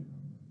 Yep, and then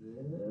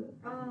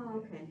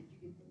Oh, okay.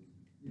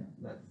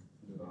 that's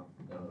off.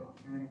 Got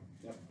it.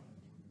 Yep.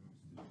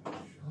 Yes,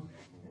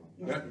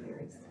 Okay.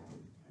 very so.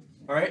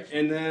 All right,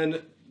 and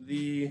then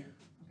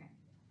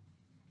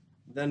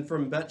then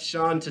from Bet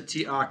Shan to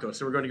Te'ako.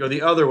 So we're going to go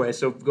the other way.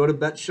 So go to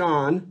Bet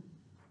Shan,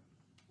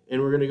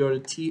 and we're going to go to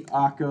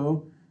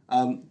Te'ako.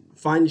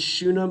 Find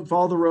Shunem,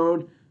 follow the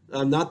road,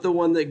 not the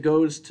one that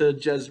goes to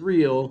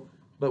Jezreel,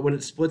 but when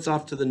it splits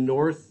off to the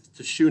north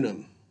to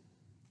Shunem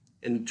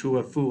and to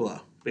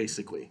Afula,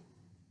 basically.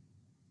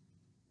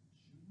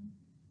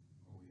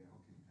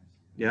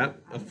 Yeah,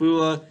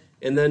 Afula,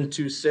 and then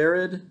to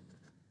Sarid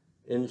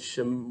and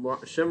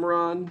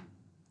Shimron,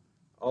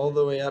 all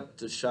the way up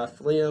to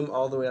Shafliam,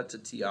 all the way up to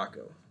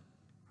Te'ako.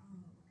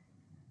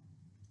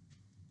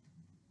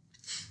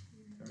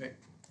 Okay.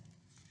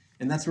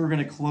 And that's where we're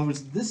going to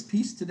close this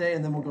piece today,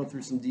 and then we'll go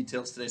through some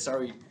details today.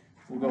 Sorry,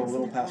 we'll go a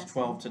little past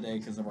 12 today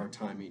because of our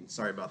timing.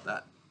 Sorry about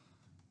that.